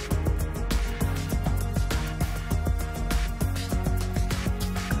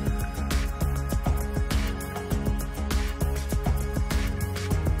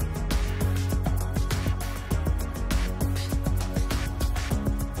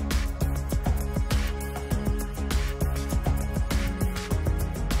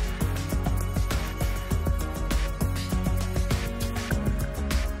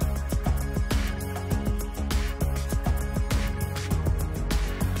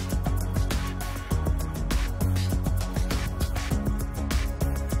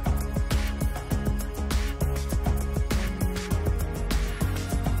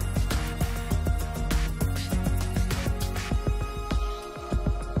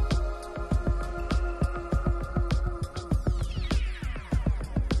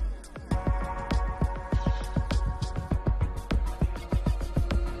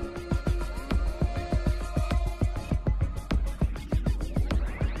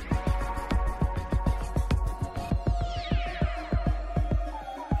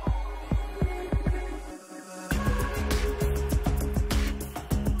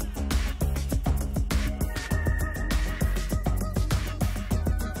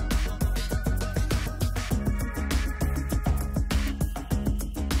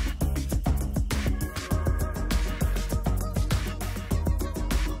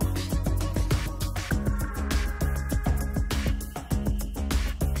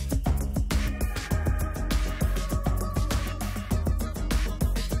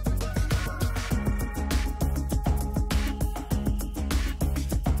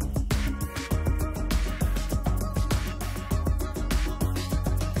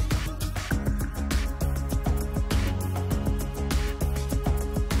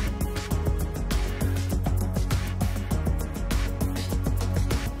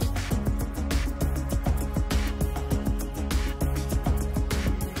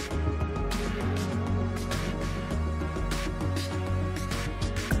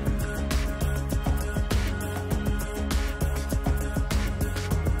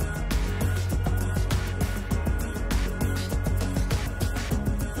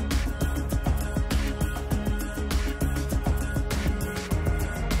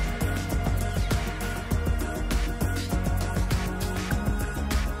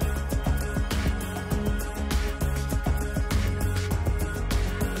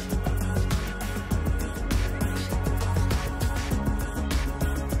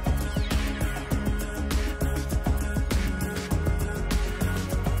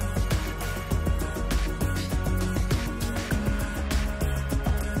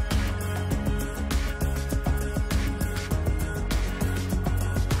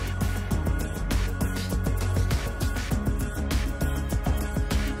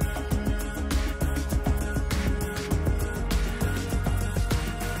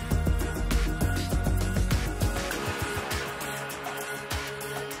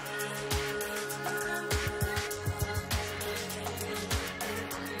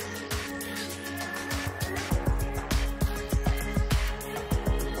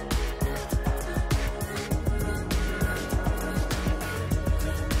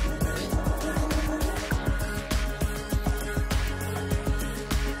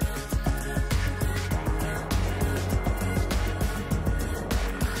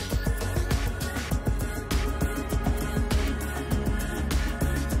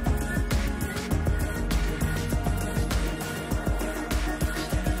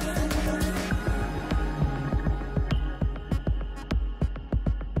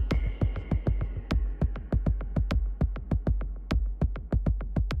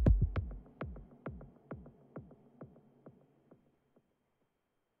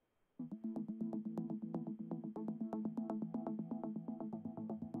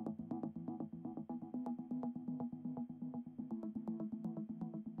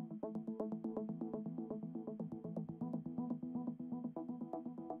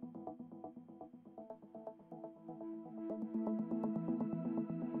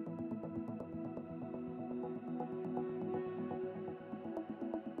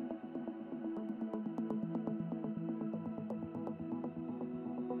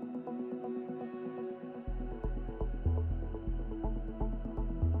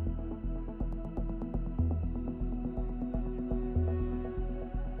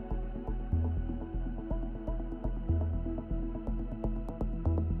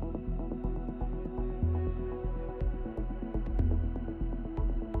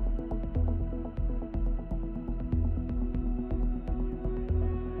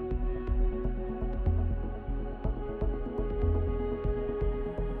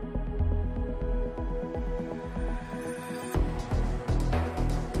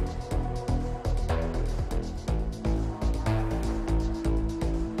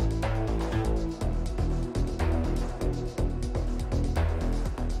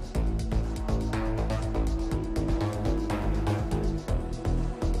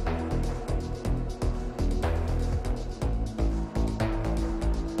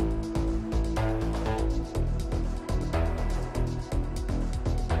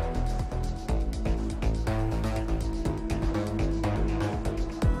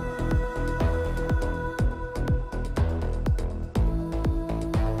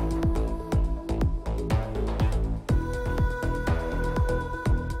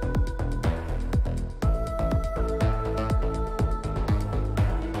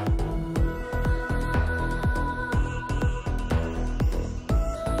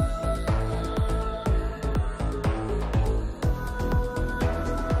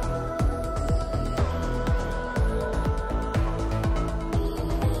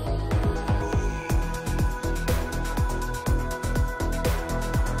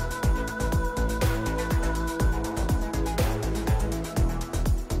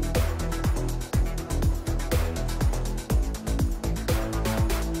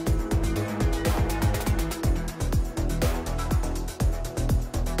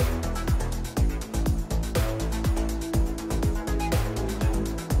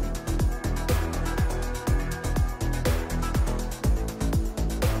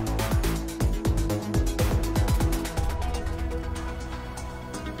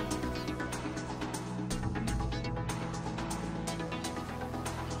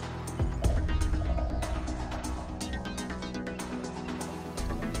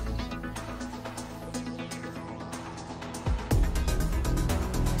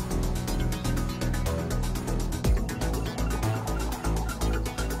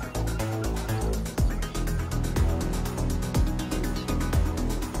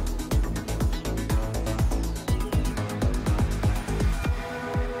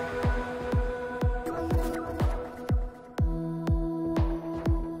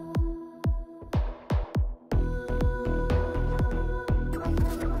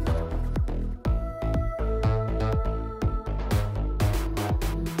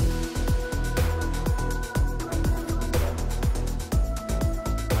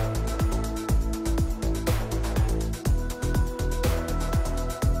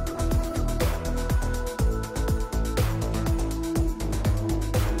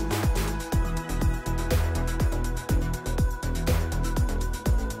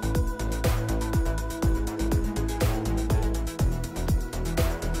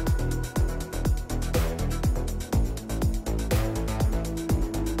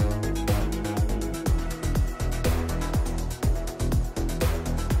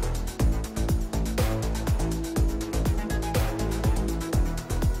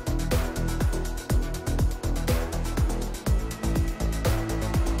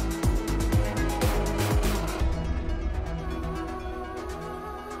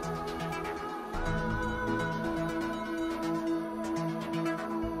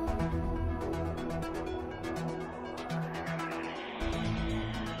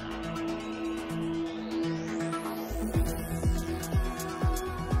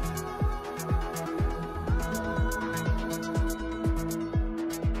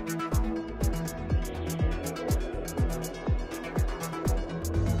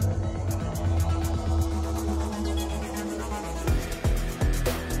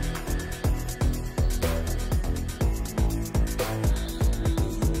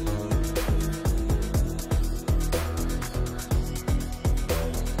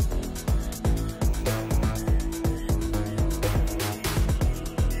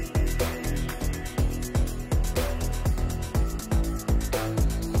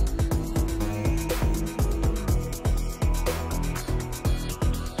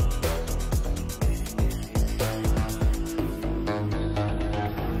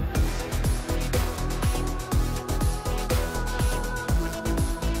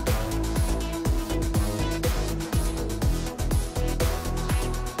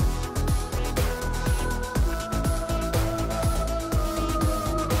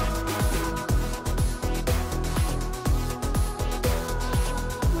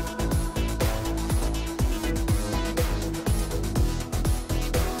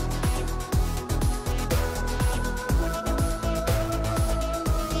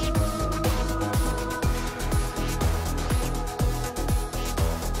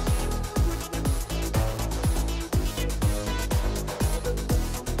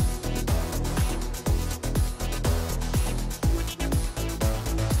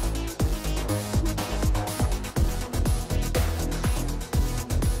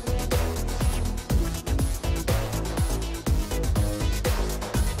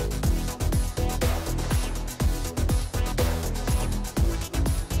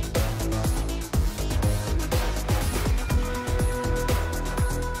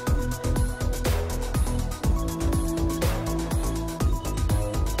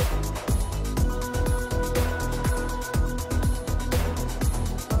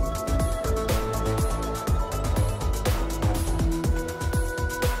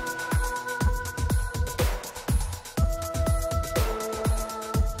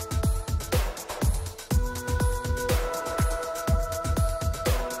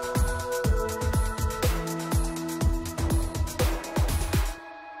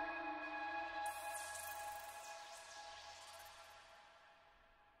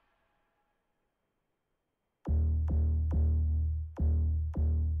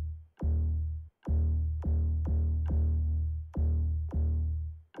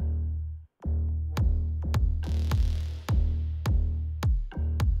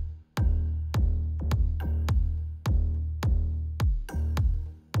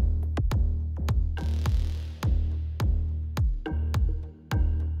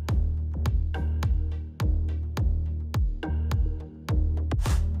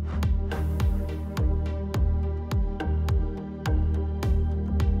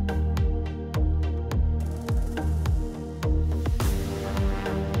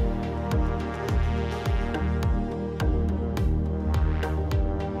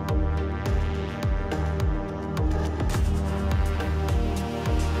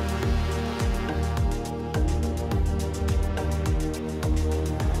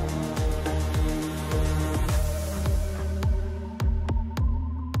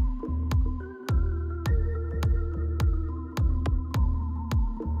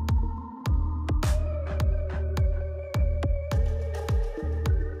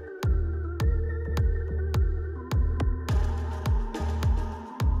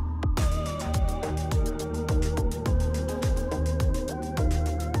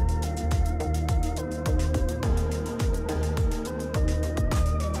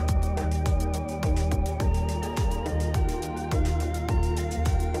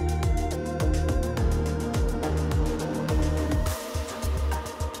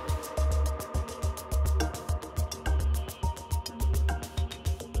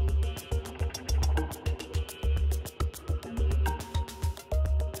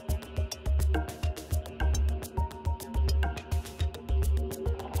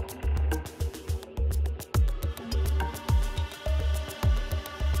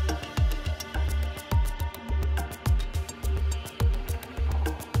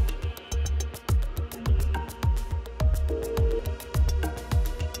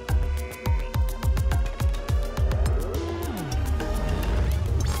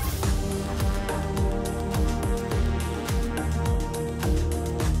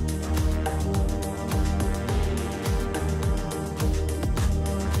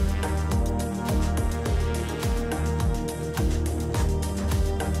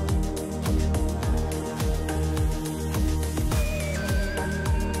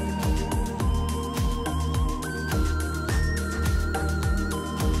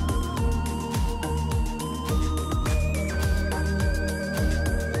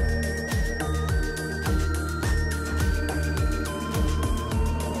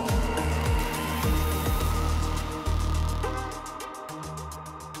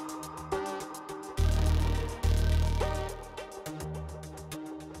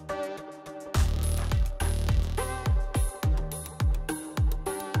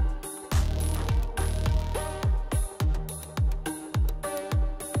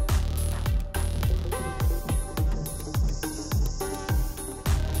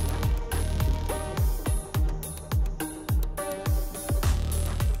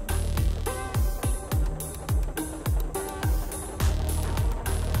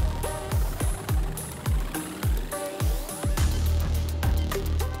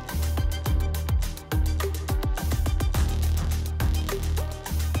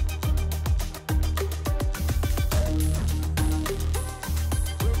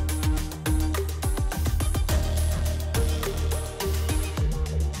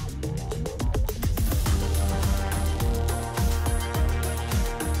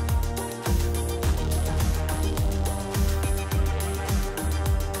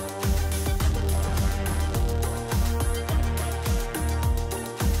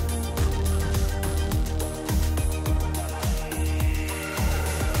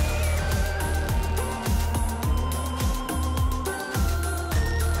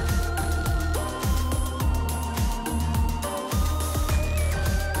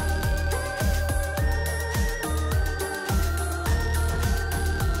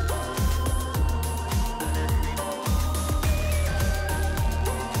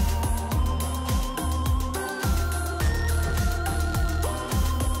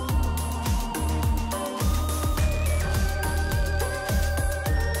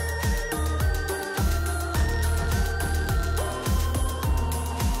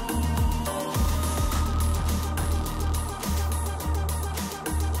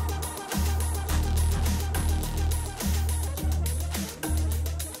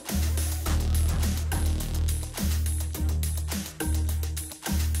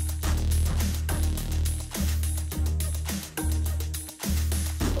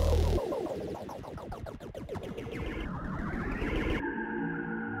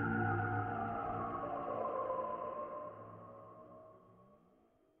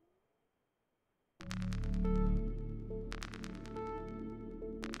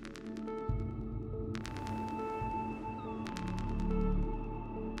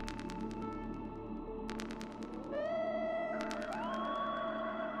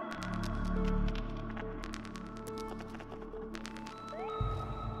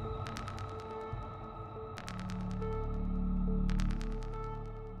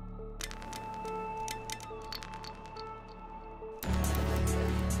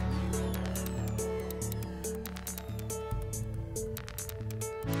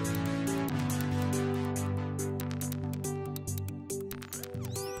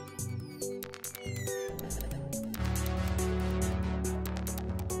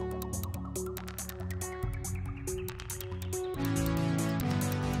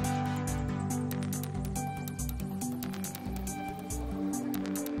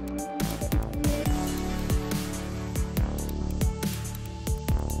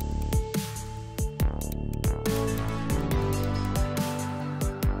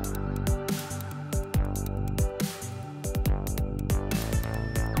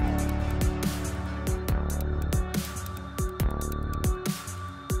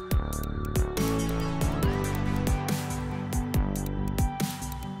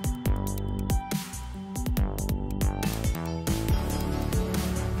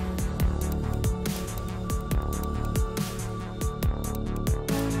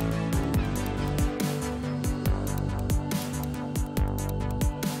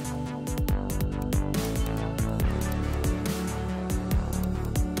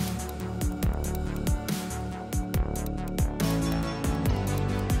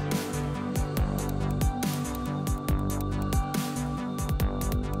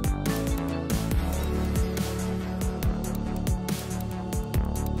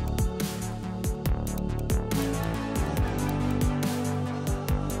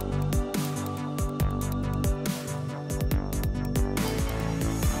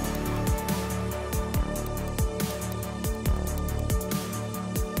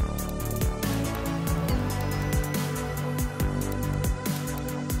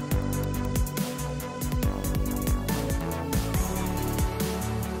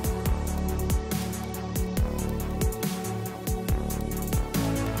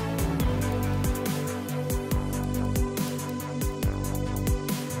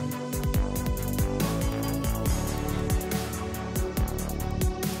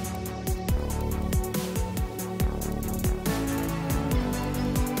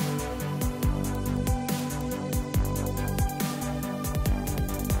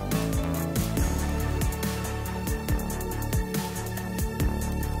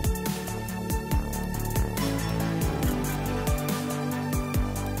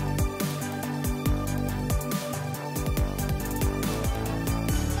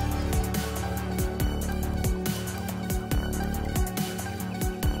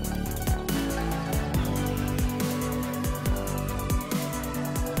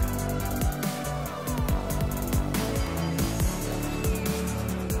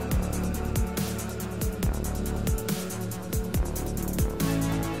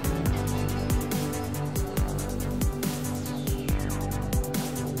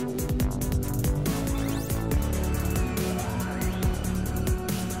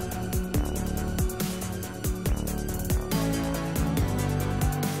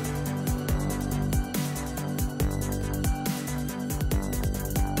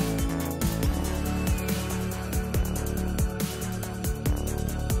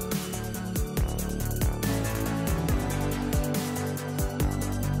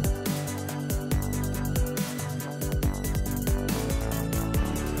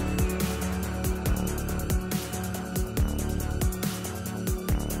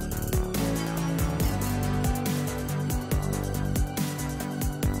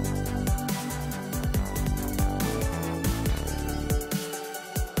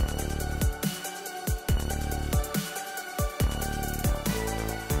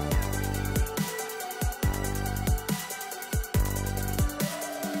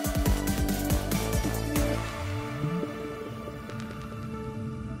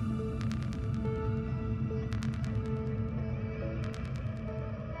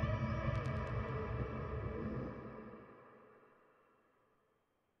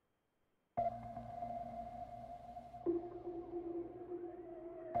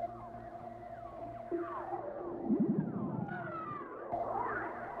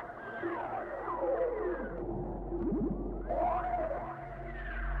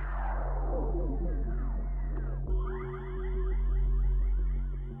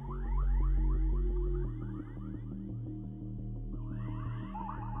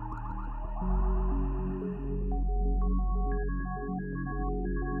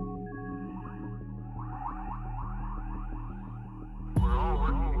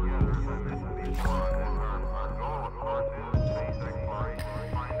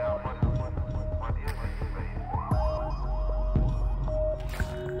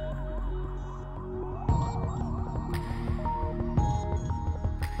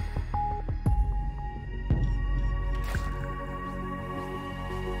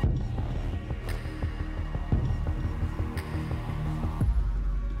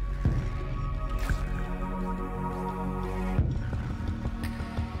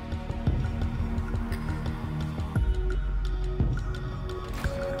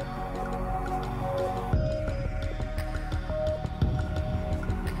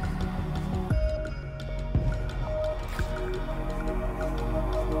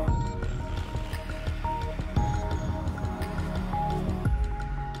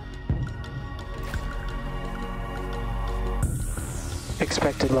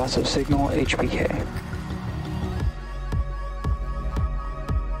 Expected loss of signal HPK.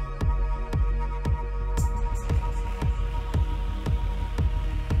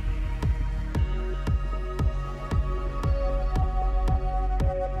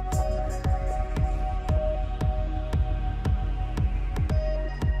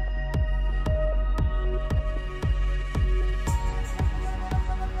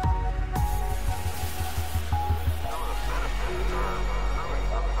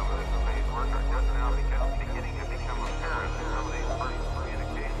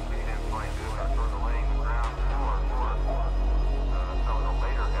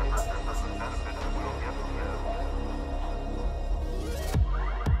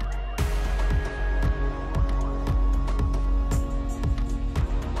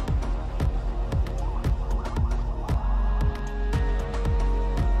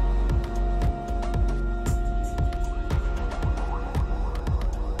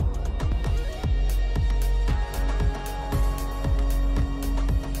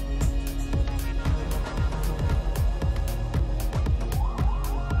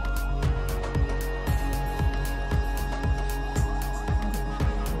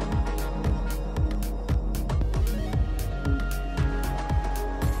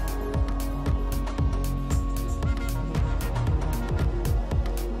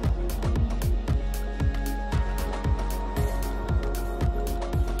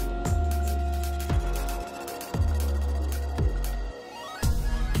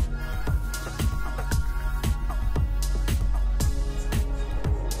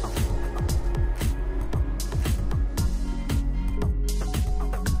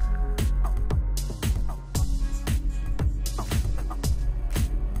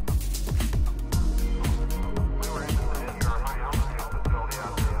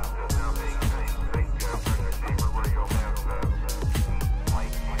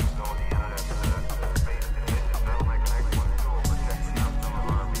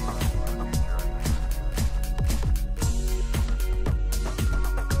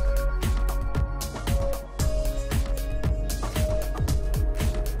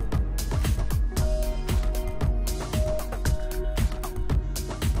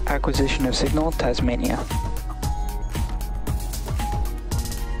 Acquisition of signal, Tasmania.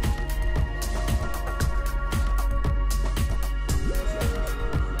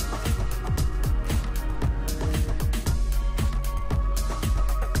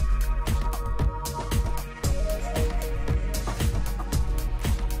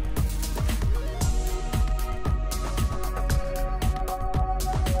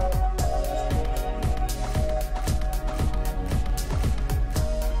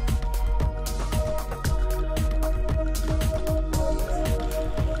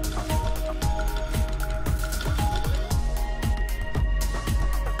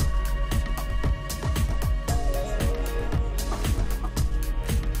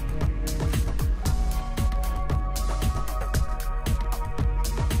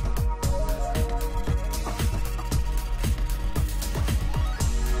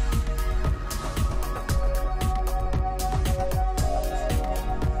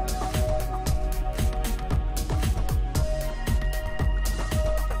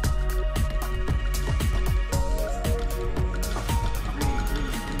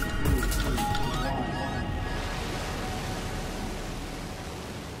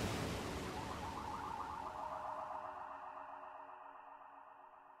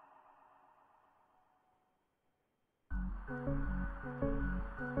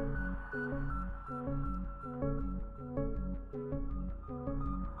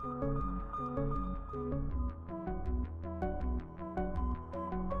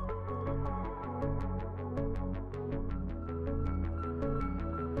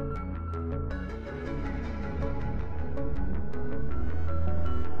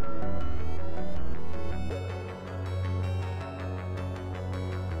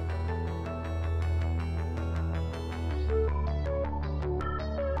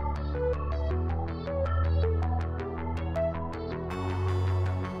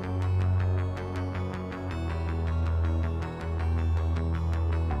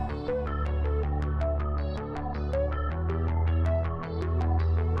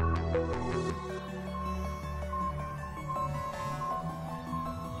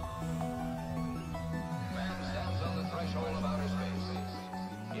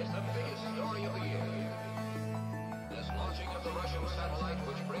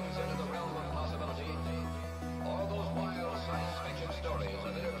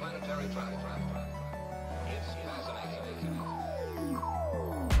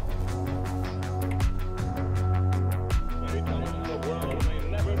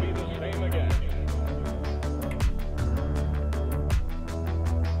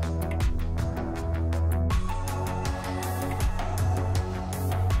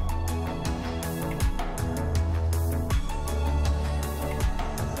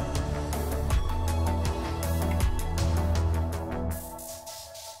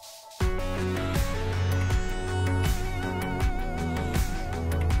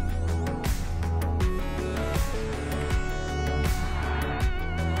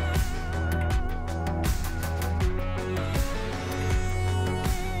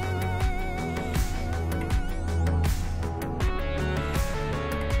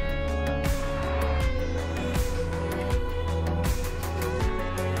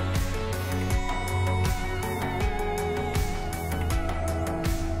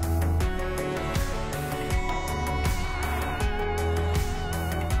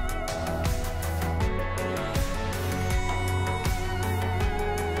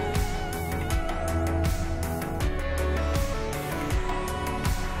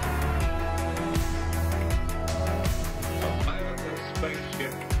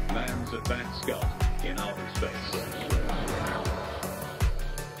 man's advanced scout in outer space.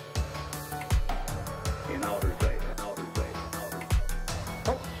 In outer space, outer space, outer space.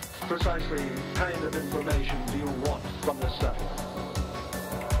 What precisely kind of information do you want from this satellite?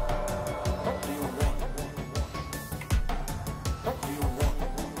 What do you want? What do you want?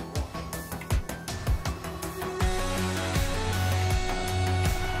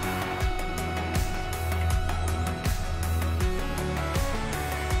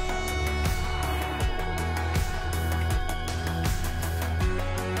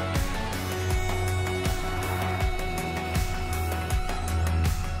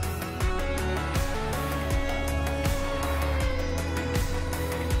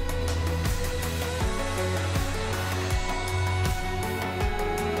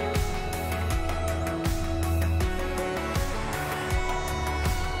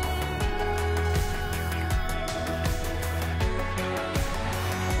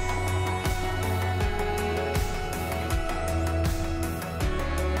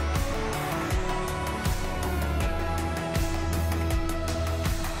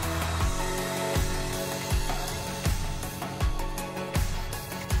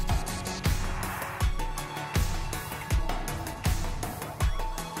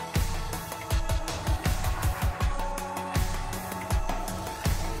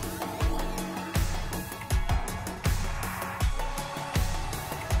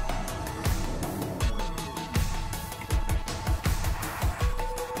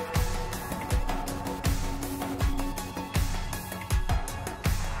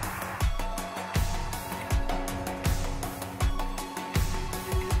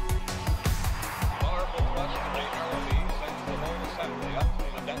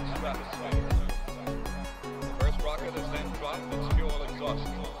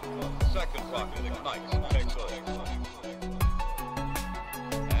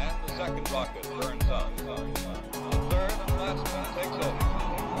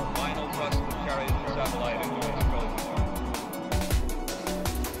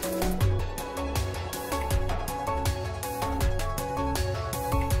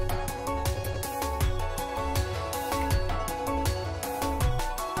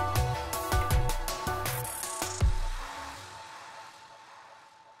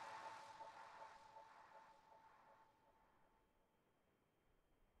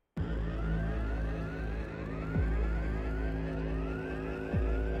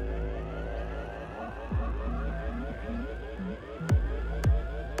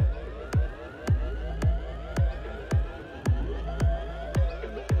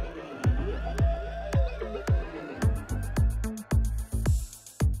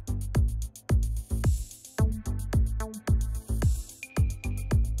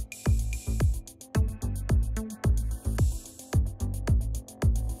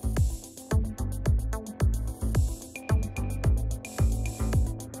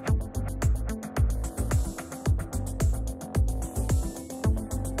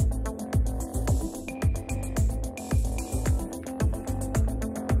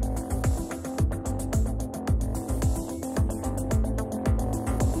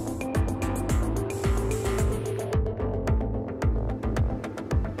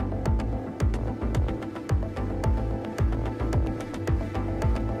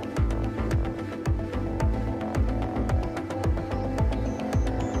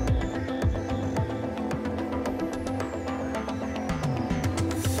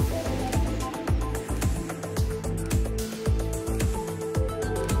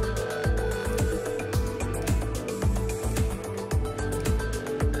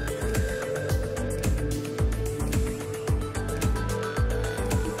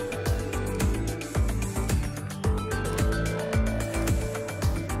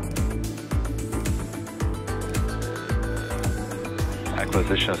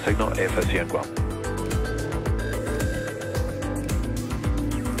 Acquisition of signal, AFSC on Guam.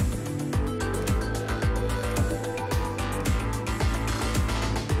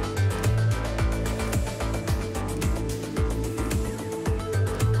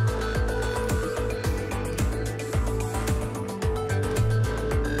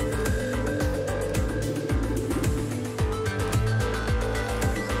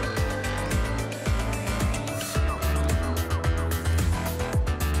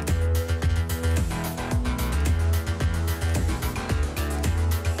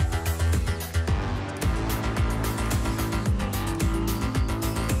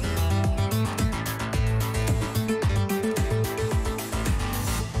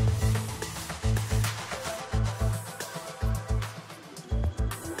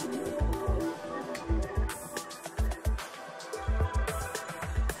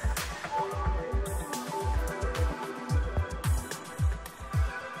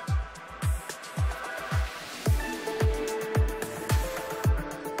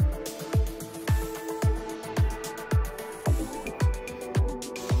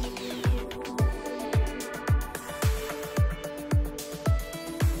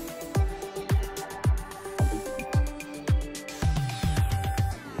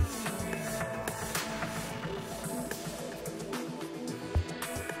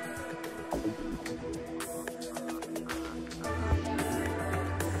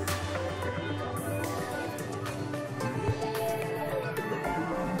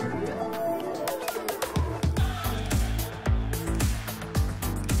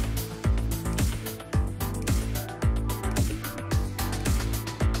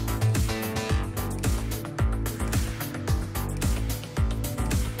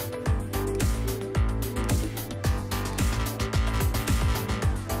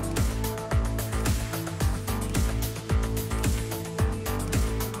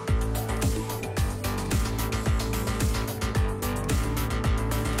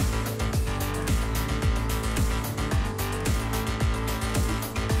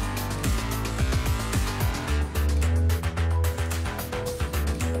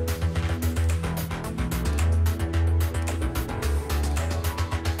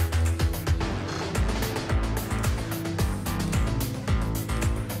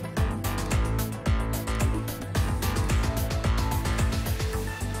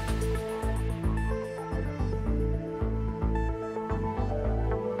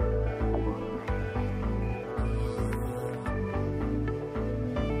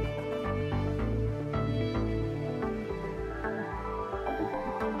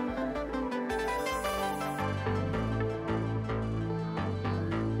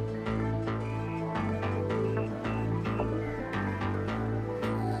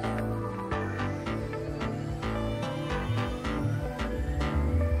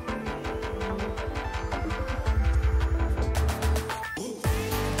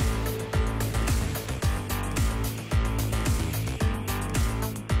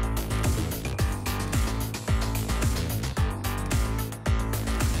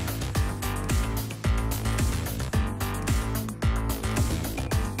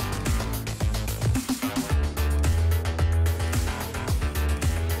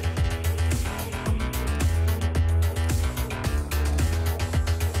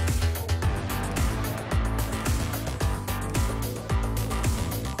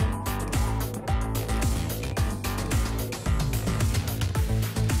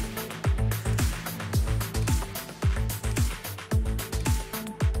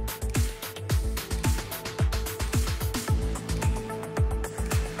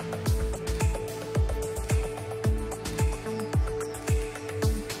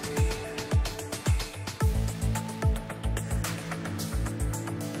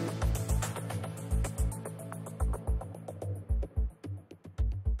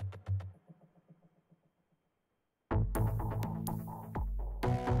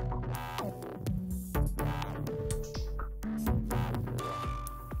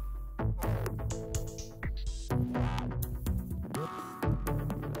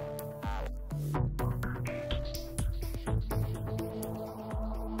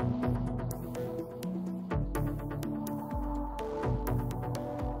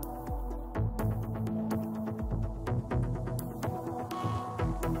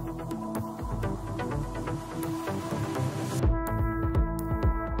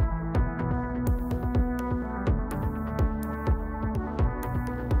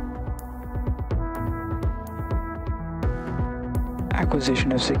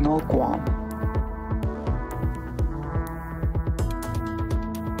 Acquisition of signal Guam.